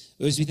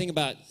 But as we think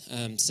about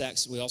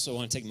sex, we also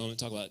want to take a moment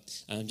to talk about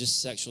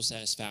just sexual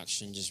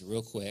satisfaction just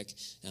real quick.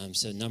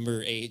 So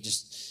number 8,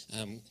 just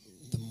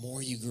the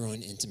more you grow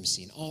in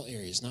intimacy in all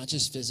areas, not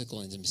just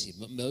physical intimacy,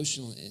 but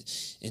emotional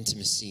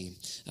intimacy,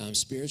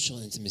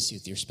 spiritual intimacy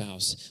with your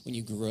spouse. When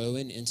you grow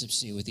in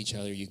intimacy with each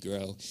other, you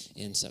grow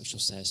in sexual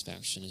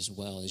satisfaction as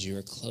well. As you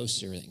are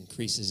closer, it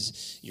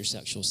increases your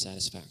sexual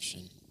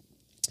satisfaction.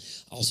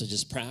 Also,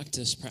 just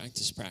practice.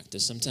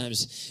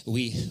 Sometimes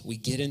we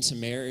get into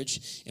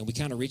marriage and we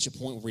kind of reach a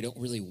point where we don't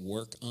really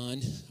work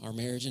on our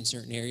marriage in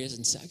certain areas,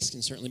 and sex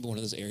can certainly be one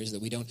of those areas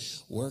that we don't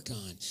work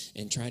on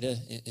and try to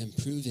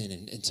improve in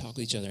and talk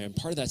with each other. And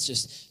part of that's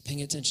just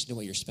paying attention to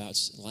what your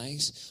spouse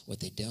likes, what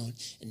they don't,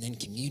 and then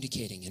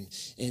communicating.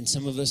 And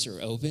some of us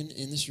are open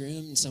in this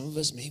room, and some of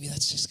us, maybe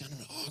that's just kind of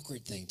an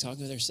awkward thing,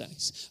 talking with our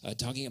sex,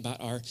 talking about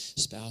our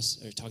spouse,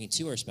 or talking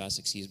to our spouse,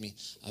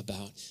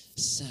 about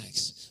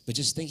sex. But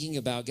just thinking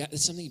about God,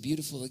 it's something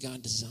beautiful that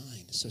God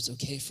designed. So it's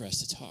okay for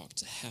us to talk,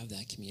 to have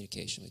that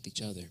communication with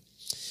each other.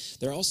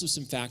 There are also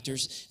some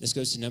factors, this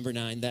goes to number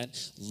 9, that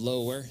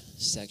lower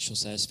sexual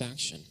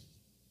satisfaction.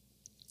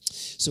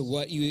 So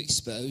what you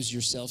expose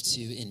yourself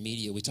to in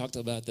media, we talked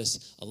about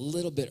this a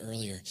little bit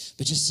earlier,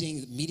 but just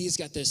seeing the media's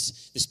got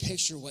this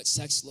picture of what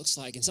sex looks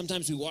like, and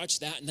sometimes we watch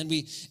that and then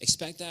we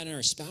expect that in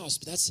our spouse,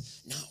 but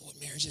that's not what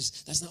marriage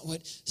is. That's not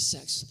what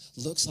sex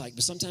looks like.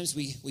 But sometimes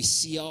we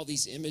see all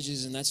these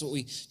images, and that's what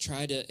we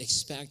try to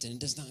expect, and it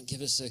does not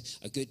give us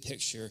a good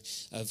picture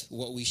of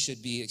what we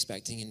should be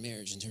expecting in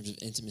marriage in terms of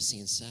intimacy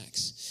and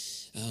sex.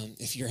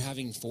 If you're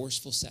having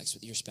forceful sex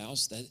with your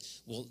spouse, that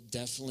will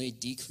definitely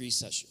decrease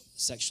such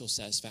sexual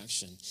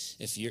satisfaction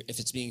if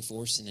it's being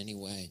forced in any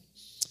way.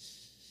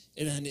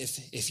 And then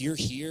if you're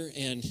here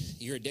and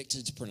you're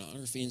addicted to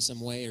pornography in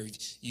some way, or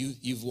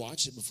you've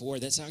watched it before,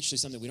 that's actually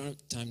something, we don't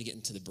have time to get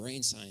into the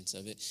brain science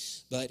of it,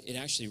 but it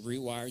actually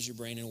rewires your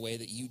brain in a way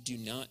that you do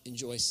not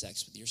enjoy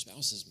sex with your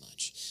spouse as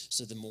much.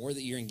 So the more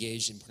that you're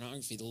engaged in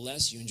pornography, the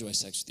less you enjoy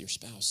sex with your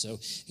spouse. So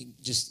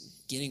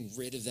just getting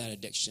rid of that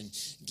addiction,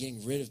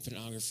 getting rid of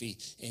pornography,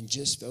 and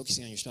just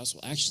focusing on your spouse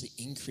will actually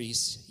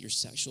increase your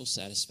sexual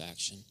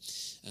satisfaction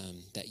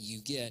that you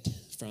get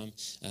from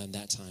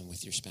that time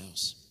with your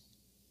spouse.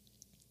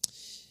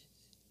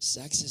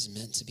 Sex is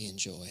meant to be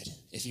enjoyed.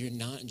 If you're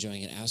not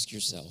enjoying it, ask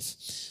yourself,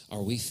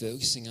 are we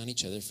focusing on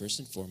each other first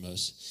and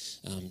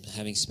foremost,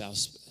 having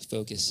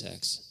spouse-focused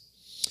sex?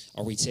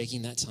 Are we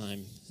taking that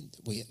time,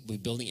 we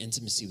building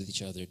intimacy with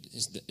each other?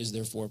 Is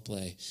there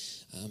foreplay?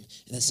 And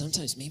then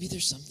sometimes maybe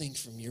there's something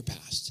from your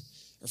past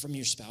or from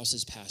your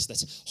spouse's past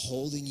that's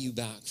holding you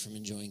back from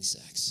enjoying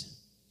sex.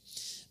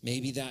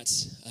 Maybe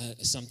that's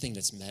something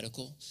that's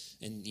medical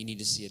and you need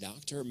to see a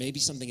doctor. Or maybe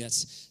something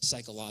that's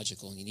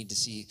psychological and you need to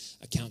see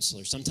a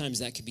counselor. Sometimes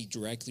that could be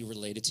directly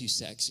related to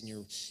sex in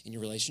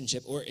your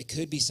relationship, or it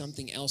could be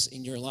something else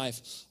in your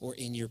life or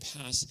in your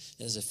past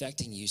that is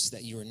affecting you so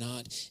that you are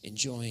not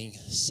enjoying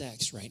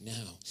sex right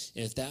now.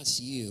 And if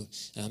that's you,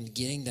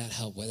 getting that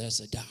help, whether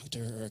it's a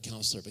doctor or a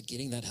counselor, but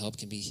getting that help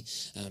can be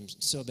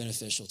so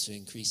beneficial to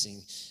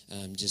increasing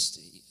just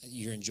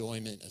your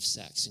enjoyment of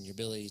sex and your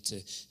ability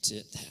to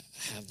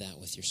have that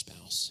with your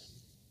spouse.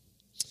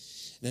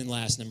 And then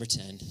last, number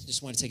 10,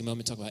 just want to take a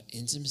moment to talk about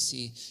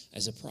intimacy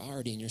as a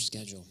priority in your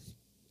schedule.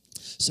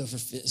 So for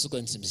physical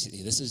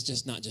intimacy, this is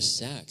just not just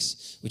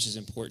sex, which is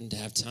important to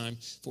have time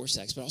for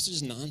sex, but also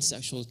just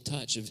non-sexual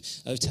touch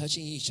of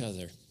touching each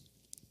other,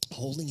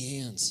 holding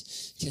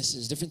hands,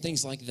 kisses, different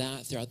things like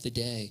that throughout the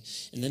day.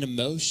 And then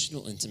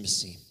emotional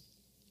intimacy,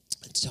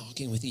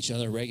 talking with each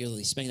other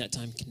regularly, spending that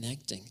time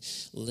connecting,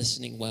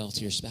 listening well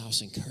to your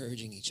spouse,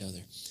 encouraging each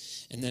other.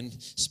 And then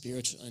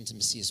spiritual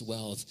intimacy as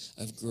well,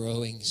 of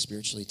growing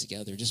spiritually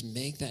together. Just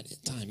make that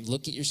time.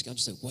 Look at your schedule.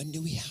 Say, when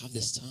do we have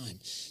this time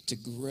to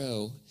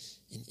grow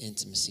in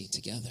intimacy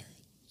together?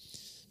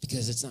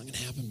 Because it's not going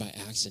to happen by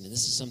accident.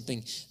 This is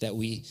something that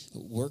we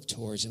work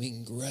towards, and we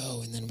can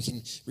grow, and then we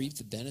can reap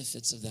the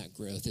benefits of that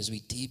growth as we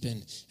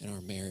deepen in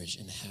our marriage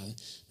and have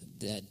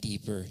that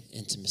deeper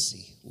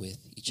intimacy with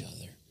each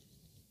other.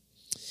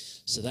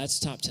 So that's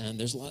top 10.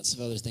 There's lots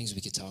of other things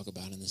we could talk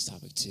about in this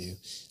topic too.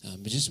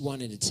 But just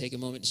wanted to take a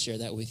moment to share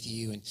that with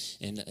you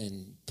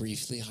and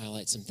briefly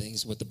highlight some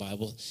things, what the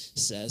Bible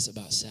says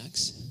about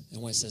sex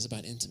and what it says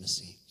about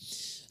intimacy.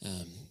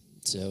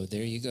 So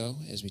there you go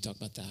as we talk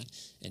about that.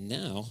 And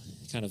now,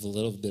 kind of a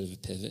little bit of a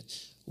pivot,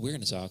 we're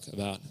going to talk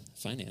about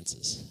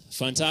finances.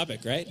 Fun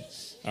topic, right?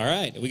 All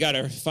right, we got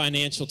our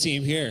financial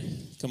team here.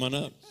 Come on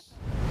up.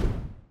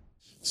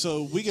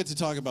 So we get to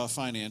talk about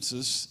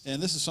finances,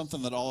 and this is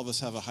something that all of us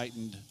have a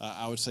heightened,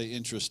 I would say,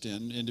 interest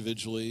in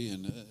individually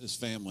and as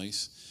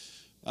families.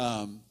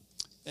 And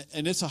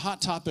it's a hot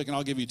topic, and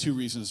I'll give you two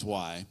reasons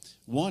why.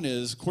 One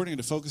is, according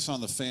to Focus on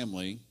the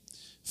Family,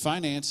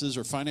 finances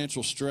or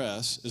financial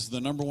stress is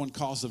the number one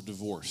cause of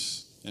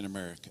divorce in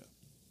America.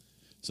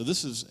 So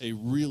this is a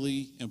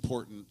really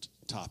important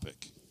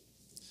topic.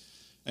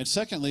 And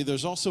secondly,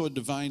 there's also a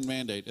divine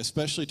mandate,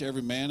 especially to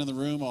every man in the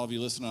room, all of you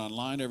listening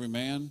online, every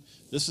man.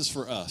 This is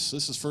for us.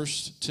 This is 1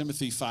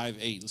 Timothy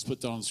 5:8. Let's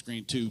put that on the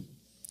screen too.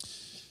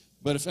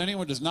 But if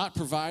anyone does not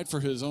provide for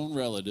his own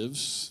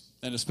relatives,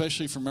 and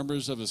especially for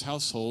members of his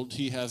household,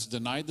 he has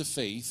denied the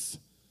faith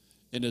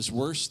and is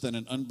worse than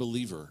an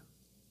unbeliever.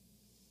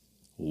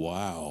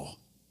 Wow.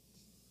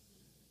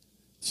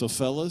 So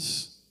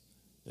fellas,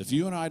 if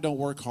you and I don't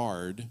work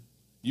hard,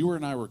 you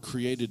and I were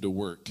created to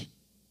work.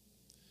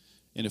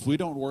 And if we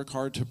don't work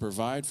hard to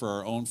provide for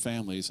our own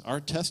families, our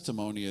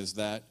testimony is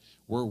that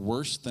we're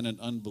worse than an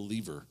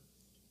unbeliever.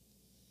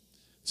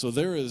 So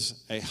there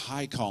is a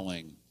high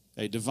calling,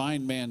 a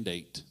divine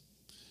mandate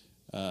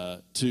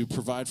to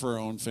provide for our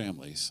own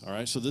families. All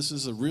right, so this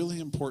is a really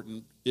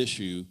important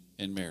issue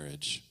in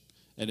marriage.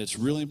 And it's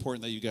really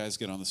important that you guys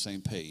get on the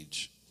same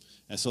page.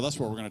 And so that's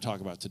what we're going to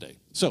talk about today.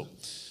 So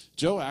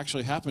Joe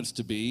actually happens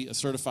to be a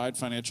certified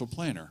financial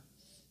planner,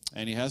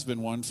 and he has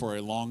been one for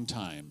a long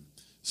time.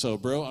 So,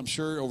 bro, I'm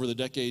sure over the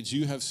decades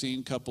you have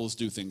seen couples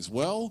do things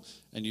well,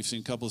 and you've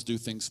seen couples do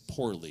things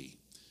poorly.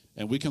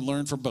 And we can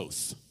learn from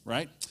both,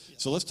 right? Yeah.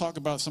 So let's talk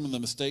about some of the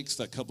mistakes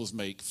that couples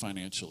make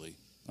financially,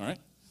 all right?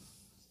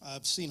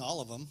 I've seen all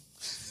of them.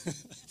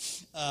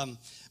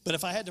 But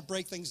if I had to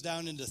break things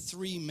down into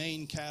three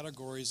main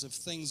categories of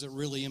things that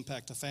really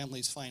impact a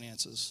family's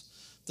finances,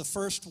 the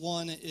first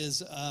one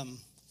is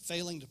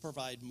failing to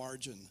provide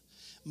margin.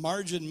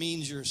 Margin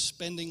means you're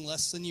spending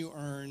less than you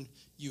earn,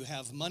 you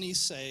have money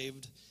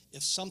saved.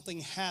 If something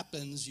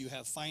happens, you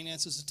have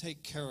finances to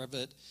take care of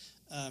it,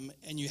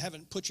 and you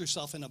haven't put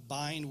yourself in a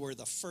bind where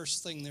the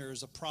first thing there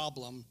is a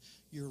problem,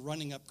 you're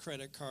running up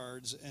credit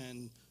cards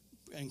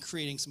and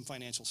creating some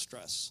financial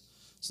stress.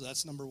 So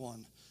that's number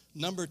one.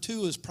 Number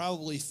two is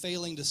probably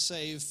failing to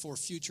save for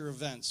future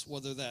events,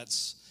 whether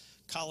that's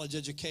college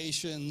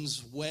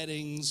educations,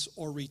 weddings,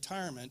 or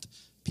retirement.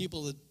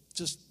 People that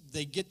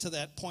they get to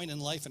that point in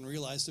life and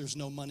realize there's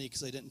no money because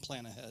they didn't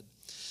plan ahead.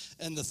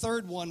 And the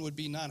third one would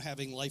be not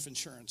having life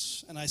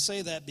insurance. And I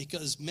say that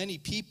because many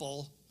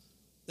people,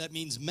 that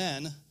means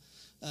men,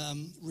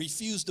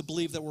 refuse to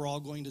believe that we're all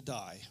going to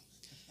die.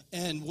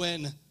 And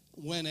when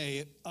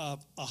a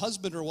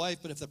husband or wife,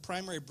 but if the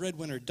primary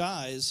breadwinner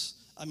dies,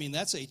 I mean,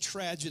 that's a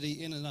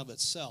tragedy in and of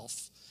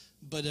itself.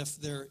 But if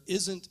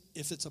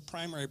it's a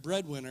primary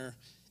breadwinner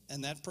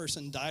and that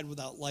person died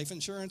without life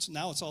insurance,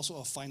 now it's also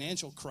a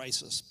financial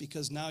crisis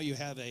because now you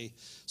have a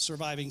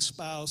surviving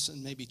spouse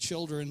and maybe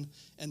children,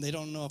 and they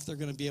don't know if they're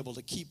going to be able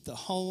to keep the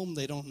home.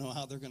 They don't know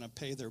how they're going to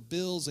pay their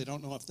bills. They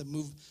don't know if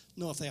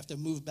they have to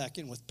move back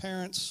in with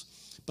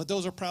parents. But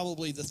those are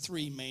probably the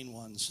three main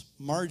ones: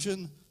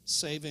 margin,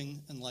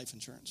 saving, and life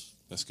insurance.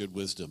 That's good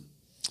wisdom.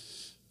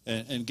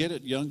 And get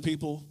it, young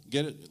people,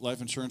 get it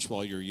life insurance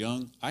while you're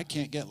young. I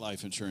can't get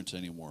life insurance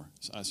anymore.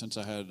 Since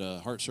I had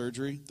heart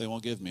surgery, they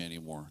won't give me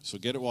anymore. So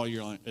get it while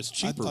you're young. It's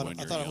cheaper when you're young.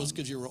 I thought it was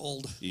because you were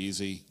old.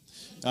 Easy.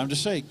 I'm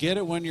just saying, get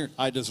it when you're,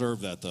 I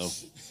deserve that though.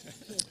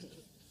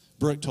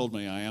 Brooke told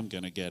me I am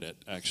going to get it,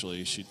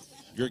 actually.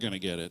 You're going to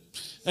get it.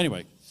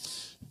 Anyway,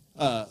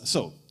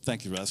 so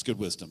thank you, that's good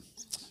wisdom.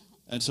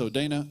 And so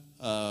Dana,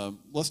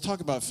 let's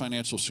talk about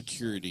financial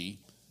security.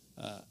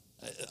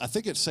 I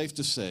think it's safe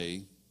to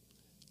say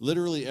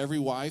literally every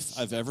wife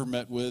I've ever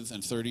met with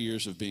in 30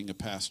 years of being a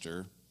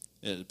pastor,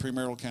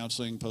 premarital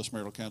counseling,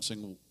 postmarital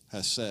counseling,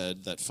 has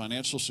said that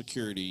financial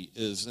security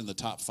is in the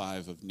top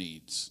 5 of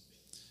needs.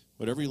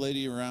 Would every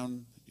lady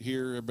around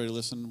here, everybody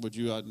listen, would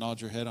you nod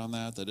your head on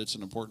that it's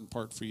an important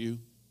part for you?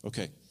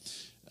 Okay.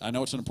 I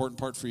know it's an important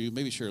part for you.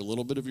 Maybe share a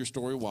little bit of your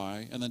story,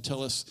 why, and then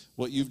tell us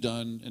what you've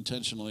done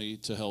intentionally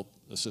to help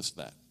assist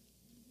that.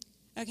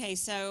 Okay,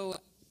 so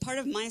part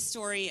of my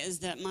story is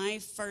that my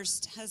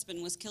first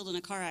husband was killed in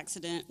a car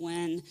accident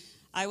when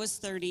I was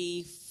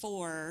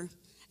 34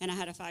 and I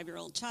had a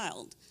 5-year-old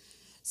child.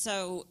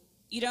 So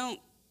you don't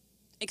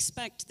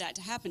expect that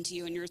to happen to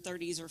you in your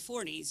 30s or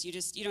 40s.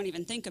 You don't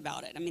even think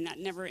about it. I mean, that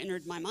never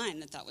entered my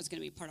mind that was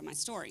going to be part of my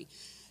story.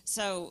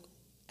 So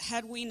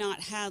had we not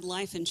had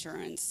life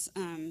insurance,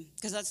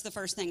 because that's the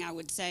first thing I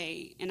would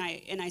say, and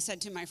I said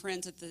to my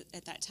friends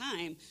at that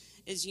time,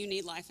 is you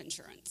need life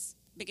insurance.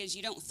 Because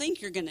you don't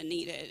think you're going to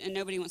need it, and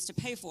nobody wants to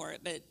pay for it.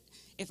 But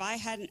if I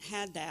hadn't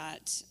had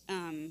that,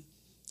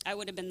 I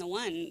would have been the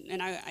one,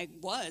 and I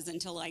was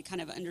until I kind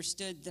of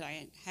understood that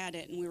I had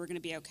it and we were going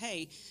to be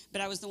okay.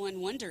 But I was the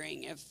one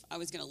wondering if I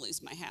was going to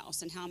lose my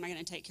house and how am I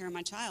going to take care of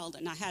my child.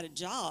 And I had a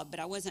job, but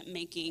I wasn't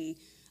making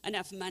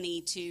enough money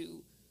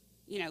to,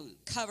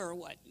 cover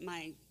what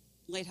my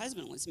late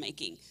husband was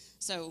making.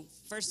 So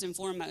first and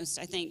foremost,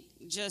 I think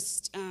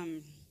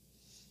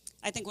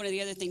I think one of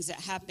the other things that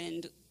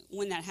happened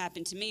when that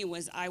happened to me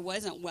was I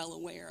wasn't well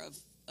aware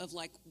of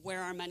like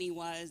where our money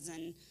was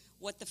and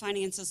what the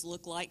finances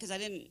look like, because I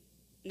didn't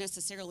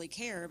necessarily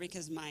care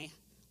because my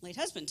late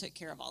husband took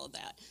care of all of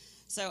that.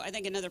 So I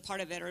think another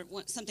part of it, or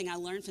something I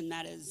learned from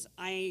that, is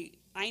I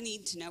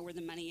need to know where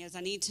the money is.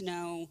 I need to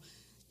know,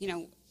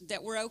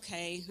 that we're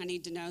okay. I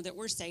need to know that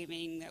we're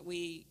saving, that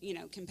we,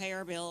 can pay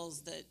our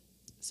bills.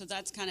 So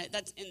that's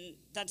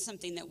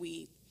something that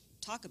we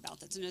talk about.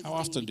 That's another. How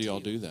often do y'all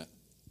do that?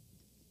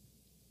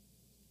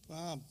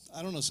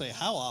 I don't know say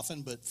how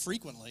often, but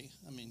frequently.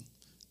 I mean,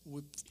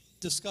 we're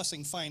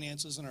discussing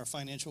finances and our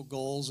financial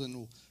goals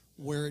and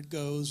where it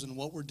goes and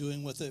what we're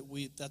doing with it.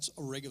 That's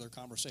a regular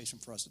conversation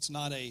for us. It's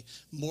not a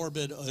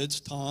morbid,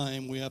 it's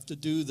time, we have to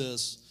do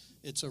this.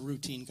 It's a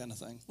routine kind of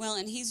thing. Well,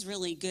 and he's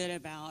really good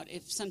about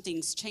if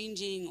something's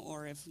changing,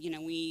 or if,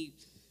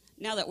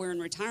 now that we're in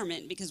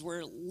retirement, because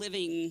we're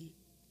living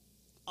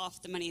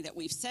off the money that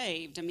we've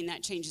saved, I mean,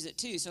 that changes it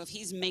too. So if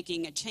he's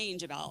making a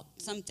change about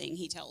something,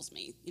 he tells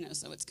me,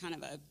 so it's kind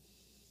of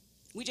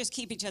we just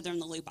keep each other in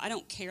the loop. I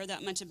don't care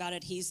that much about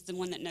it. He's the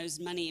one that knows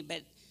money,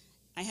 but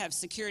I have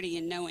security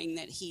in knowing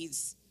that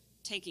he's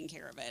taking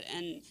care of it.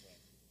 And,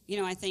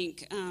 I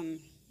think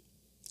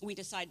we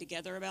decide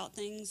together about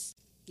things,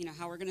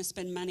 how we're going to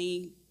spend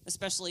money,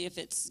 especially if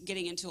it's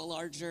getting into a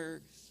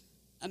larger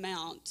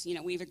amount.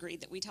 We've agreed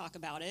that we talk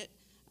about it.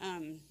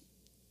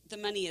 The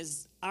money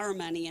is our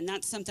money, and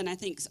that's something I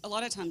think a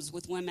lot of times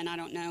with women, I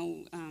don't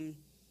know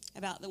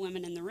about the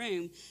women in the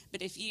room,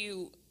 but if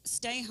you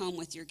stay home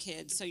with your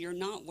kids so you're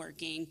not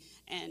working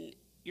and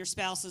your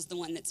spouse is the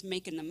one that's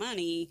making the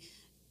money,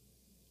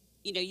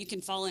 you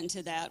can fall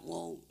into that,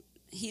 well,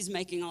 he's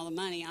making all the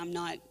money, I'm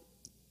not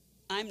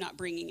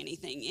bringing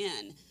anything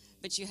in.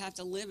 But you have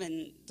to live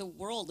in the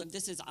world of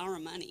this is our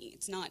money.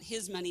 It's not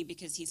his money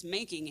because he's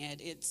making it.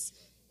 It's,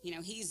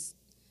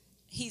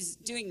 he's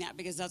doing that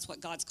because that's what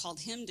God's called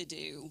him to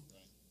do.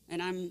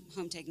 And I'm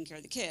home taking care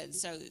of the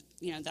kids. So,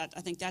 that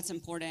I think that's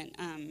important.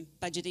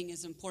 Budgeting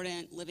is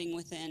important. Living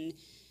within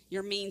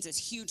your means is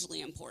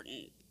hugely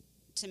important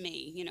to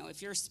me.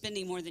 If you're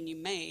spending more than you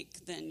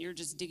make, then you're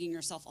just digging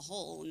yourself a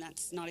hole, and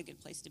that's not a good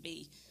place to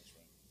be.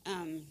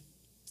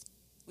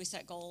 We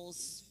set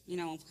goals,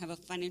 have a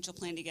financial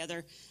plan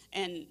together.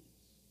 And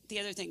the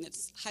other thing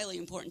that's highly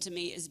important to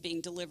me is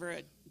being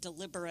deliberate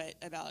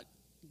about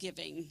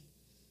giving.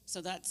 So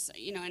that's,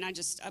 and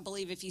I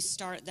believe if you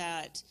start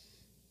that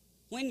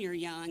when you're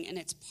young and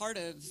it's part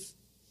of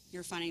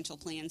your financial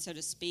plan, so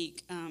to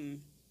speak,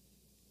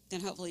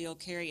 then hopefully you'll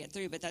carry it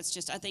through. But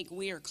that's I think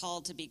we are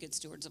called to be good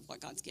stewards of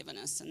what God's given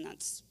us, and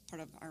that's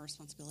part of our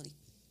responsibility.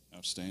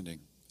 Outstanding.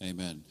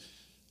 Amen.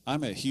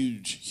 I'm a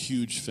huge,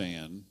 huge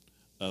fan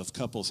of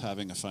couples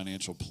having a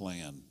financial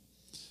plan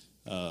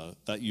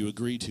that you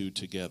agree to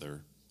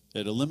together.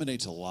 It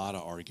eliminates a lot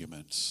of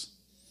arguments.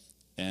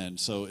 And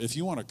so if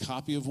you want a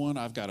copy of one,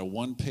 I've got a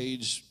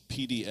one-page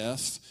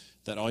PDF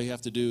that all you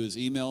have to do is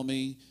email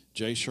me,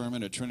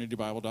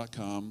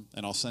 jsherman@trinitybible.com,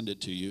 and I'll send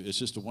it to you. It's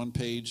just a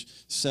one-page,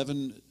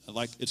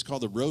 it's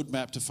called the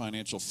Roadmap to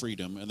Financial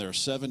Freedom, and there are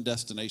 7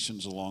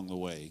 destinations along the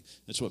way.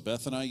 It's what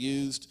Beth and I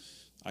used.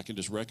 I can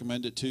just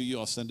recommend it to you.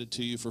 I'll send it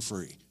to you for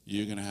free.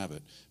 You're going to have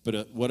it.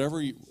 But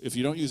if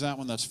you don't use that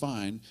one, that's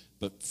fine.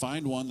 But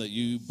find one that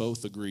you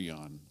both agree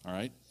on, all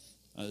right?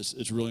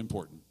 It's really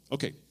important.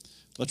 Okay,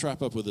 let's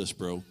wrap up with this,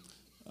 bro.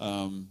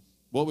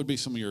 What would be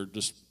some of your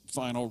just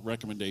final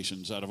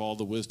recommendations out of all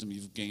the wisdom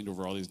you've gained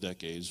over all these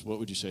decades? What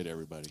would you say to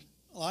everybody?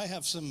 Well, I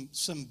have some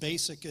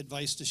basic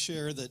advice to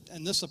share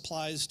and this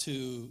applies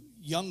to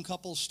young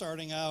couples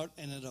starting out,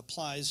 and it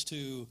applies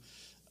to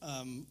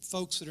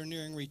folks that are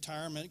nearing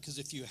retirement, because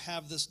if you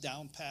have this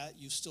down pat,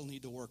 you still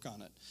need to work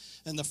on it.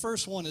 And the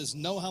first one is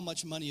know how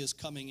much money is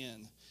coming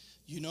in.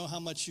 You know how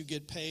much you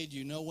get paid.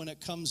 You know when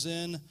it comes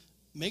in.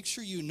 Make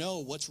sure you know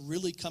what's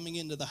really coming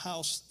into the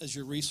house as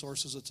your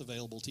resources that's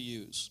available to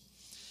use.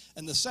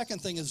 And the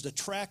second thing is to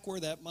track where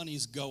that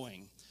money's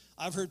going.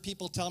 I've heard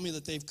people tell me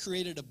that they've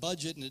created a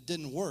budget and it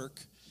didn't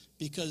work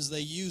because they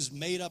used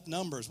made-up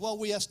numbers. Well,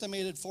 we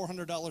estimated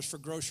 $400 for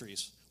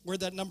groceries. Where'd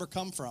that number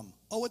come from?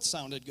 Oh, it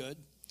sounded good.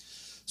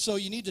 So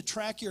you need to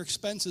track your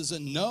expenses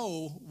and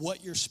know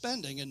what you're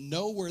spending and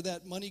know where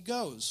that money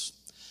goes.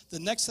 The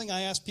next thing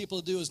I ask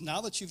people to do is,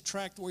 now that you've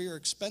tracked where your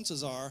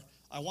expenses are,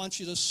 I want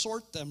you to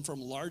sort them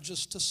from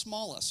largest to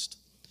smallest.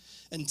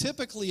 And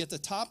typically at the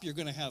top, you're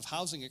going to have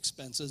housing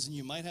expenses and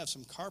you might have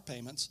some car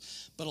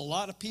payments. But a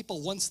lot of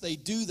people, once they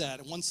do that,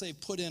 and once they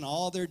put in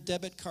all their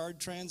debit card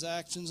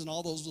transactions and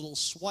all those little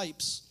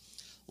swipes,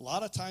 a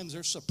lot of times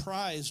they're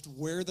surprised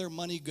where their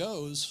money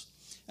goes.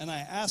 And I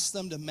ask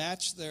them to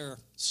match their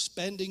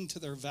spending to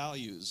their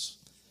values.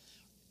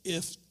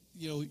 If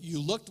you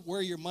looked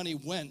where your money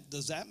went,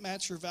 does that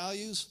match your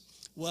values?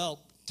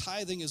 Well,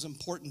 tithing is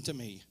important to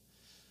me.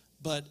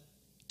 But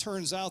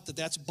turns out that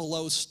that's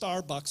below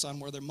Starbucks on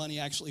where their money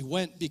actually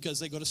went, because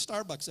they go to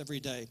Starbucks every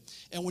day.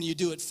 And when you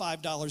do it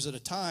 $5 at a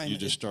time. You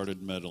just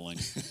started meddling.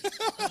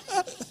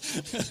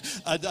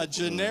 a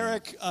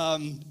generic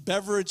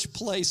beverage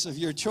place of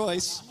your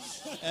choice.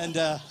 And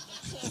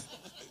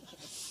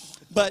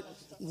but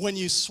when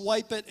you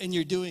swipe it and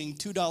you're doing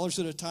 $2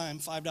 at a time,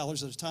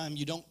 $5 at a time,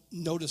 you don't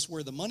notice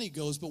where the money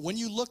goes. But when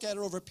you look at it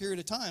over a period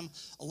of time,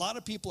 a lot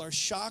of people are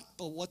shocked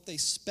by what they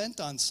spent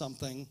on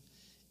something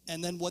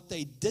and then what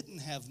they didn't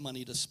have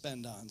money to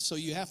spend on. So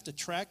you have to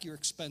track your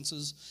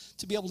expenses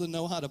to be able to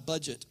know how to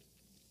budget.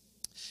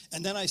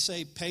 And then I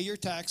say, pay your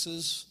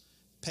taxes,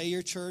 pay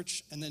your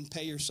church, and then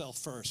pay yourself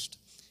first.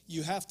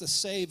 You have to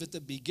save at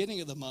the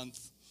beginning of the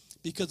month,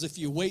 because if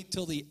you wait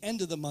till the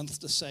end of the month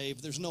to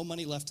save, there's no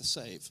money left to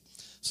save.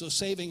 So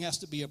saving has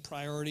to be a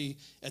priority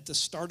at the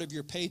start of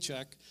your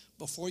paycheck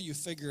before you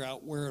figure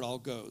out where it all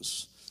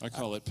goes. I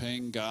call it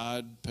paying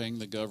God, paying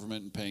the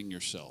government, and paying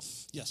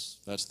yourself. Yes.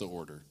 That's the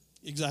order.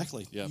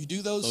 Exactly. Yep. You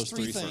do those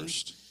three things,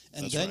 first.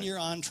 And That's then right. You're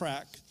on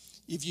track.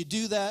 If you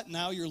do that,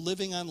 now you're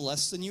living on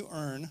less than you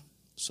earn,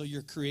 so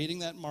you're creating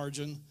that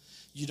margin.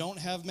 You don't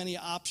have many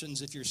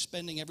options if you're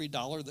spending every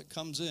dollar that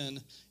comes in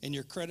and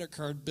your credit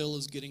card bill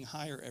is getting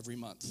higher every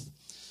month.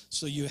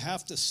 So you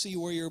have to see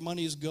where your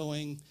money is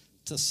going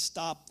to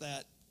stop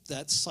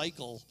that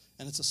cycle,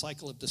 and it's a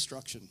cycle of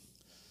destruction.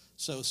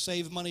 So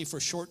save money for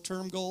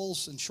short-term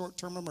goals and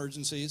short-term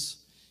emergencies.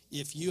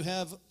 If you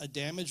have a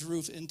damaged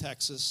roof in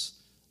Texas,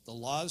 the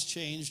law has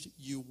changed,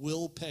 you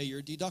will pay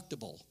your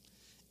deductible.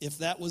 If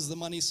that was the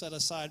money set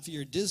aside for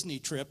your Disney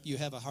trip, you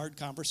have a hard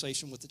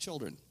conversation with the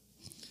children.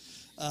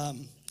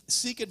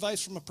 Seek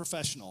advice from a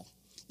professional.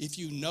 If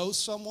you know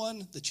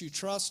someone that you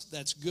trust,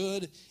 that's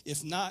good.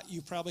 If not,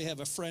 you probably have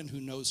a friend who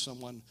knows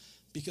someone.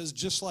 Because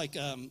just like,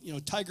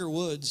 Tiger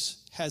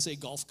Woods has a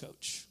golf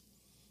coach.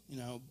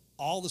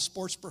 All the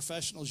sports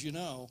professionals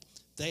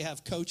they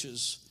have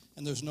coaches,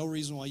 and there's no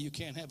reason why you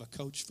can't have a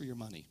coach for your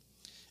money.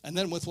 And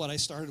then with what I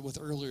started with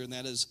earlier, and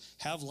that is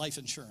have life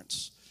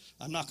insurance.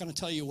 I'm not going to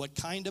tell you what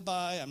kind to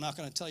buy. I'm not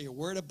going to tell you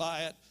where to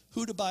buy it,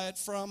 who to buy it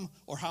from,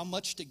 or how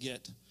much to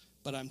get.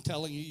 But I'm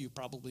telling you, you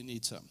probably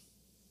need some.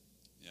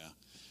 Yeah.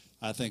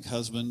 I think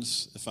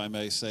husbands, if I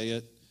may say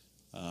it,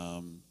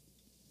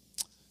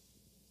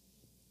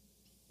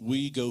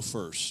 we go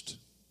first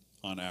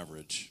on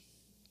average.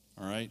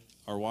 All right?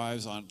 Our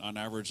wives on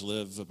average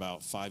live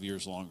about 5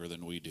 years longer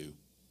than we do.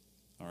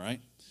 All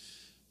right?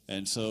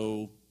 And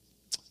so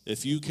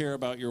if you care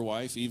about your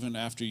wife even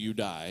after you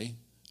die,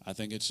 I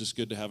think it's just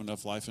good to have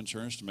enough life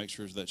insurance to make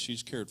sure that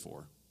she's cared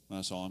for.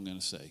 That's all I'm going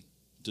to say.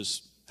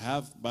 Just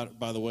have,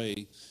 by the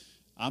way,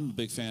 I'm a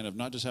big fan of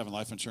not just having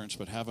life insurance,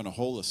 but having a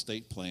whole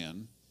estate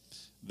plan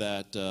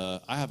that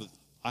I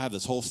have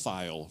this whole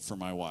file for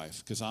my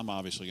wife, because I'm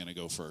obviously going to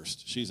go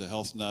first. She's a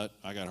health nut.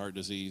 I got heart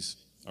disease,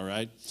 all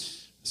right?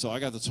 So I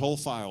got this whole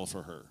file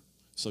for her.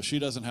 So she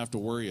doesn't have to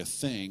worry a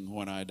thing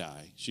when I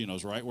die. She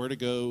knows right where to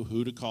go,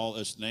 who to call,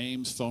 it's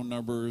names, phone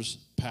numbers,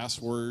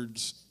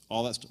 passwords,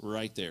 all that stuff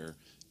right there.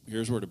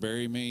 Here's where to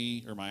bury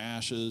me or my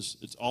ashes.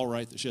 It's all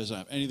right that she doesn't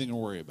have anything to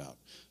worry about.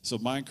 So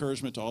my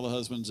encouragement to all the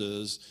husbands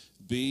is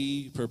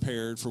be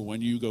prepared for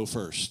when you go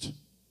first,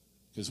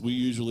 because we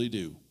usually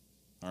do,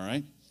 all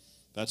right?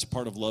 That's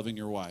part of loving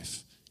your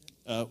wife.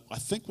 I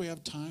think we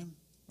have time.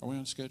 Are we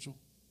on schedule?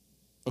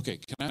 Okay,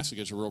 can I ask you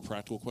guys a real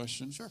practical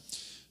question? Sure.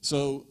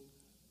 So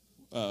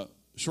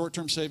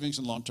short-term savings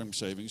and long-term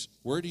savings.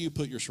 Where do you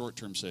put your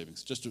short-term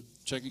savings? Just a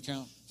checking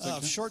account?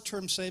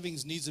 Short-term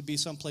savings needs to be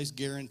someplace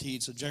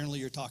guaranteed. So generally,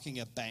 you're talking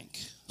a bank.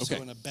 Okay.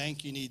 So in a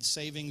bank, you need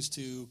savings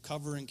to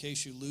cover in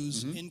case you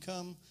lose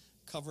income,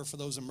 cover for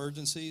those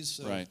emergencies.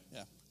 So, Right.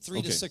 Yeah,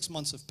 3 to 6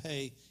 months of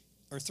pay,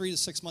 or 3 to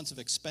 6 months of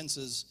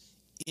expenses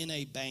in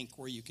a bank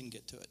where you can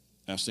get to it.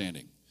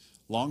 Outstanding.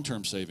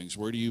 Long-term savings.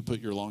 Where do you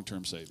put your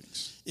long-term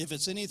savings? If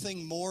it's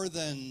anything more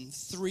than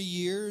 3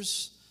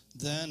 years,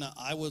 then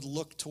I would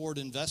look toward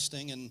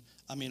investing. And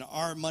I mean,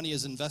 our money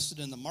is invested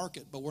in the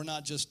market, but we're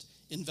not just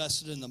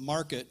invested in the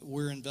market.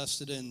 We're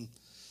invested in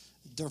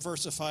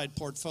diversified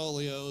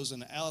portfolios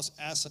and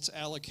assets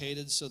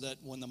allocated so that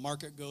when the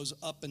market goes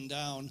up and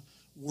down,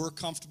 we're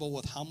comfortable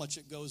with how much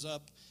it goes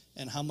up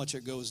and how much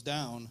it goes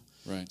down.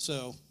 Right.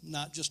 So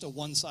not just a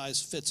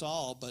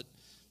one-size-fits-all, but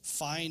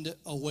find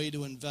a way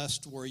to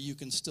invest where you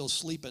can still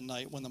sleep at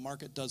night when the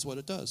market does what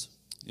it does.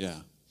 Yeah,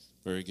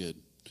 very good.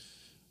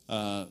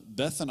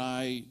 Beth and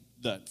I,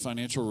 that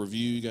financial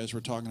review you guys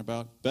were talking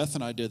about, Beth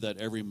and I did that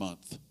every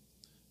month.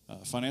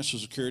 Financial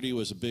security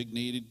was a big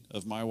need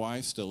of my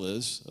wife, still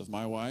is, of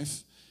my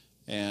wife.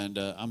 And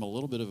I'm a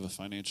little bit of a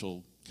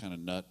financial kind of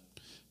nut.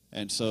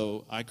 And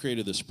so I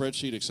created the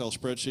spreadsheet, Excel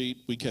spreadsheet.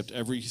 We kept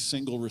every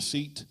single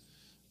receipt,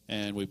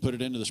 and we put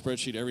it into the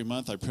spreadsheet every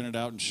month. I printed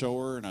out and show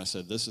her, and I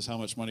said, this is how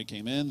much money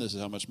came in. This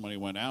is how much money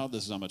went out.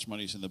 This is how much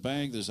money's in the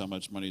bank. This is how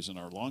much money's in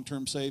our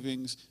long-term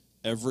savings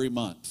every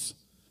month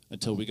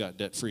until we got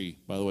debt-free.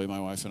 By the way,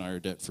 my wife and I are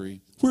debt-free.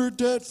 We're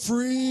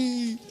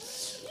debt-free.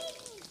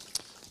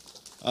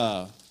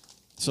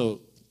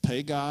 So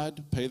pay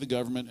God, pay the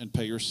government, and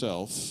pay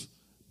yourself,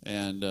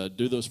 and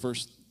do those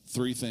first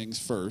 3 things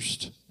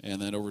first,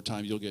 and then over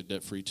time you'll get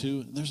debt-free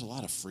too. And there's a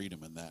lot of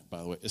freedom in that,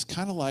 by the way. It's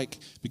kind of like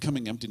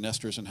becoming empty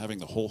nesters and having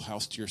the whole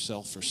house to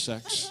yourself for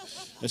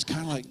sex. It's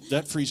kind of like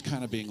debt-free's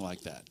kind of being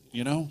like that,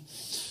 you know?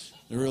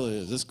 It really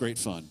is. It's great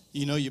fun.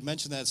 You know, you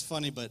mentioned that, it's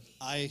funny, but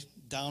I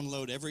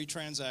download every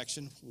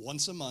transaction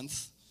once a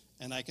month,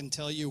 and I can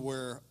tell you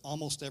where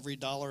almost every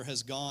dollar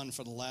has gone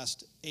for the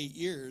last 8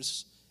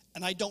 years,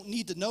 and I don't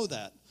need to know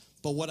that.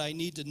 But what I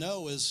need to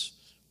know is,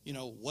 you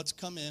know, what's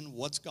come in,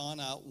 what's gone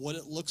out, what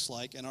it looks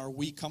like, and are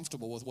we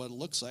comfortable with what it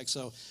looks like?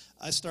 So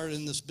I started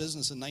in this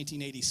business in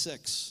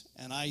 1986,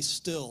 and I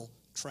still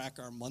track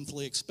our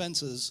monthly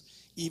expenses,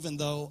 even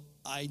though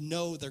I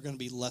know they're going to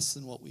be less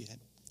than what we had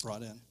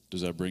brought in.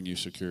 Does that bring you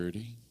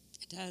security?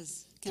 It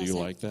does. Do you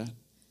like that?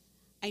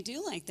 I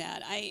do like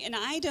that.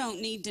 I don't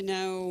need to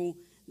know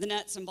the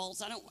nuts and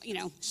bolts. I don't, you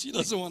know. She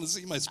doesn't want to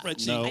see my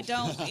spreadsheet. No. I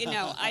don't, you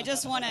know, I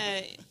just want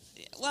to.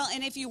 Well,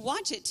 and if you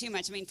watch it too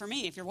much, I mean, for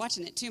me, if you're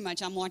watching it too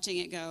much, I'm watching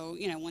it go,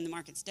 you know, when the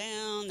market's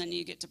down, then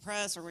you get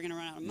depressed or we're going to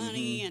run out of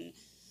money. And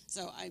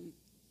so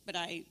but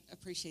I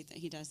appreciate that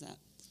he does that.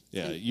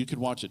 Yeah, you could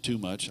watch it too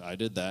much. I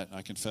did that.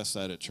 I confessed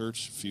that at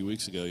church a few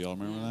weeks ago. Y'all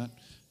remember that?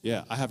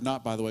 Yeah, I have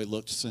not, by the way,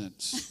 looked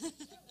since.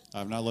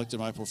 I've not looked at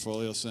my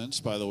portfolio since,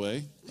 by the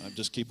way. I'm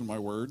just keeping my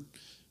word.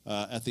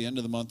 At the end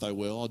of the month, I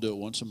will. I'll do it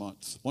once a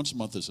month. Once a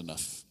month is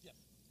enough. Yep.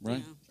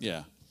 Right?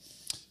 Yeah.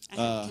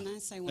 Can I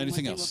say one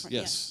Anything more thing else? before?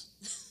 Yes.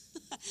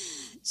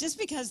 Just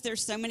because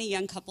there's so many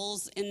young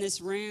couples in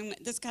this room,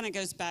 this kind of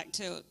goes back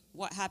to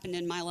what happened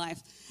in my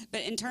life.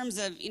 But in terms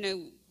of, you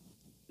know,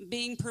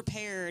 being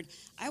prepared,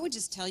 I would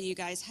just tell you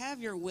guys,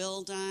 have your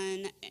will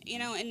done, you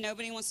know, and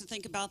nobody wants to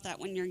think about that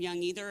when you're young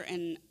either,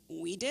 and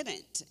we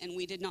didn't, and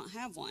we did not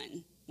have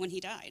one when he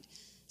died.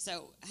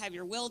 So have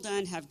your will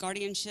done, have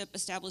guardianship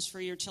established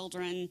for your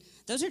children.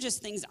 Those are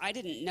just things I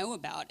didn't know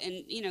about,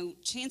 and, you know,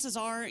 chances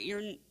are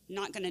you're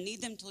not going to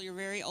need them till you're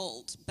very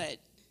old, but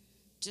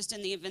just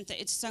in the event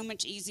that it's so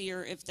much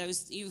easier if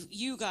those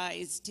you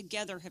guys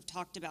together have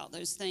talked about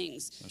those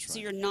things. That's right. So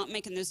you're not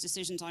making those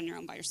decisions on your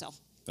own by yourself.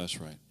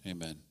 That's right.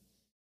 Amen.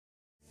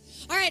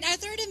 All right, our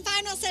third and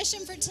final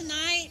session for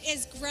tonight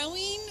is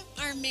growing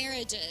our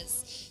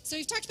marriages. So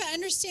we've talked about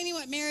understanding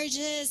what marriage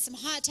is, some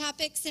hot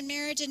topics in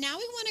marriage, and now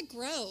we want to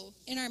grow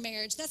in our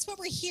marriage. That's what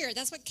we're here.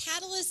 That's what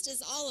Catalyst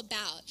is all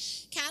about.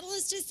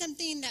 Catalyst is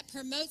something that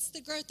promotes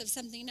the growth of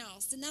something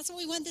else, and that's what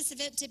we want this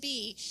event to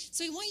be.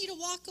 So we want you to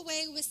walk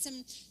away with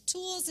some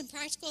tools and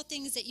practical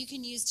things that you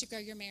can use to grow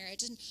your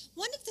marriage. And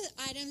one of the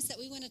items that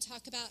we want to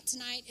talk about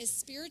tonight is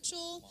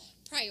spiritual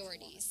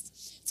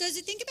priorities. So as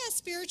you think about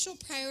spiritual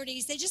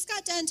priorities, they just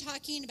got done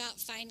talking about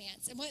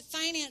finance and what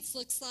finance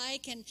looks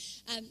like, and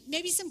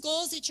maybe some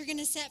goals that you're going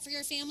to set for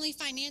your family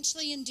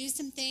financially and do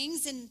some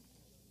things. And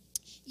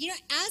you know,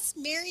 as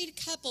married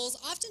couples,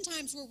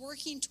 oftentimes we're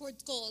working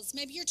towards goals.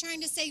 Maybe you're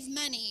trying to save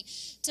money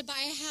to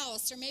buy a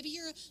house, or maybe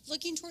you're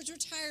looking towards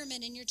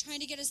retirement and you're trying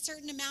to get a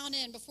certain amount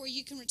in before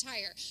you can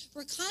retire.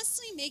 We're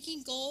constantly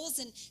making goals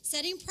and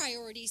setting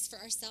priorities for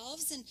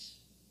ourselves. And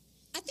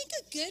I think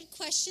a good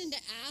question to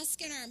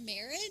ask in our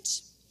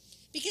marriage,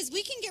 because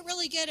we can get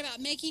really good about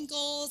making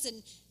goals,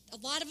 and a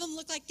lot of them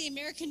look like the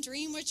American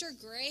dream, which are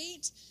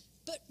great,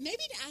 but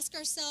maybe to ask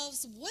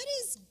ourselves, what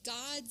is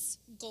God's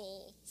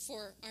goal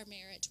for our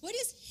marriage? What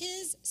is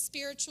his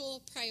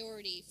spiritual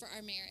priority for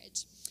our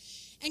marriage?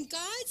 And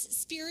God's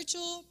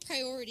spiritual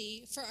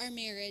priority for our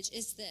marriage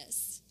is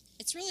this.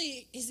 It's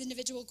really his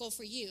individual goal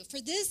for you.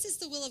 For this is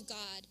the will of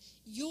God,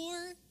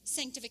 your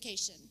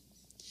sanctification.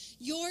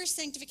 Your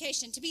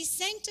sanctification. To be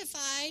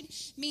sanctified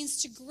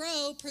means to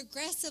grow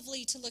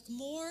progressively to look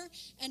more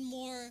and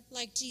more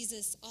like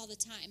Jesus all the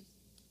time.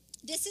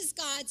 This is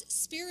God's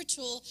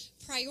spiritual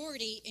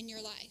priority in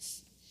your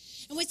life.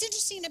 And what's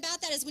interesting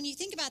about that is when you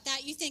think about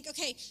that, you think,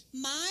 okay,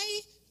 my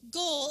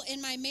goal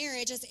in my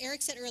marriage, as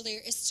Eric said earlier,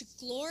 is to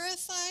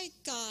glorify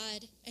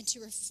God and to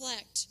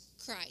reflect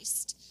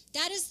Christ.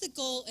 That is the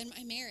goal in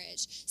my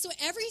marriage. So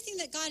everything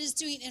that God is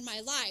doing in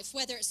my life,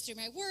 whether it's through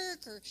my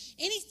work or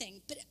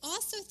anything, but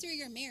also through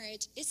your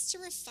marriage, it's to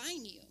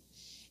refine you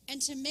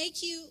and to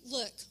make you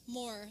look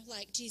more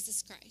like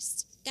Jesus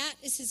Christ. That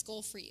is his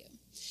goal for you.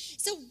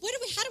 So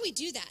how do we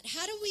do that?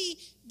 How do we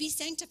be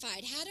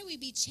sanctified? How do we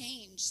be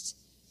changed?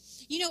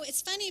 You know,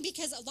 it's funny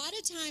because a lot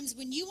of times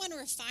when you want to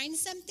refine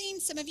something,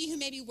 some of you who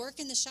maybe work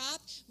in the shop,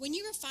 when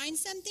you refine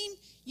something,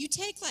 you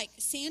take like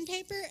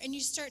sandpaper and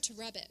you start to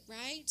rub it,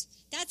 right?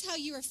 That's how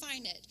you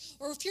refine it.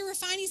 Or if you're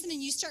refining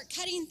something, you start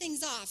cutting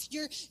things off.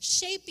 You're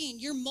shaping,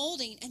 you're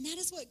molding, and that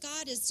is what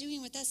God is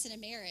doing with us in a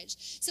marriage.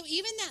 So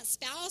even that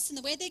spouse and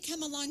the way they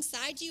come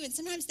alongside you, and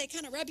sometimes they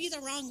kind of rub you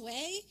the wrong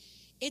way,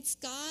 it's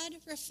God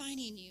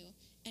refining you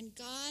and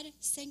God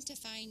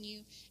sanctifying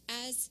you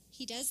as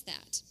he does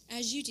that,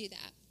 as you do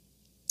that.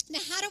 Now,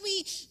 how do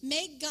we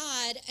make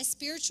God a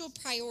spiritual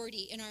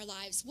priority in our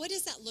lives? What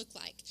does that look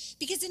like?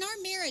 Because in our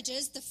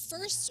marriages, the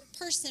first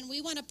person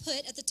we want to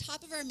put at the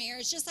top of our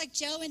marriage, just like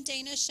Joe and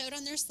Dana showed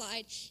on their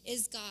slide,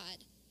 is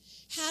God.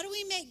 How do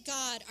we make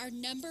God our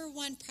number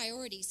one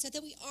priority so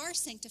that we are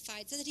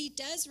sanctified, so that he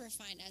does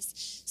refine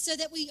us, so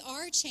that we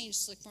are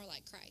changed to look more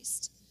like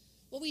Christ?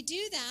 Well, we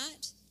do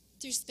that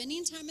through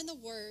spending time in the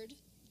Word,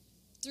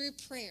 through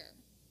prayer.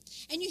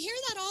 And you hear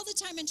that all the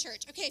time in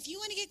church. Okay, if you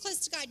want to get close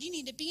to God, you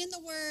need to be in the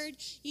Word.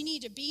 You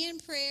need to be in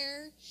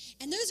prayer.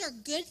 And those are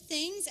good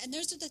things, and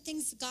those are the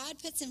things God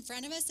puts in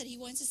front of us that he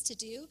wants us to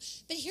do.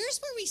 But here's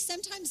where we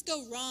sometimes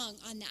go wrong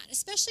on that,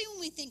 especially when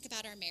we think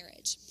about our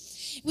marriage.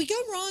 We go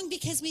wrong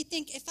because we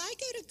think if I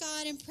go to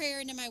God in prayer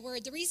and in my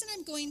Word, the reason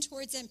I'm going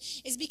towards him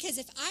is because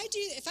if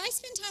I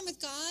spend time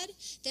with God,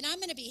 then I'm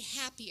going to be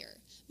happier.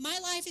 My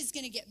life is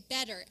going to get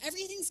better.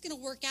 Everything's going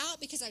to work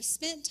out because I've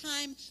spent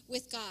time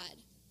with God.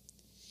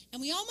 And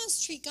we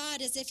almost treat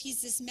God as if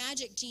he's this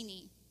magic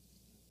genie,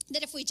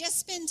 that if we just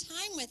spend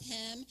time with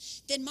him,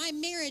 then my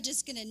marriage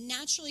is going to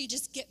naturally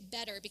just get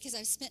better because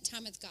I've spent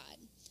time with God.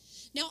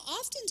 Now,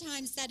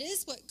 oftentimes that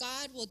is what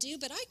God will do,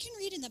 but I can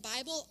read in the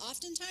Bible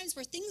oftentimes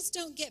where things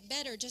don't get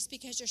better just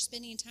because you're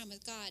spending time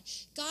with God.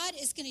 God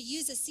is going to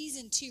use a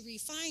season to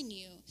refine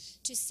you,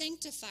 to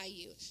sanctify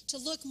you, to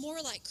look more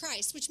like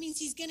Christ, which means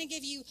he's going to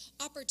give you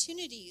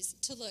opportunities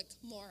to look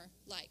more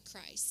like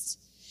Christ.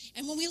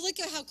 And when we look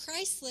at how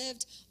Christ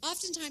lived,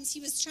 oftentimes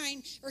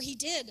he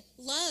did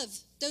love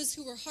those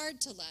who were hard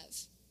to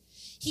love.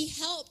 He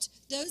helped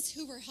those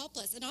who were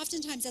helpless. And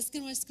oftentimes that's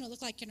what it's going to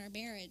look like in our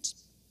marriage.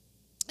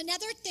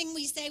 Another thing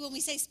we say when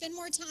we say spend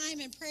more time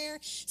in prayer,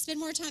 spend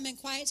more time in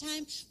quiet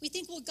time, we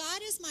think, well,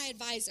 God is my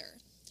advisor.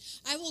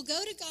 I will go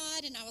to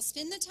God and I will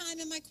spend the time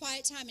in my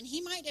quiet time, and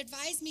he might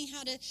advise me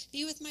how to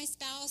be with my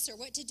spouse or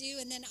what to do,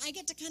 and then I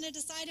get to kind of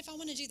decide if I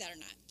want to do that or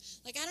not.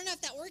 Like, I don't know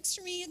if that works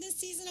for me in this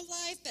season of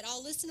life, but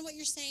I'll listen to what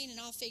you're saying and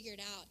I'll figure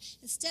it out.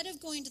 Instead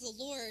of going to the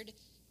Lord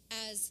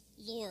as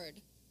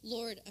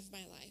Lord of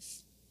my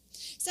life.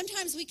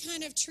 Sometimes we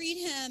kind of treat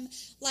him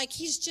like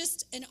he's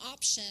just an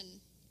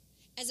option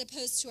as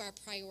opposed to our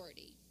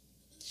priority.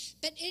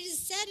 But it is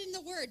said in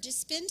the Word to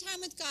spend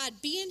time with God,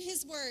 be in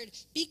his Word,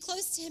 be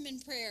close to him in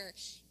prayer.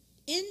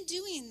 In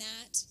doing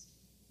that,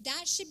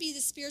 that should be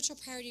the spiritual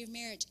priority of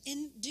marriage.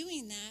 In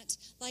doing that,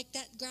 like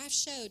that graph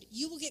showed,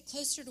 you will get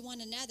closer to one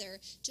another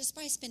just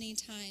by spending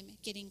time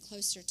getting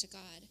closer to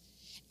God.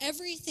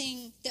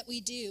 Everything that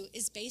we do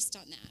is based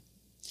on that.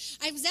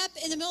 I was up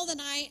in the middle of the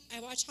night. I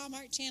watch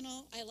Hallmark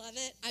Channel. I love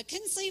it. I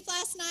couldn't sleep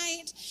last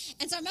night.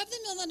 And so I'm up in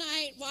the middle of the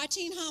night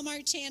watching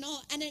Hallmark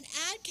Channel, and an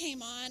ad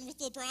came on with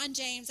LeBron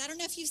James. I don't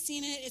know if you've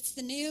seen it. It's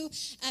the new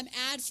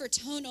ad for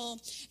Tonal.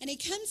 And he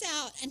comes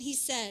out and he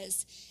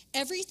says,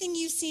 everything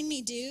you've seen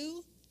me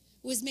do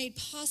was made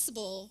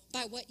possible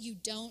by what you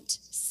don't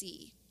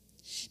see.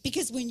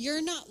 Because when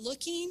you're not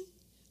looking,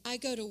 I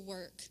go to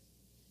work.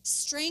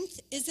 Strength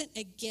isn't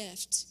a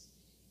gift.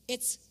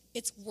 It's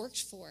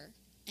worked for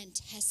and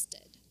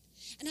tested.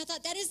 And I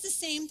thought that is the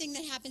same thing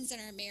that happens in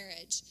our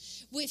marriage.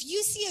 If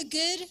you see a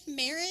good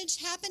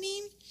marriage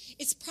happening,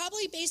 it's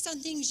probably based on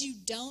things you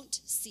don't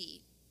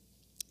see.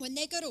 When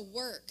they go to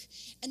work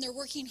and they're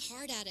working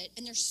hard at it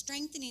and they're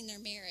strengthening their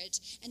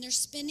marriage and they're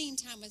spending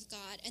time with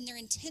God and they're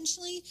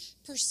intentionally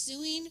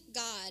pursuing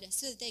God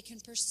so that they can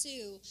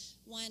pursue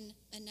one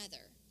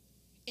another.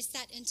 It's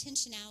that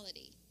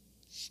intentionality.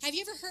 Have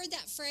you ever heard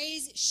that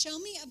phrase, show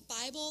me a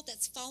Bible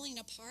that's falling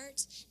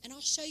apart and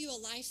I'll show you a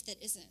life that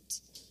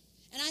isn't?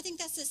 And I think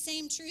that's the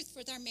same truth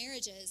with our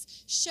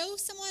marriages. Show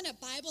someone a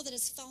Bible that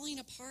is falling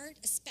apart,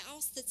 a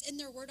spouse that's in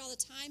their word all the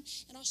time,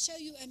 and I'll show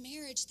you a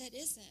marriage that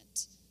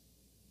isn't.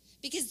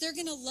 Because they're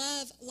going to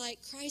love like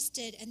Christ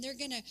did, and they're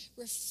going to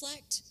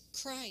reflect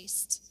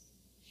Christ.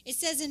 It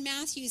says in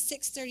Matthew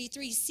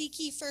 6:33, seek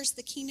ye first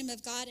the kingdom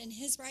of God and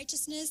his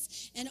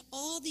righteousness, and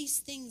all these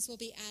things will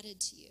be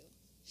added to you.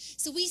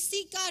 So we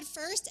seek God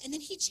first, and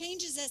then he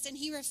changes us, and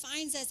he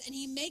refines us, and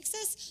he makes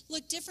us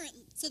look different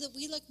so that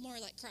we look more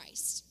like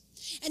Christ.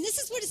 And this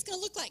is what it's going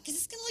to look like, because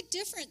it's going to look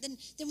different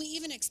than we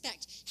even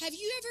expect. Have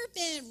you ever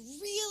been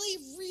really,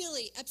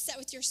 really upset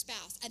with your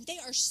spouse, and they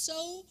are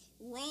so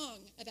wrong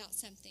about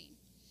something,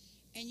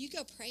 and you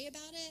go pray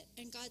about it,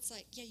 and God's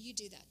like, yeah, you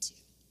do that too.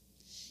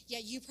 Yeah,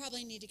 you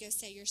probably need to go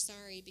say you're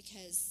sorry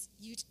because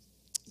you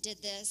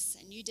did this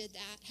and you did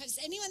that. Has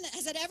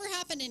that ever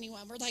happened to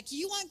anyone? We're like,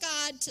 you want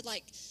God to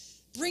like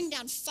bring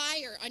down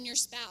fire on your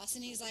spouse,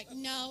 and he's like,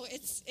 no,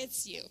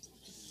 it's you.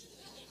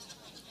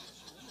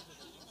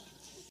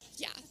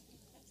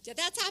 Yeah,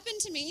 that's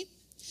happened to me.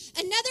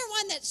 Another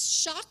one that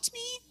shocked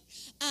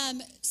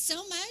me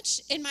so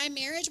much in my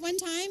marriage one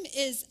time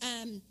is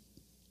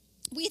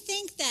we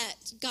think that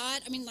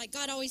God,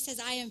 God always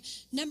says, I am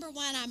number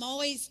one, I'm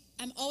always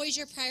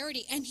your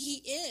priority, and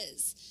he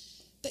is.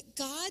 But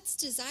God's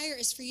desire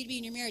is for you to be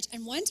in your marriage.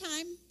 And one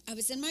time, I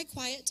was in my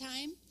quiet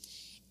time,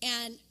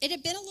 and it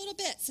had been a little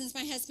bit since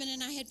my husband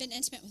and I had been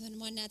intimate with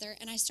one another,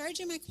 and I started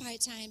doing my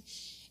quiet time,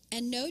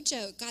 and no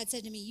joke, God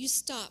said to me, you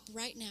stop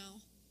right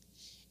now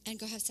and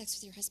go have sex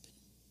with your husband,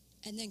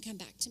 and then come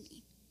back to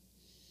me.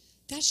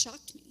 That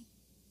shocked me.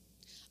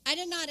 I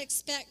did not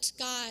expect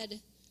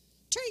God,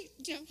 Trey,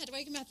 had to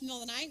wake him up in the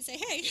middle of the night and say,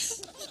 hey,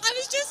 I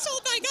was just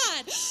told by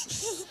God.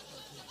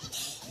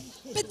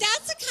 But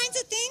that's the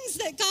kinds of things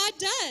that God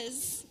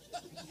does.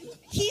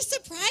 He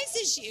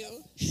surprises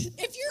you.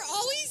 If you're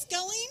always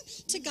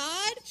going to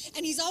God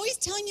and he's always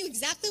telling you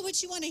exactly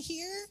what you want to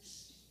hear,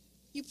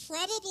 you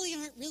probably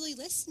aren't really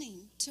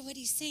listening to what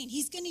he's saying.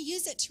 He's going to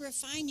use it to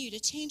refine you, to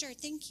change our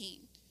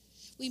thinking.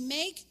 We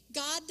make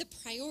God the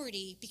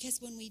priority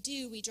because when we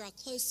do, we draw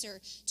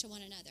closer to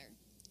one another.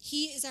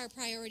 He is our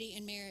priority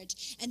in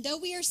marriage. And though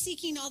we are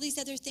seeking all these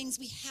other things,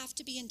 we have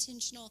to be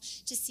intentional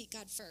to seek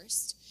God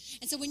first.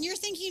 And so when you're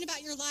thinking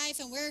about your life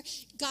and where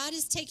God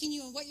is taking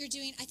you and what you're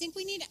doing, I think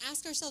we need to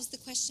ask ourselves the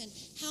question,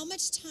 how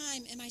much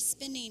time am I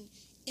spending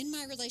in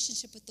my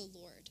relationship with the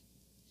Lord?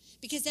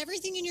 Because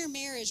everything in your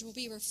marriage will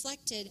be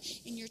reflected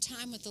in your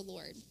time with the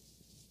Lord.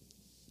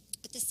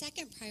 But the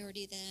second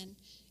priority then,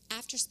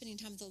 after spending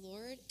time with the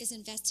Lord, is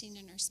investing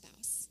in our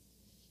spouse.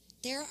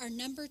 They're our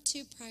number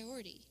 2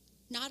 priority.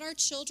 Not our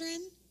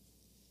children,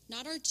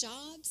 not our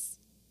jobs,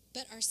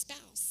 but our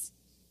spouse.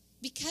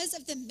 Because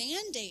of the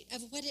mandate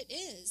of what it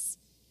is.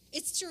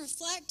 It's to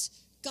reflect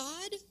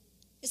God,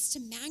 it's to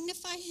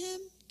magnify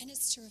him, and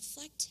it's to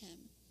reflect him.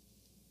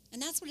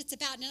 And that's what it's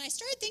about. And I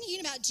started thinking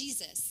about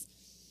Jesus.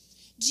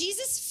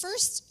 Jesus'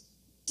 first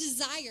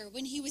desire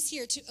when he was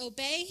here to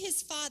obey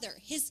his Father,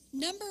 his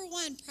number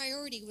 1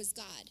 priority was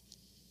God.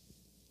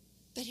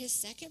 But his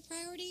second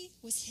priority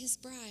was his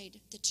bride,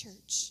 the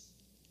church.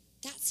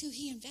 That's who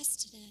he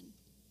invested in.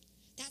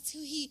 That's who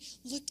he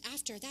looked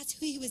after. That's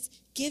who he was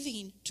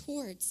giving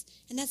towards.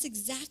 And that's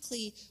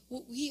exactly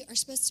what we are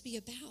supposed to be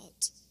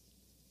about.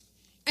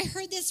 I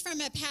heard this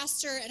from a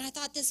pastor, and I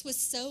thought this was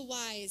so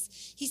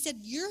wise. He said,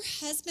 your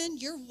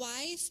husband, your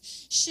wife,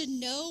 should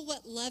know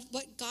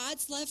what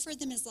God's love for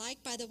them is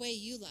like by the way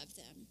you love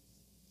them.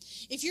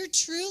 If you're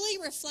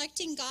truly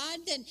reflecting God,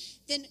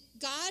 then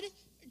God,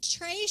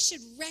 Trey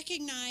should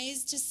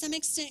recognize to some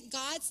extent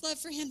God's love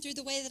for him through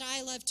the way that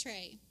I love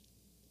Trey.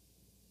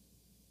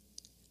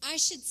 I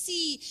should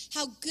see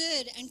how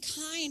good and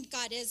kind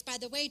God is by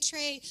the way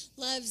Trey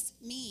loves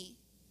me.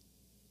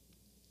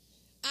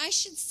 I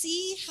should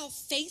see how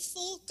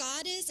faithful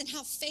God is and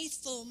how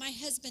faithful my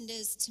husband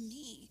is to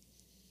me.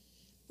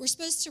 We're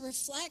supposed to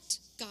reflect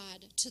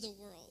God to the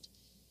world,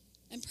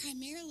 and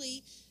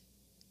primarily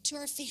to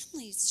our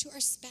families, to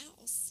our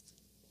spouse.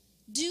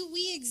 Do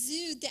we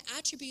exude the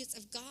attributes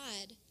of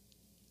God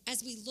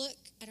as we look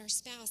at our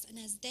spouse and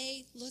as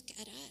they look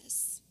at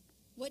us?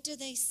 What do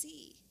they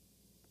see?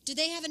 Do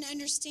they have an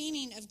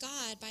understanding of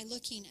God by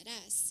looking at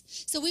us?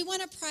 So we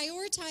want to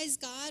prioritize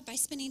God by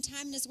spending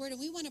time in his word, and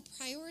we want to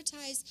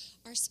prioritize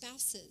our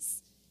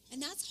spouses.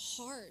 And that's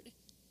hard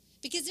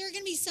because there are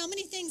going to be so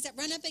many things that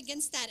run up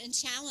against that and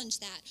challenge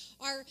that.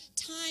 Our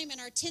time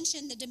and our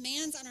attention, the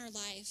demands on our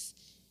life.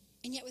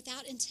 And yet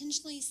without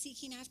intentionally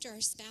seeking after our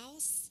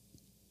spouse,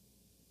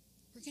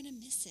 we're going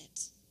to miss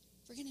it.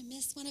 We're going to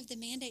miss one of the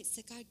mandates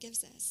that God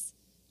gives us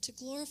to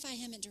glorify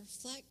him and to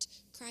reflect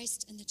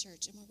Christ in the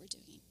church and what we're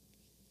doing.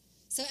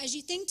 So as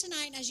you think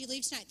tonight and as you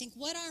leave tonight, think,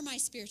 what are my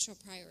spiritual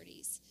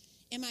priorities?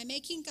 Am I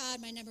making God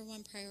my number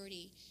 1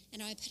 priority?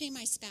 And am I putting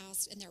my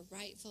spouse in their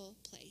rightful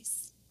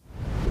place?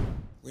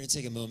 We're going to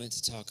take a moment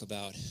to talk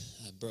about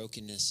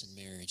brokenness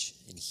in marriage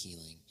and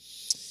healing.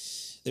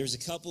 There's a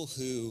couple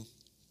who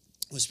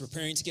was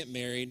preparing to get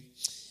married,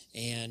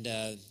 and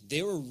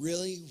they were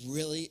really,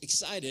 really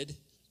excited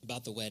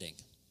about the wedding.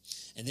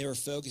 And they were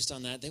focused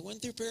on that. They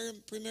went through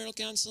premarital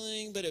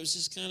counseling, but it was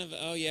just kind of,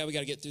 oh yeah, we got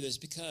to get through this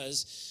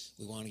because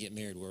we want to get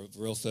married. We're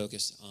real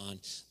focused on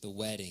the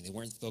wedding. They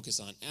weren't focused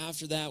on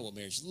after that, what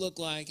marriage looked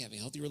like, having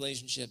a healthy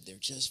relationship. They're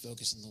just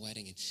focused on the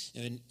wedding.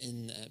 And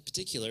in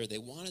particular, they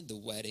wanted the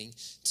wedding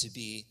to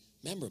be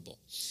memorable.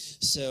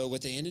 So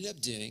what they ended up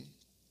doing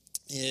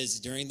is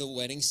during the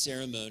wedding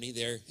ceremony,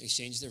 they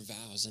exchanged their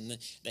vows, and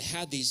they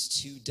had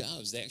these two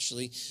doves. They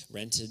actually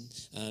rented,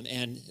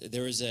 and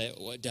there was a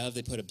dove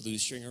they put a blue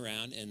string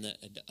around, and the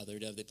other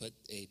dove they put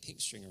a pink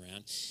string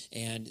around.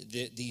 And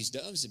these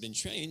doves had been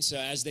trained, so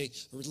as they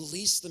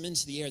released them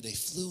into the air, they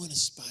flew in a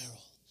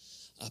spiral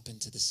up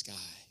into the sky.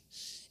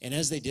 And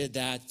as they did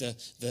that,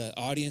 the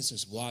audience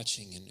was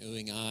watching and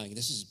oohing, ahhing.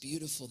 This is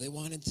beautiful. They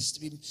wanted this to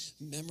be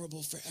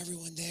memorable for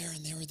everyone there,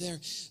 and they were there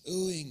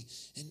oohing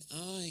and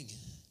ahhing.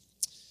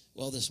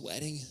 Well, this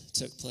wedding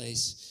took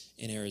place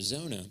in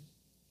Arizona.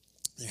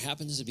 There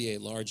happens to be a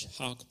large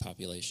hawk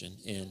population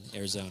in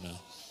Arizona.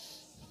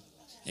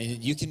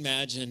 And you can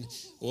imagine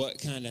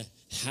what kind of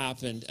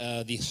happened.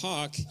 The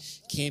hawk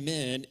came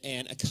in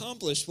and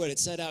accomplished what it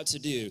set out to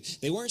do.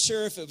 They weren't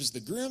sure if it was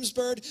the groom's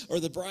bird or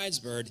the bride's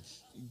bird,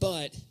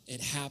 but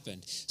it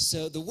happened.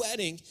 So the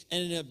wedding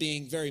ended up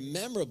being very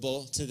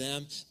memorable to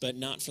them, but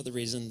not for the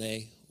reason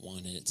they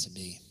wanted it to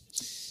be.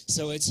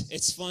 So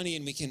it's funny,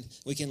 and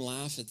we can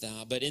laugh at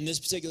that. But in this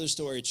particular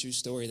story, a true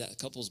story, that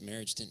couple's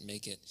marriage didn't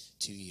make it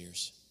 2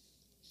 years.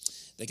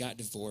 They got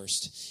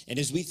divorced. And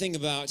as we think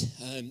about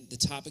the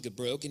topic of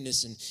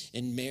brokenness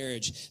in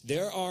marriage,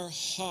 there are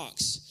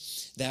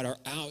hawks that are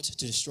out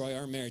to destroy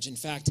our marriage. In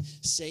fact,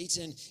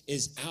 Satan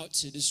is out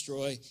to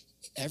destroy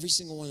every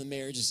single one of the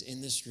marriages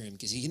in this room,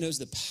 because he knows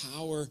the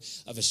power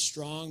of a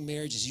strong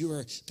marriage as you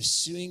are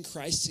pursuing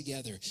Christ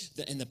together,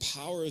 and the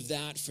power of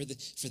that for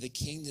the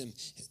kingdom.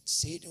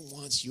 Satan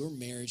wants your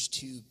marriage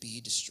to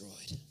be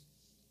destroyed.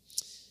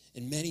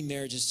 And many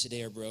marriages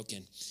today are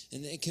broken,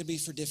 and it could be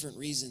for different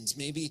reasons.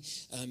 Maybe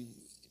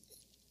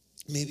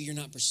you're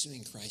not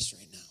pursuing Christ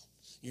right now.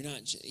 You're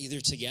not either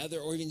together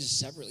or even just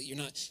separately. You're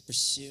not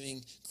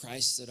pursuing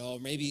Christ at all.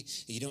 Maybe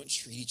you don't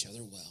treat each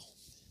other well.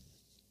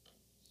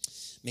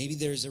 Maybe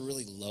there's a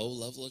really low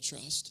level of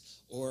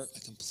trust or a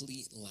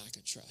complete lack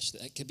of trust.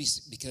 That could be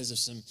because of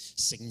some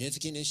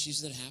significant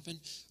issues that happen,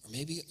 or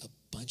maybe a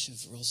bunch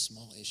of real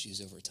small issues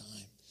over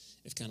time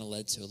have kind of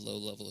led to a low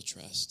level of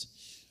trust.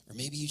 Or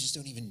maybe you just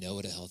don't even know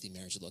what a healthy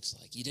marriage looks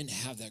like. You didn't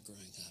have that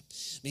growing up.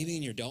 Maybe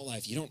in your adult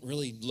life, you don't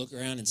really look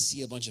around and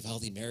see a bunch of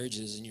healthy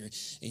marriages, and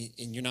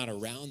you're not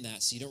around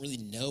that, so you don't really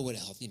know what a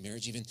healthy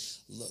marriage even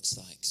looks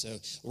like. So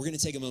we're going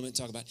to take a moment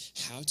to talk about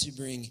how to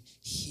bring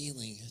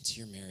healing to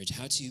your marriage,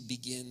 how to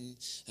begin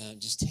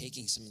just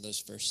taking some of those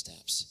first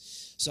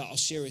steps. So I'll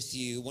share with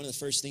you, one of the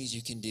first things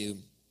you can do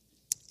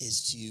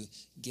is to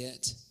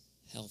get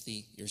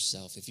healthy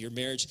yourself. If your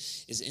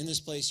marriage is in this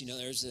place, you know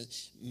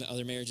there's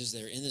other marriages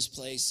that are in this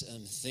place,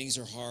 things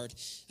are hard.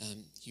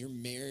 Your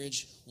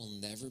marriage will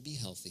never be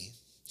healthy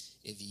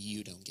if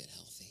you don't get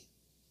healthy.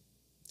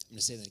 I'm going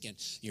to say that again.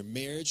 Your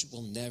marriage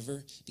will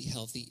never be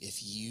healthy if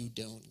you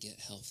don't get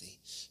healthy.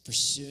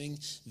 Pursuing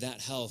that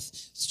health.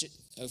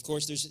 Of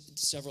course, there's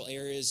several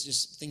areas,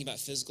 just thinking about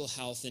physical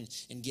health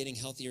and getting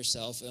healthy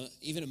yourself,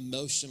 even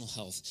emotional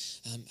health.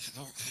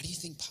 How do you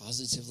think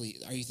positively?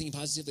 Are you thinking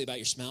positively about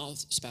your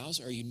spouse,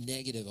 or are you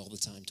negative all the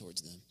time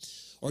towards them?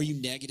 Or are you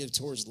negative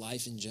towards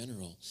life in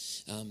general?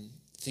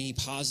 Thinking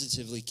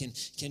positively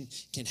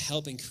can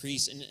help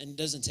increase and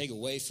doesn't take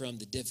away from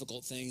the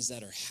difficult things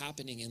that are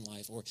happening in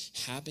life or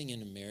happening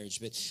in a marriage,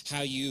 but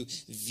how you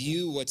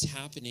view what's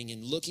happening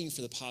and looking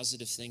for the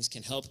positive things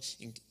can help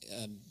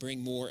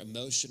bring more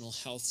emotional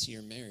health to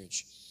your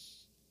marriage.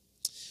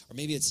 Or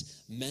maybe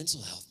it's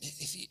mental health.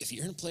 If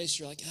you're in a place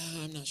you're like,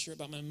 I'm not sure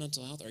about my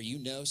mental health, or you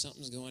know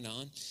something's going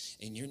on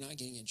and you're not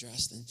getting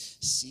addressed, then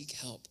seek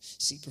help.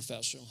 Seek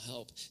professional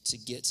help to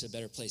get to a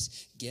better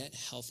place. Get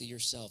healthy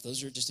yourself.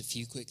 Those are just a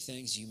few quick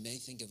things. You may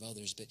think of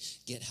others, but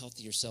get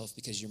healthy yourself,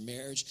 because your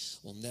marriage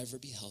will never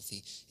be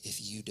healthy if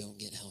you don't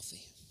get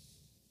healthy.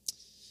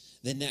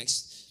 Then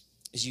next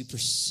is you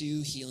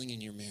pursue healing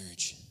in your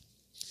marriage.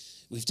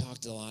 We've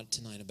talked a lot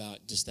tonight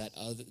about just that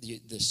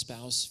the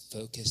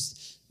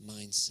spouse-focused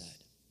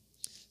mindset.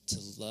 To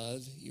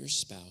love your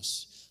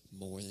spouse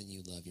more than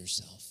you love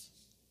yourself.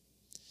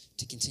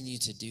 To continue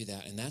to do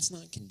that. And that's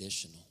not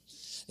conditional.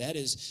 That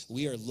is,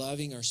 we are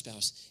loving our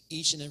spouse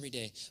each and every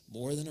day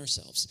more than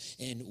ourselves.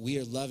 And we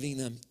are loving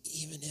them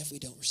even if we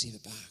don't receive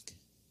it back.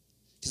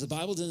 Because the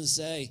Bible doesn't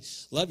say,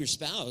 love your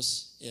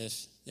spouse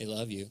if they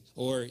love you,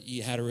 or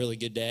you had a really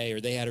good day,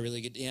 or they had a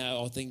really good day,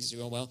 all things are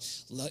going well.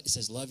 It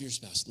says love your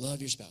spouse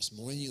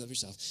more than you love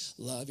yourself.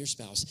 Love your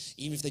spouse,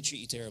 even if they treat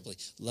you terribly.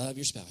 Love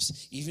your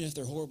spouse, even if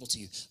they're horrible to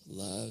you.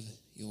 Love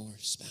your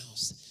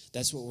spouse.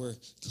 That's what we're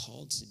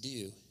called to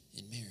do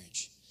in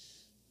marriage.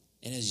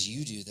 And as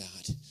you do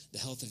that, the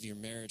health of your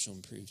marriage will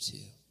improve too.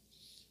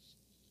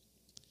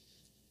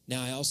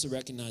 Now, I also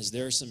recognize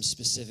there are some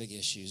specific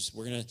issues.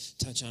 We're going to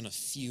touch on a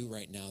few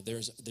right now. There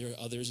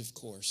are others, of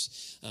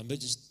course, but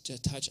just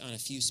to touch on a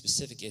few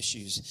specific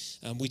issues.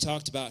 We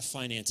talked about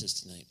finances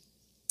tonight.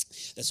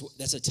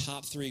 That's a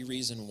top 3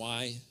 reason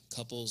why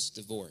couples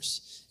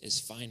divorce is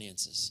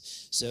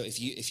finances. So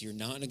if you're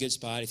not in a good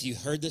spot, if you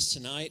heard this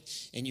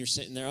tonight and you're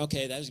sitting there,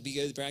 okay, that would be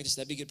good practice,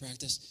 that'd be good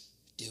practice,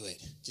 do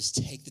it.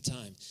 Just take the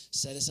time.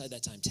 Set aside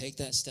that time. Take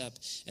that step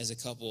as a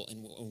couple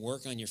and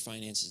work on your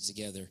finances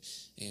together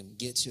and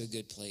get to a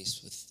good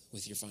place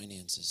with your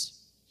finances.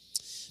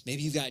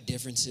 Maybe you've got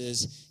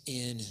differences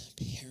in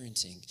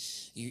parenting.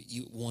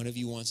 One of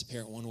you wants to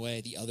parent one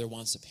way, the other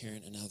wants to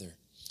parent another.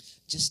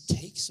 Just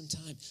take some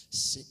time,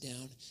 sit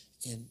down,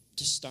 and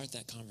just start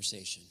that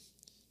conversation.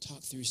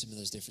 Talk through some of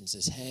those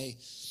differences. Hey,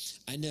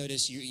 I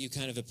notice you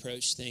kind of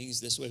approach things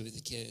this way with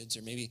the kids,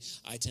 or maybe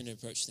I tend to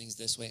approach things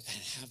this way,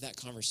 and have that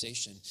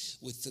conversation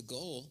with the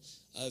goal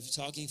of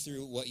talking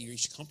through what you're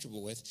each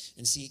comfortable with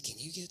and see, can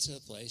you get to a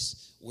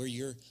place where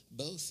you're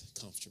both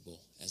comfortable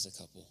as a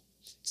couple?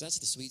 Because that's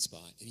the sweet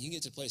spot. If you can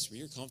get to a place where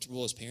you're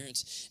comfortable as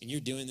parents and you're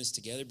doing this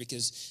together,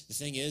 because the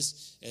thing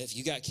is, if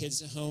you got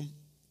kids at home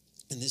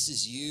and this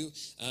is you,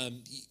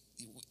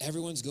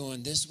 everyone's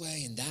going this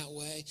way and that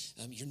way.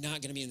 You're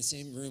not going to be in the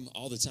same room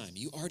all the time.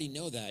 You already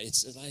know that.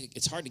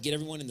 It's hard to get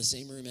everyone in the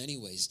same room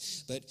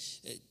anyways. But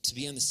to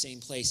be in the same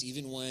place,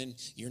 even when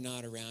you're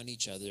not around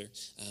each other,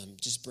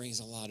 just brings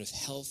a lot of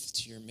health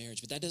to your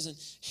marriage. But that doesn't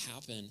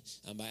happen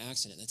by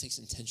accident. That takes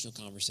intentional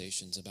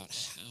conversations about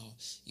how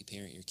you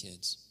parent your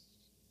kids.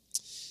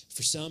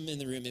 For some in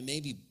the room, it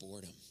may be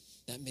boredom.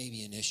 That may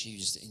be an issue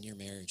just in your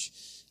marriage.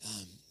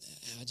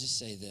 I'll just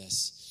say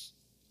this.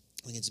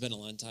 I think it's been a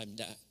long time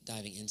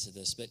diving into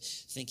this, but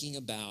thinking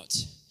about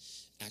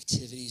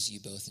activities you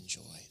both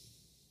enjoy.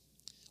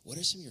 What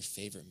are some of your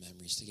favorite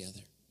memories together?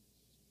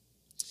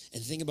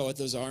 And think about what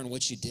those are and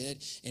what you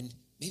did, and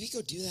maybe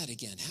go do that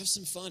again. Have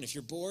some fun. If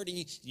you're bored and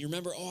you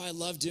remember, oh, I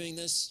loved doing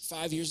this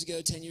 5 years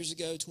ago, 10 years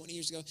ago, 20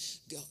 years ago,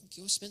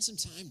 go spend some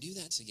time, do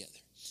that together.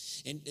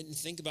 And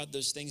think about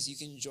those things you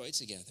can enjoy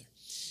together.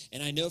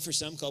 And I know for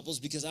some couples,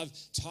 because I've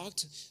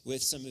talked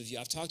with some of you,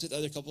 I've talked with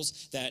other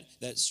couples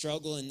that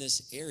struggle in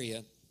this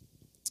area.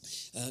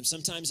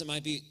 Sometimes it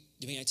might be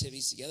doing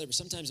activities together, but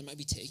sometimes it might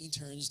be taking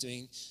turns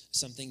doing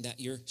something that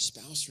your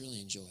spouse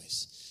really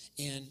enjoys.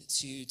 And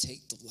to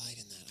take delight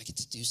in that. I get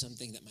to do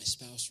something that my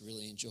spouse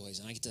really enjoys,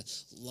 and I get to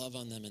love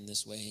on them in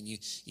this way. And you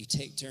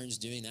take turns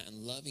doing that and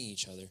loving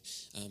each other.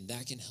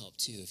 That can help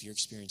too if you're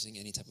experiencing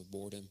any type of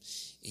boredom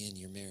in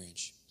your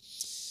marriage.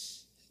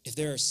 If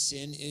there are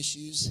sin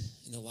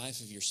issues in the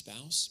life of your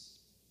spouse,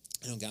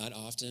 I know God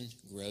often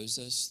grows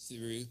us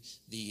through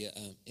the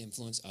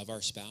influence of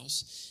our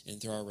spouse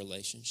and through our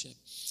relationship.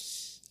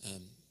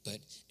 But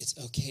it's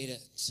okay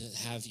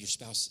to have your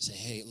spouse say,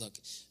 hey, look,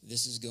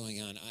 this is going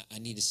on. I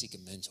need to seek a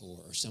mentor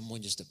or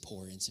someone just to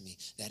pour into me.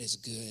 That is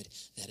good.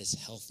 That is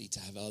healthy to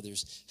have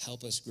others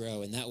help us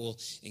grow. And that will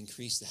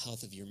increase the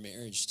health of your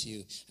marriage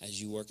too,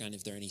 as you work on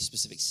if there are any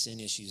specific sin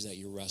issues that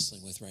you're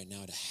wrestling with right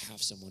now, to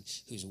have someone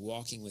who's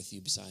walking with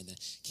you beside that.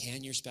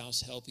 Can your spouse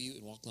help you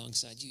and walk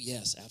alongside you?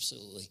 Yes,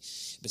 absolutely.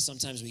 But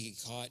sometimes we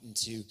get caught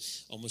into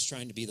almost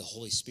trying to be the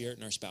Holy Spirit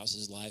in our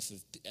spouse's life,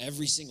 of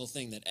every single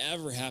thing that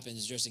ever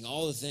happens, addressing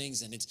all the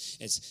things, and it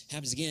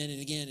happens again and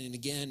again and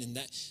again, and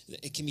that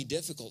it can be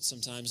difficult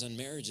sometimes on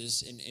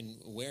marriages and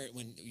where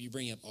when you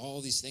bring up all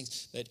these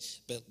things, but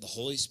the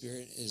Holy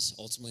Spirit is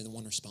ultimately the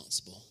one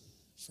responsible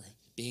for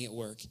being at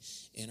work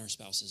in our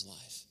spouse's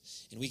life.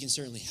 And we can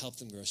certainly help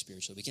them grow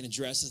spiritually. We can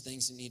address the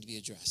things that need to be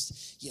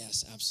addressed.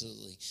 Yes,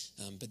 absolutely.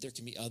 But there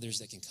can be others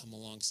that can come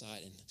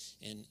alongside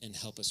and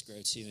help us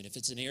grow too. And if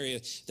it's an area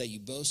that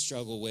you both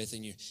struggle with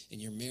in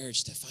your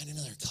marriage, to find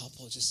another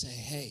couple, just say,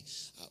 hey,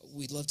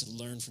 we'd love to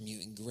learn from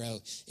you and grow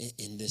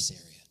in this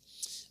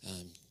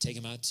area. Take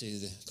them out to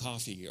the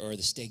coffee or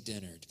the steak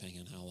dinner, depending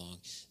on how long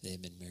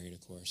they've been married,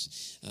 of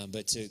course.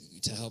 But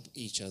to help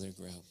each other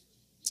grow.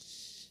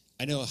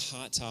 I know a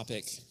hot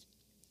topic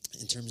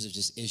in terms of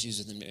just issues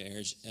within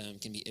marriage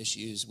can be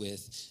issues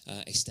with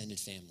extended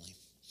family.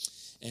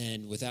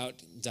 And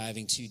without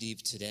diving too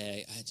deep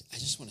today, I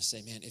just want to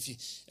say, man, if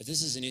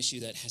this is an issue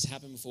that has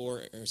happened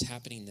before or is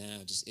happening now,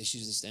 just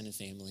issues with extended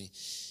family,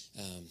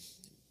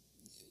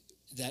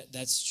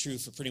 that's true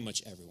for pretty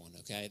much everyone,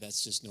 okay?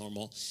 That's just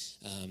normal.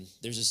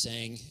 There's a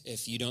saying,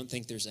 if you don't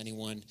think there's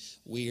anyone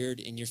weird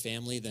in your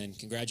family, then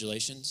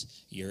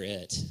congratulations, you're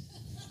it.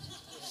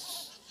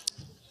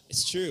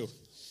 It's true.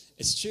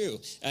 It's true.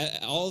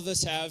 All of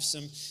us have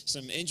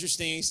some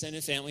interesting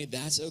extended family.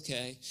 That's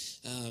okay.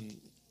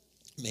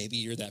 Maybe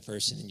you're that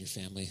person in your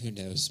family. Who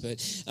knows?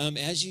 But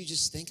as you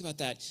just think about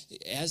that,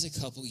 as a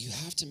couple, you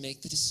have to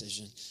make the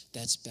decision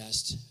that's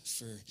best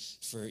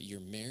for your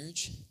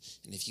marriage.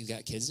 And if you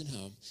got kids at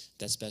home,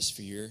 that's best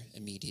for your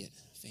immediate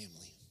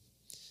family.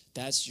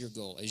 That's your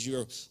goal. As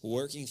you're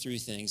working through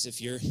things, if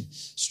you're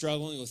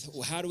struggling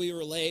with how do we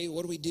relate,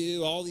 what do we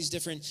do, all these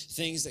different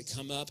things that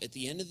come up, at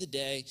the end of the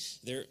day,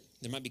 there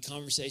might be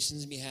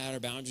conversations to be had or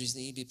boundaries that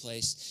need to be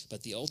placed,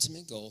 but the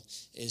ultimate goal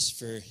is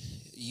for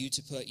you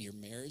to put your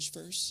marriage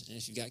first, and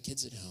if you've got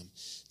kids at home,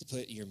 to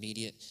put your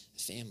immediate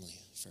family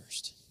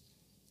first.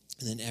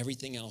 And then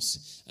everything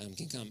else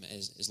can come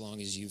as long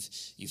as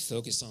you've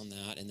focused on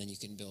that, and then you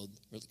can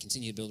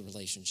continue to build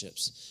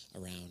relationships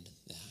around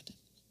that.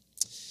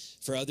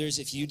 For others,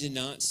 if you did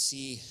not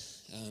see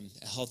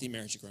a healthy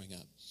marriage growing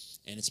up,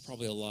 and it's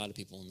probably a lot of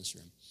people in this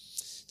room,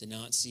 did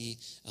not see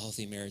a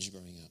healthy marriage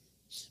growing up.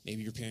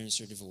 Maybe your parents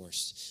are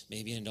divorced.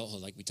 Maybe in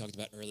adulthood, like we talked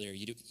about earlier,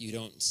 you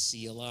don't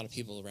see a lot of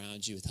people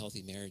around you with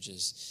healthy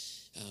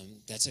marriages.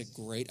 That's a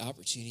great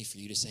opportunity for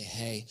you to say,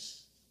 hey,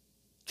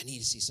 I need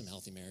to see some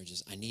healthy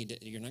marriages.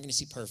 You're not going to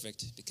see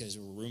perfect, because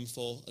we're a room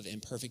full of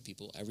imperfect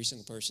people. Every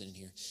single person in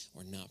here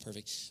are not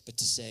perfect. But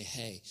to say,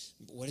 hey,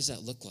 what does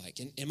that look like?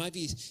 And it might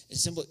be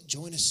as simple,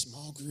 join a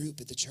small group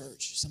at the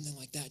church, something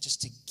like that,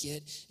 just to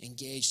get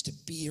engaged, to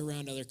be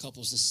around other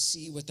couples, to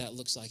see what that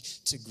looks like,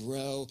 to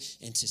grow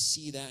and to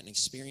see that and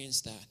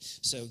experience that.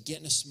 So get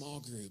in a small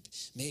group.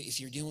 Maybe if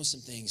you're dealing with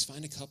some things,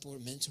 find a couple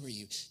to mentor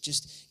you.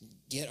 Just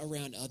get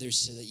around others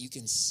so that you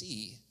can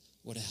see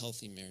what a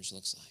healthy marriage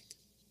looks like.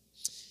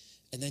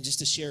 And then just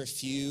to share a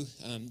few,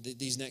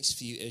 these next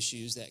few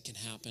issues that can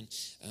happen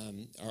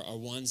are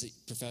ones that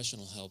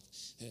professional help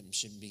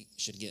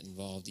should get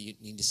involved. You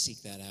need to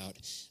seek that out.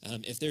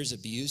 If there's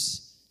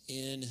abuse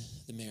in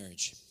the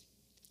marriage,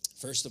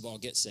 first of all,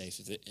 get safe.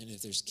 And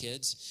if there's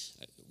kids,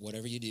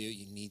 whatever you do,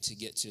 you need to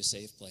get to a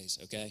safe place,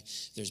 okay?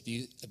 If there's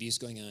abuse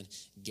going on,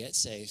 get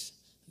safe,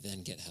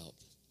 then get help.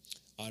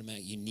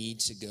 Automatically, you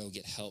need to go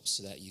get help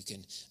so that you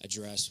can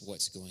address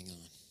what's going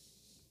on.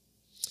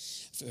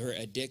 For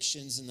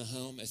addictions in the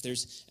home, if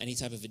there's any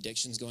type of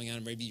addictions going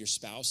on, maybe your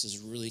spouse is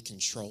really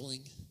controlling.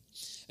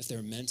 If there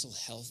are mental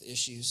health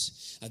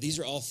issues, these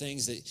are all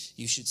things that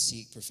you should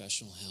seek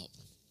professional help.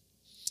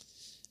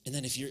 And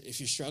then if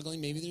you're struggling,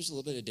 maybe there's a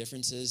little bit of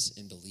differences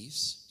in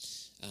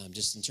beliefs,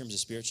 just in terms of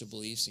spiritual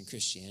beliefs and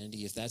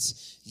Christianity. If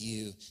that's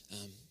you,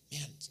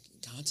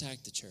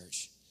 contact the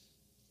church.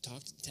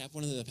 Tap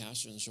one of the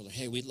pastors on the shoulder.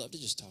 Hey, we'd love to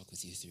just talk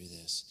with you through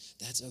this.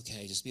 That's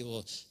okay. Just be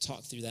able to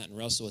talk through that and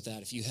wrestle with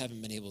that. If you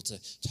haven't been able to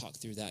talk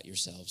through that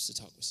yourselves, to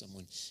talk with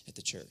someone at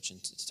the church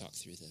and to talk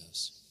through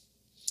those.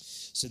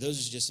 So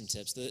those are just some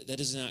tips. That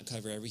does not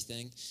cover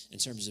everything in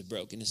terms of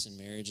brokenness in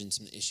marriage and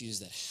some issues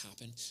that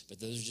happen, but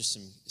those are just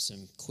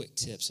some quick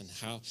tips on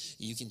how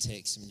you can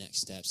take some next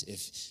steps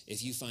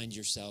if you find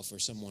yourself or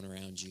someone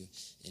around you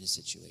in a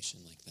situation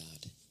like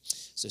that.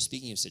 So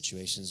speaking of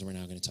situations, we're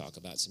now going to talk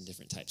about some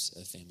different types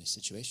of family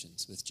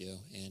situations with Joe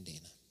and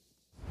Dana.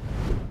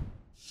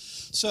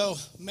 So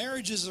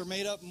marriages are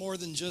made up more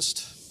than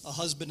just a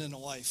husband and a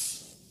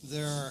wife.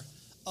 There are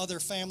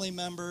other family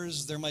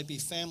members. There might be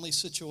family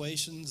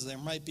situations. There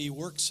might be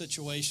work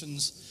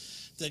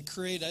situations that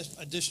create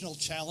additional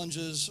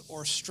challenges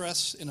or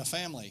stress in a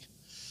family.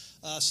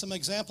 Some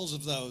examples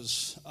of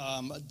those,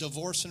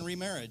 divorce and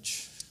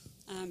remarriage.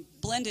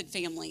 Blended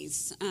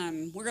families.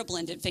 We're a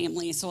blended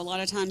family, so a lot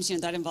of times,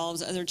 that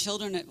involves other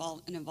children. It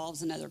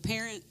involves another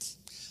parent.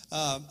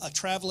 A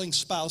traveling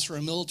spouse or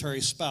a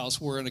military spouse,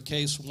 where in a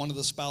case one of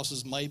the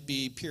spouses might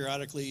be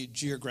periodically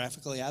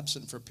geographically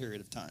absent for a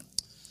period of time.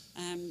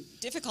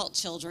 Difficult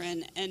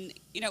children, and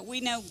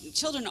we know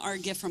children are a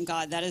gift from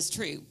God. That is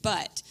true,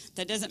 but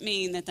that doesn't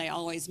mean that they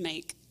always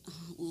make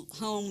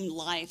home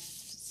life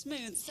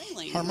smooth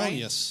sailing.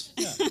 Harmonious.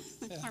 Right?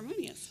 Yeah.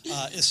 Harmonious.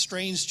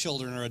 Estranged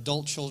children or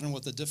adult children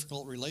with a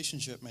difficult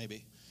relationship,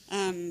 maybe.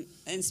 And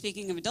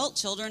speaking of adult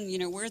children,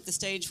 we're at the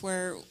stage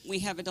where we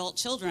have adult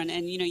children,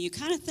 and you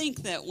kind of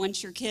think that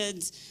once your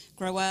kids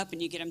grow up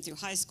and you get them through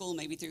high school,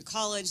 maybe through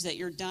college, that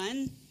you're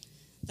done.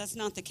 That's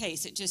not the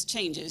case. It just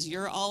changes.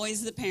 You're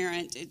always the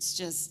parent. It's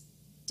just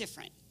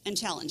different and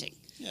challenging.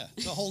 Yeah,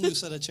 it's a whole new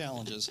set of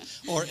challenges.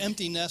 Or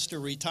empty nest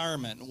or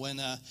retirement, when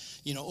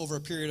over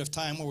a period of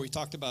time where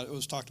it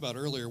was talked about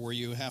earlier, where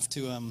you have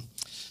to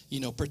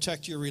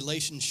protect your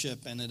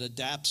relationship, and it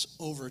adapts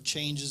over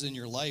changes in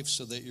your life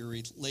so that your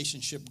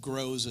relationship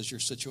grows as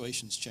your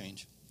situations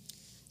change.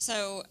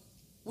 So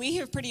we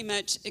have pretty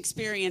much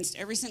experienced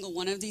every single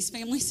one of these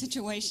family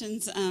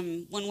situations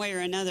one way or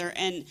another,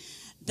 and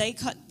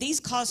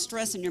these cause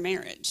stress in your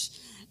marriage.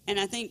 And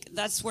I think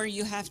that's where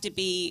you have to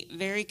be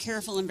very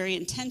careful and very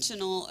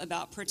intentional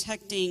about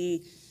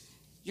protecting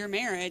your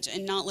marriage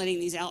and not letting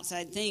these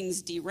outside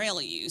things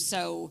derail you.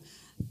 So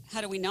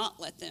how do we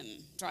not let them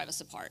drive us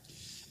apart?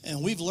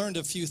 And we've learned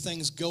a few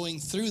things going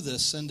through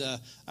this. And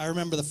I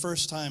remember the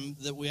first time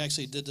that we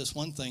actually did this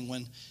one thing,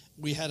 when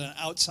we had an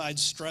outside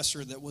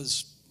stressor that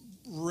was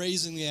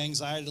raising the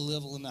anxiety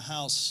level in the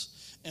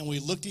house. And we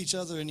looked each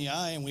other in the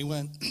eye and we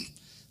went,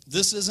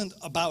 this isn't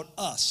about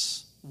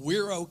us.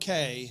 We're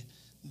okay.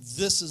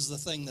 This is the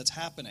thing that's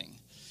happening.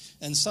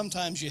 And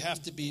sometimes you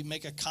have to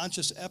make a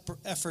conscious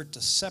effort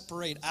to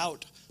separate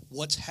out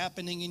what's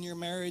happening in your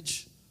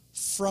marriage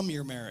from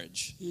your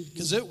marriage.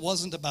 Because it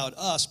wasn't about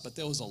us, but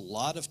there was a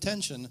lot of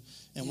tension,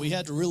 and we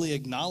had to really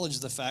acknowledge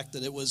the fact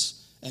that it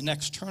was an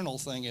external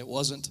thing. It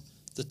wasn't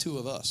the two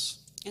of us.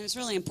 And it's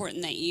really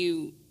important that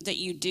you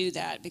do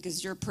that,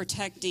 because you're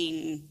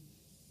protecting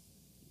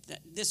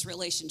this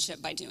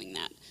relationship by doing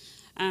that.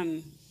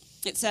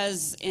 it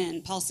says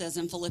Paul says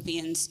in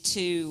Philippians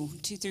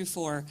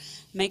 2:2-4,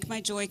 make my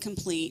joy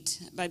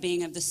complete by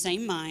being of the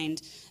same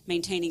mind,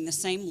 maintaining the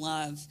same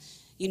love,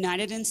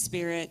 united in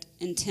spirit,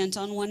 intent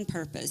on one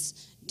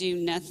purpose. Do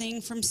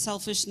nothing from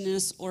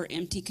selfishness or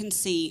empty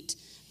conceit,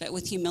 but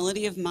with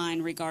humility of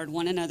mind regard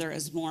one another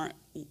as more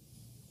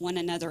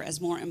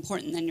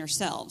important than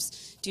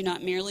yourselves. Do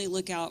not merely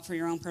look out for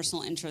your own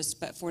personal interest,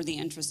 but for the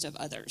interest of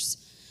others.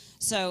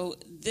 So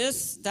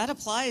that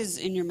applies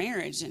in your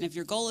marriage. And if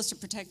your goal is to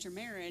protect your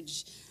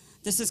marriage,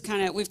 this is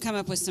we've come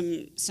up with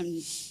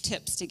some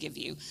tips to give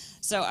you.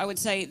 So I would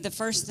say the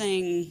first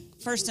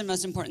and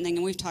most important thing,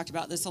 and we've talked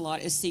about this a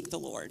lot, is seek the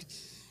Lord.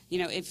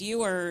 If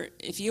you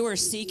are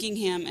seeking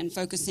him and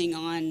focusing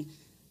on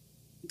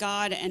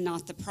God and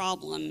not the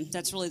problem,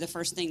 that's really the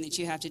first thing that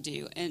you have to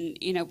do. And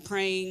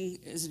praying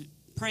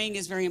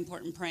is very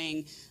important.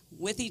 Praying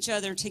with each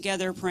other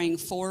together, praying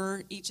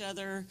for each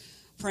other,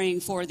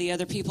 praying for the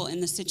other people in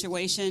the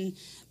situation,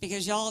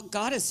 because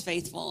God is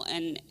faithful,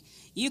 and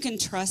you can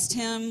trust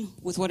him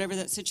with whatever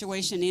that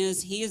situation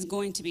is. He is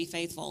going to be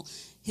faithful.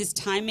 His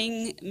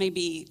timing may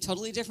be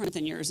totally different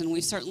than yours, and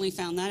we've certainly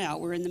found that out.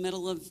 We're in the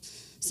middle of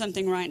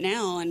something right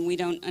now, and we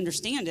don't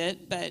understand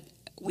it, but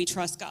we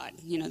trust God,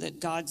 that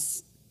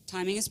God's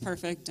timing is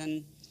perfect.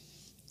 And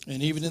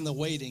even in the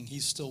waiting,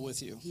 he's still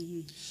with you.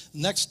 Mm-hmm.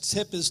 Next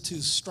tip is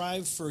to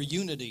strive for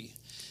unity.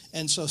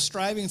 And so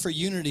striving for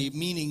unity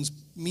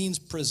means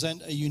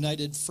present a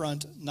united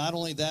front. Not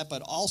only that,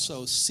 but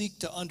also seek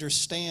to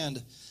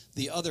understand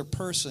the other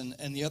person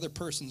and the other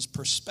person's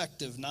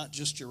perspective, not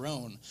just your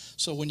own.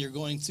 So when you're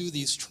going through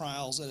these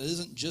trials, it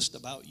isn't just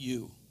about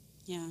you.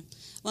 Yeah.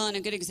 Well, and a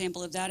good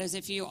example of that is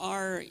if you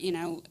are, in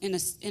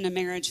a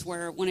marriage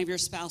where one of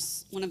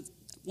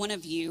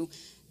you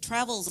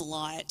travels a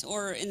lot,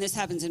 and this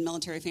happens in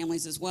military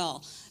families as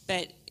well,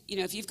 but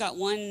if you've got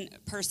one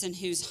person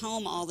who's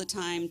home all the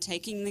time,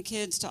 taking the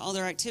kids to all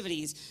their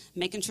activities,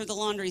 making sure the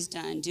laundry's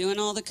done, doing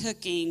all the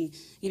cooking,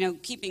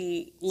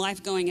 keeping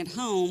life going at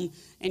home,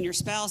 and your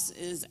spouse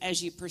is,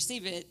 as you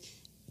perceive it,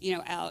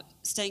 out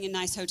staying in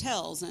nice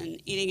hotels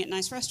and eating at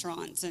nice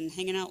restaurants and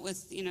hanging out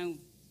with,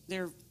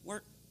 their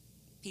work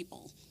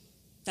people,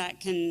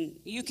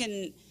 you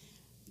can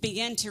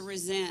begin to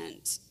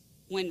resent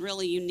when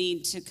really you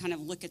need to kind of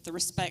look at the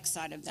respect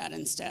side of that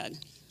instead.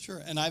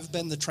 Sure, and I've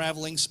been the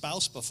traveling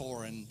spouse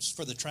before, and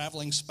for the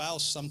traveling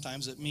spouse,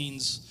 sometimes it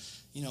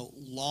means,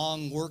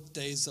 long work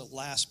days that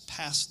last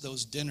past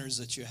those dinners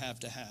that you have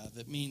to have.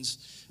 It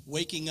means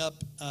waking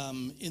up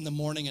in the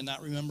morning and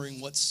not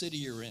remembering what city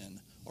you're in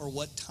or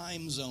what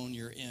time zone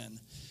you're in.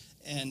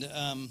 And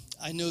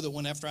I knew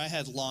that after I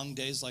had long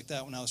days like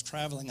that when I was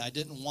traveling, I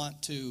didn't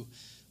want to,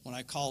 when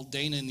I called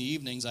Dana in the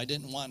evenings, I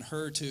didn't want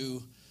her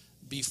to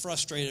be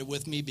frustrated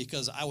with me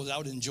because I was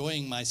out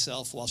enjoying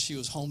myself while she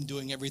was home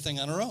doing everything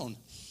on her own.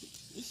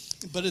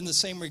 But in the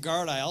same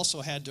regard, I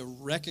also had to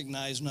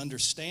recognize and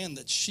understand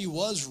that she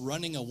was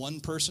running a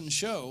one-person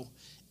show,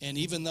 and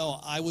even though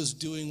I was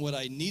doing what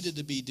I needed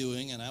to be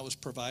doing and I was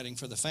providing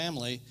for the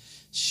family,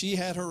 she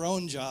had her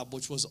own job,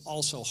 which was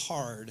also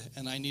hard,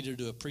 and I needed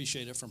to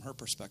appreciate it from her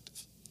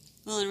perspective.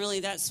 Well, and really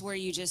that's where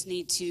you just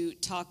need to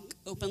talk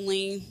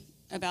openly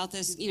about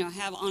this,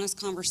 have honest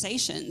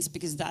conversations,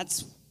 because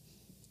that's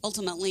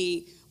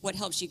ultimately what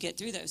helps you get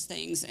through those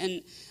things.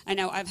 And I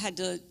know I've had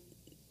to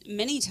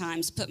many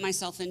times put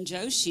myself in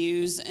Joe's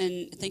shoes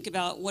and think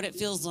about what it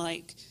feels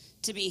like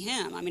to be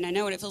him. I mean, I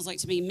know what it feels like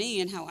to be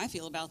me and how I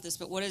feel about this,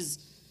 but what does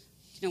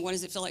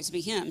it feel like to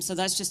be him? So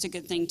that's just a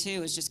good thing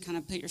too, is just kind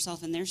of put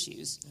yourself in their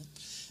shoes.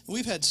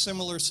 We've had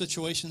similar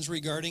situations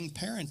regarding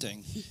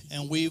parenting,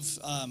 and we've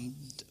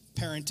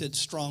parented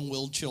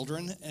strong-willed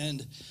children,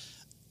 and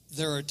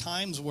there are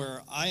times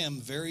where I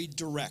am very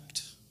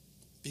direct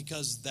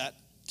because that,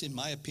 in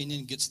my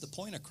opinion, gets the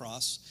point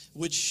across,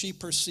 which she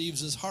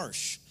perceives as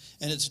harsh.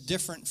 And it's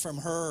different from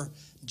her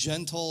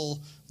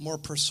gentle, more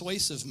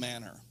persuasive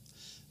manner.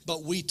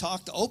 But we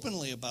talked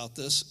openly about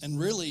this, and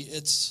really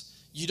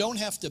you don't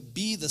have to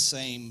be the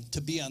same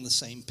to be on the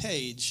same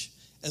page,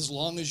 as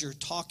long as you're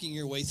talking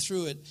your way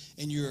through it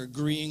and you're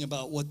agreeing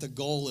about what the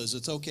goal is.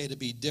 It's okay to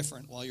be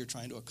different while you're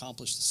trying to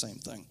accomplish the same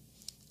thing.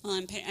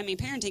 Well,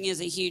 parenting is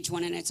a huge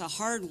one, and it's a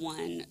hard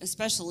one,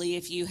 especially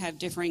if you have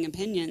differing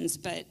opinions.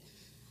 But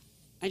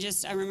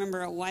I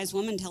remember a wise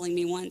woman telling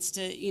me once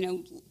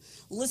to,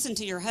 listen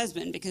to your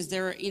husband, because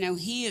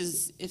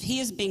if he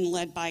is being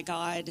led by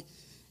God,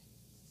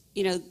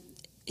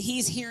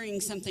 he's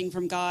hearing something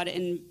from God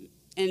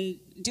and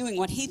doing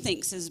what he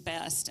thinks is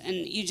best. And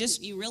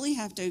you really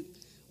have to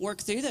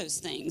work through those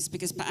things,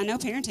 because I know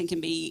parenting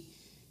can be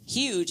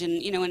huge.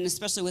 And, and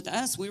especially with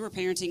us, we were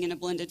parenting in a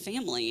blended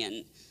family,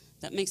 and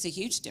that makes a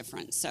huge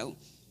difference. So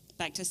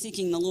back to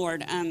seeking the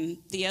Lord.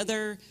 The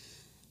other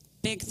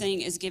big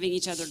thing is giving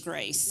each other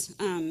grace.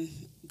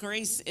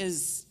 Grace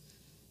is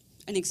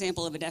an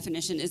example of a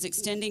definition, is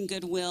extending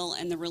goodwill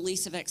and the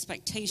release of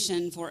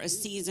expectation for a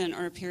season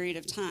or a period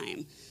of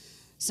time.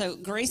 So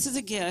grace is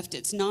a gift.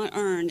 It's not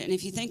earned. And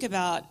if you think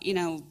about,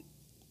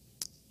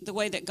 the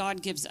way that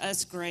God gives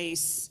us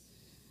grace,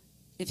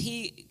 if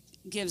he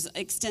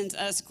extends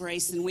us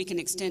grace, then we can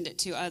extend it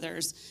to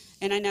others.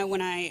 And I know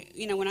when I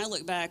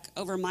look back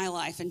over my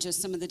life and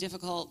just some of the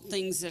difficult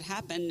things that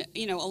happened,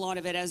 a lot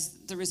of it as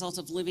the result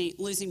of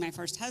losing my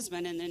first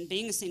husband and then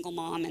being a single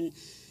mom and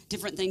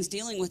different things,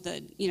 dealing with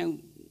a,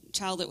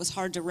 child that was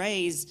hard to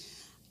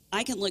raise,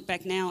 I can look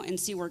back now and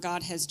see where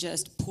God has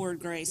just poured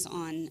grace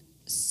on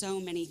so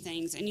many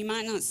things. And you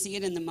might not see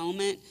it in the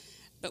moment,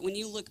 but when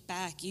you look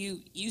back,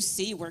 you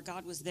see where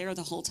God was there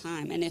the whole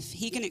time. And if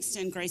he can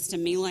extend grace to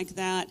me like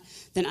that,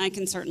 then I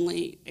can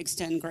certainly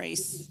extend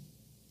grace,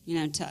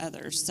 to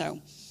others. So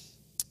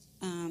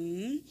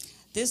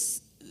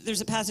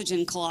there's a passage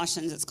in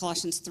Colossians, it's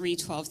Colossians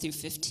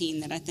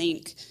 3:12-15, that I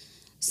think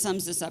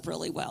sums this up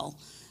really well.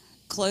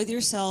 Clothe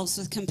yourselves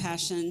with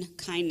compassion,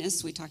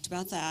 kindness, we talked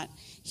about that,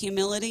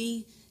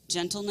 humility,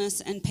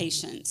 gentleness, and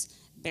patience.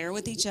 Bear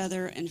with each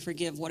other and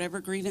forgive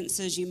whatever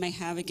grievances you may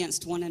have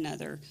against one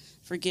another.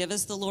 Forgive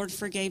as the Lord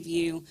forgave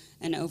you,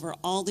 and over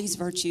all these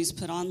virtues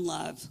put on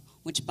love,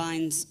 which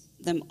binds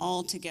them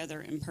all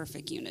together in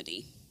perfect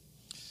unity.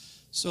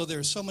 So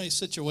there's so many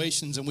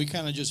situations, and we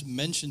kind of just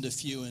mentioned a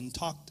few and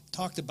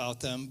talked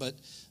about them, but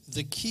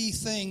the key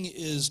thing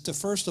is to,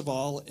 first of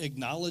all,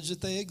 acknowledge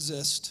that they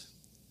exist,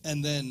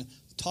 and then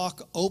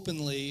talk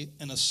openly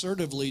and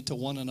assertively to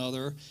one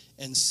another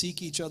and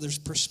seek each other's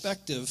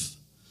perspective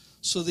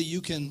so that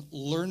you can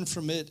learn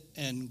from it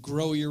and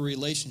grow your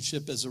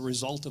relationship as a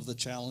result of the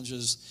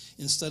challenges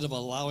instead of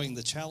allowing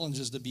the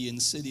challenges to be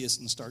insidious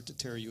and start to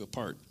tear you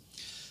apart.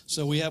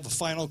 So we have a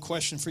final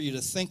question for you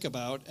to think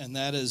about, and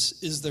that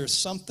is there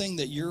something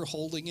that you're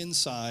holding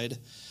inside,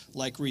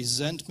 like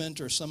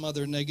resentment or some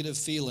other negative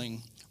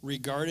feeling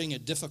regarding a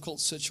difficult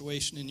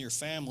situation in your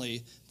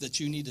family that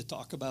you need to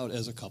talk about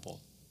as a couple?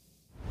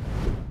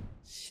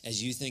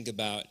 As you think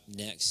about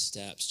next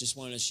steps, just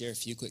want to share a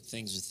few quick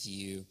things with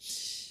you.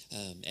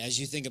 As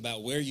you think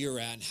about where you're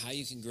at and how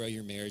you can grow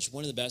your marriage,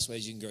 one of the best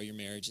ways you can grow your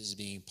marriage is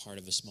being part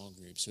of a small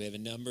group. So we have a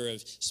number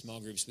of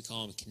small groups, we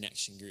call them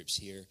connection groups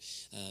here,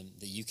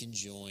 that you can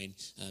join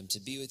to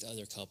be with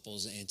other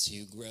couples and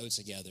to grow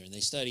together. And they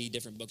study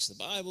different books of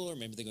the Bible, or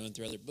maybe they're going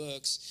through other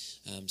books.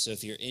 So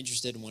if you're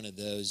interested in one of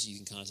those, you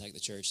can contact the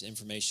church. The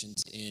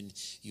information's in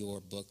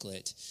your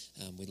booklet.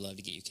 We'd love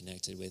to get you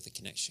connected with a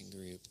connection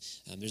group.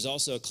 There's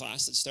also a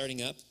class that's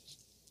starting up.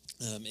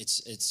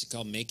 It's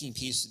called Making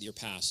Peace with Your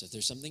Past. If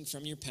there's something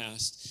from your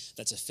past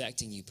that's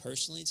affecting you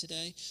personally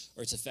today,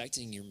 or it's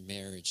affecting your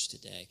marriage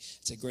today,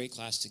 it's a great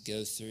class to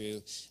go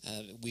through.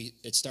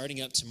 It's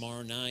starting up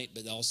tomorrow night,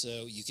 but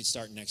also you could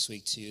start next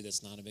week too.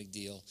 That's not a big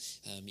deal.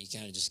 You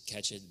kind of just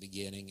catch it at the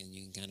beginning, and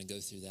you can kind of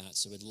go through that.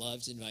 So we'd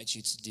love to invite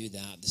you to do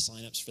that. The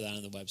sign-ups for that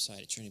on the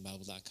website at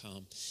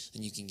trinitybible.com,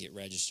 and you can get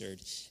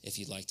registered if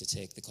you'd like to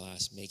take the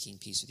class, Making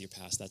Peace with Your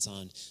Past. That's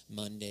on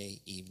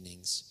Monday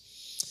evenings.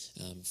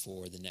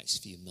 For the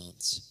next few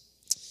months.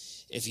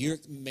 If your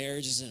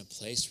marriage is in a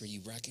place where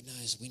you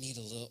recognize we need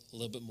a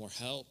little bit more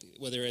help,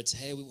 whether it's,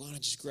 hey, we want to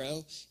just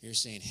grow, you're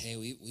saying, hey,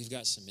 we've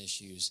got some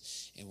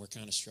issues and we're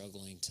kind of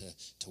struggling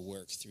to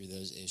work through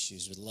those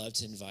issues. We'd love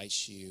to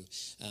invite you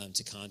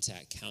to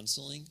contact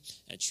counseling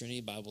at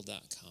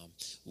trinitybible.com.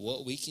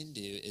 What we can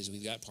do is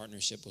we've got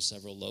partnership with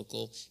several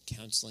local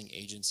counseling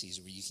agencies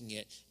where you can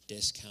get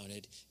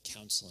discounted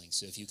counseling.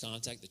 So if you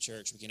contact the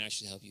church, we can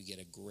actually help you get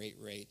a great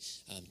rate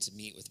to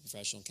meet with a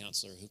professional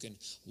counselor who can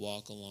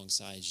walk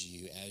alongside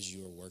you as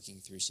you are working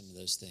through some of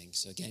those things.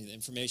 So again, the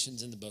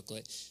information's in the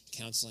booklet,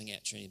 counseling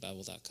at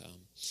trinitybible.com.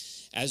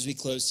 As we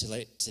close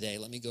today,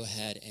 let me go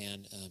ahead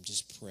and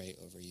just pray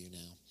over you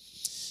now.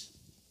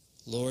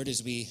 Lord,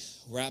 as we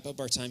wrap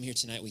up our time here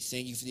tonight, we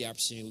thank you for the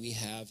opportunity we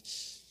have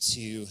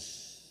to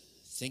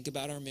think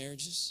about our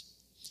marriages,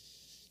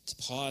 to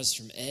pause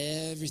from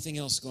everything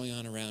else going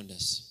on around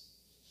us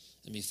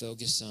and be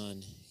focused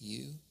on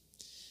you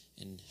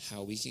and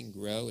how we can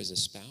grow as a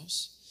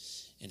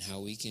spouse and how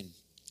we can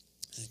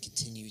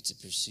continue to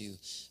pursue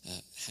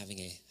having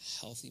a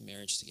healthy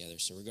marriage together.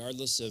 So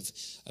regardless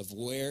of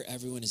where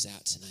everyone is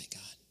at tonight,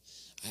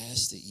 God, I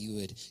ask that you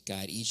would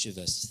guide each of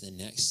us to the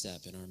next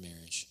step in our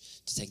marriage,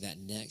 to take that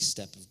next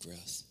step of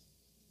growth.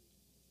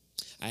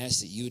 I ask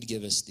that you would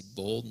give us the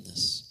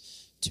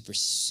boldness to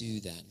pursue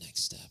that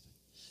next step.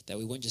 That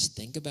we wouldn't just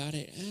think about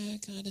it,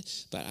 kind of,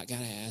 but I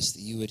gotta ask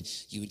that you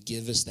would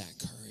give us that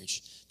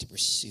courage to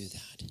pursue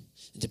that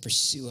and to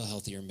pursue a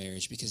healthier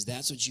marriage, because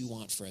that's what you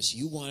want for us.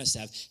 You want us to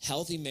have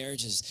healthy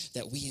marriages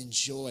that we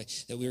enjoy,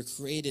 that we were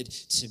created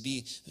to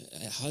be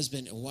a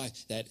husband and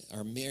wife that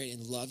are married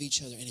and love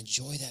each other and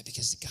enjoy that,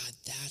 because God,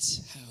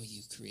 that's how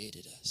you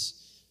created us,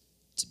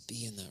 to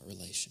be in that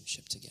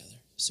relationship together.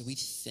 So we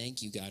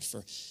thank you, God,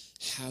 for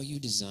how you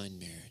designed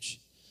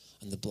marriage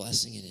and the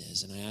blessing it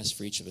is. And I ask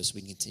for each of us,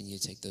 we can continue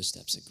to take those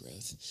steps of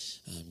growth,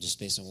 just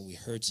based on what we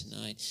heard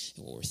tonight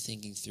and what we're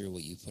thinking through,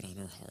 what you put on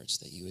our hearts,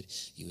 that you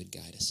would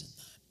guide us in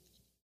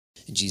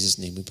that. In Jesus'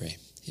 name we pray.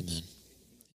 Amen.